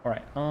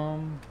 Alright,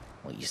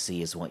 What you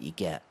see is what you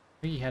get.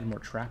 I think he had more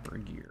trapper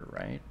gear,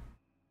 right?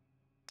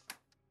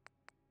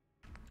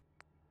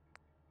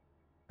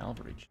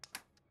 Cavalry.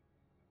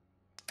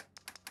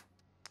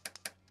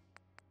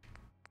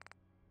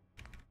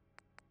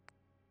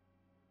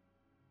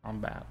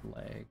 Combat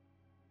leg.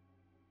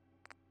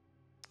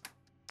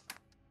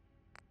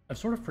 I've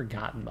sort of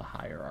forgotten the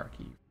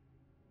hierarchy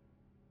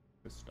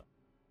of this stuff.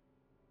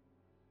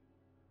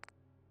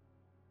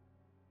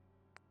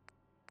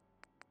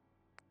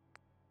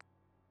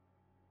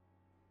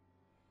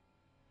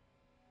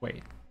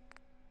 Wait.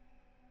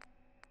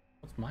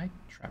 What's my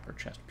trapper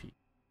chest piece?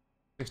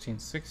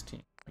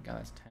 1616. Oh my god,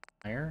 that's 10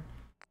 higher.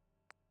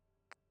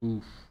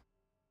 Oof.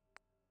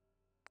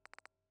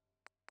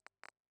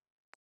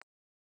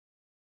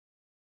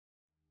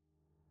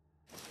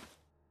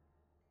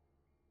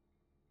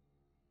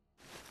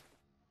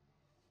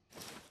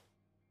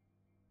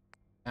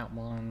 That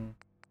one.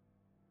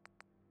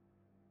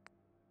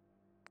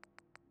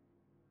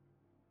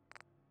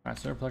 Alright,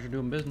 sir, pleasure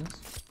doing business.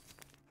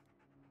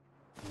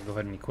 Go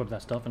ahead and equip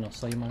that stuff and I'll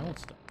sell you my old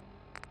stuff.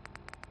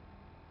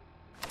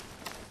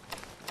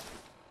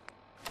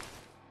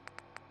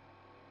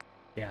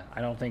 Yeah,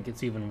 I don't think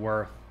it's even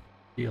worth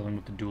dealing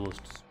with the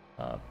duelist's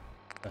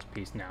best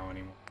piece now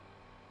anymore.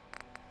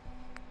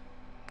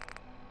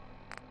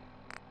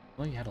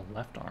 Well, you had a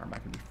left arm. I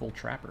could be full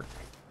trapper.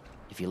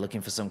 If you're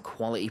looking for some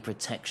quality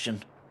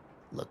protection,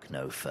 look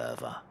no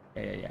further.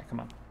 Yeah, come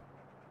on.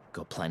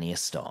 Got plenty of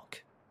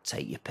stock.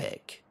 Take your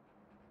pick.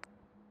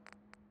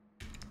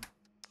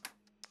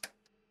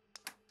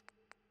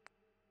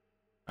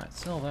 Alright,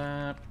 sell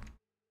that.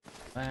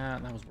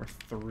 That was worth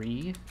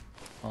 3.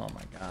 Oh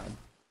my god.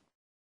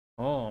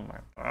 Oh my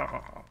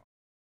god.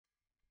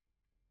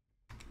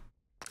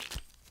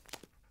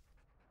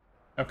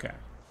 Okay.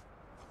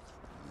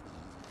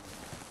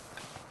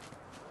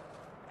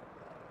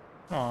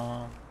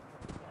 Aww.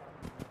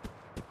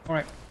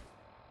 Alright.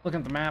 Looking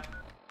at the map.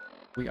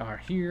 We are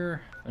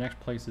here. The next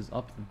place is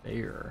up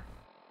there.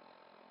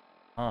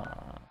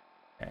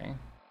 Okay.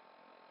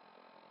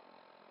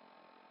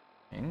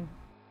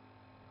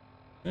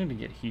 I need to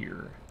get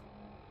here.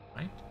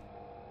 Right?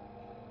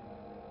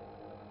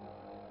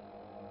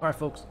 Alright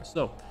folks,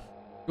 so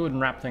go ahead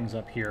and wrap things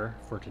up here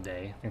for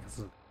today. I think this is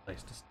a good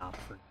place to stop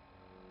for.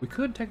 We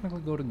could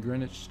technically go to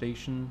Greenwich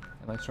Station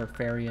and like start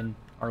ferrying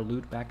our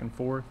loot back and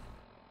forth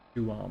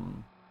to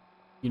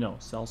you know,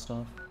 sell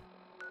stuff.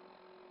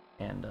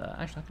 And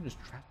actually I can just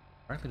travel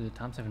directly to the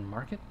Tom 7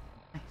 Market.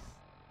 Nice.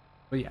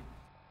 But yeah.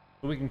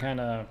 So we can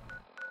kinda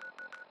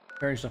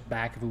ferry stuff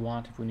back if we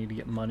want, if we need to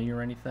get money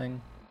or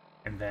anything.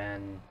 And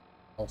then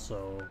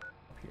also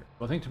up here.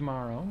 So I think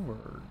tomorrow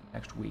or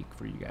next week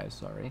for you guys,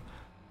 sorry.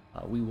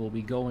 We will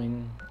be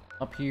going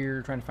up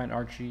here, trying to find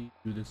Archie,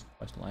 do this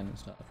quest line and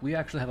stuff. We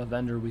actually have a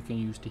vendor we can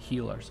use to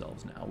heal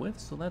ourselves now with,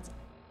 so that's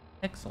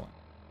excellent.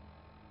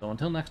 So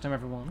until next time,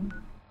 everyone,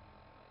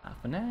 bye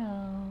for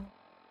now.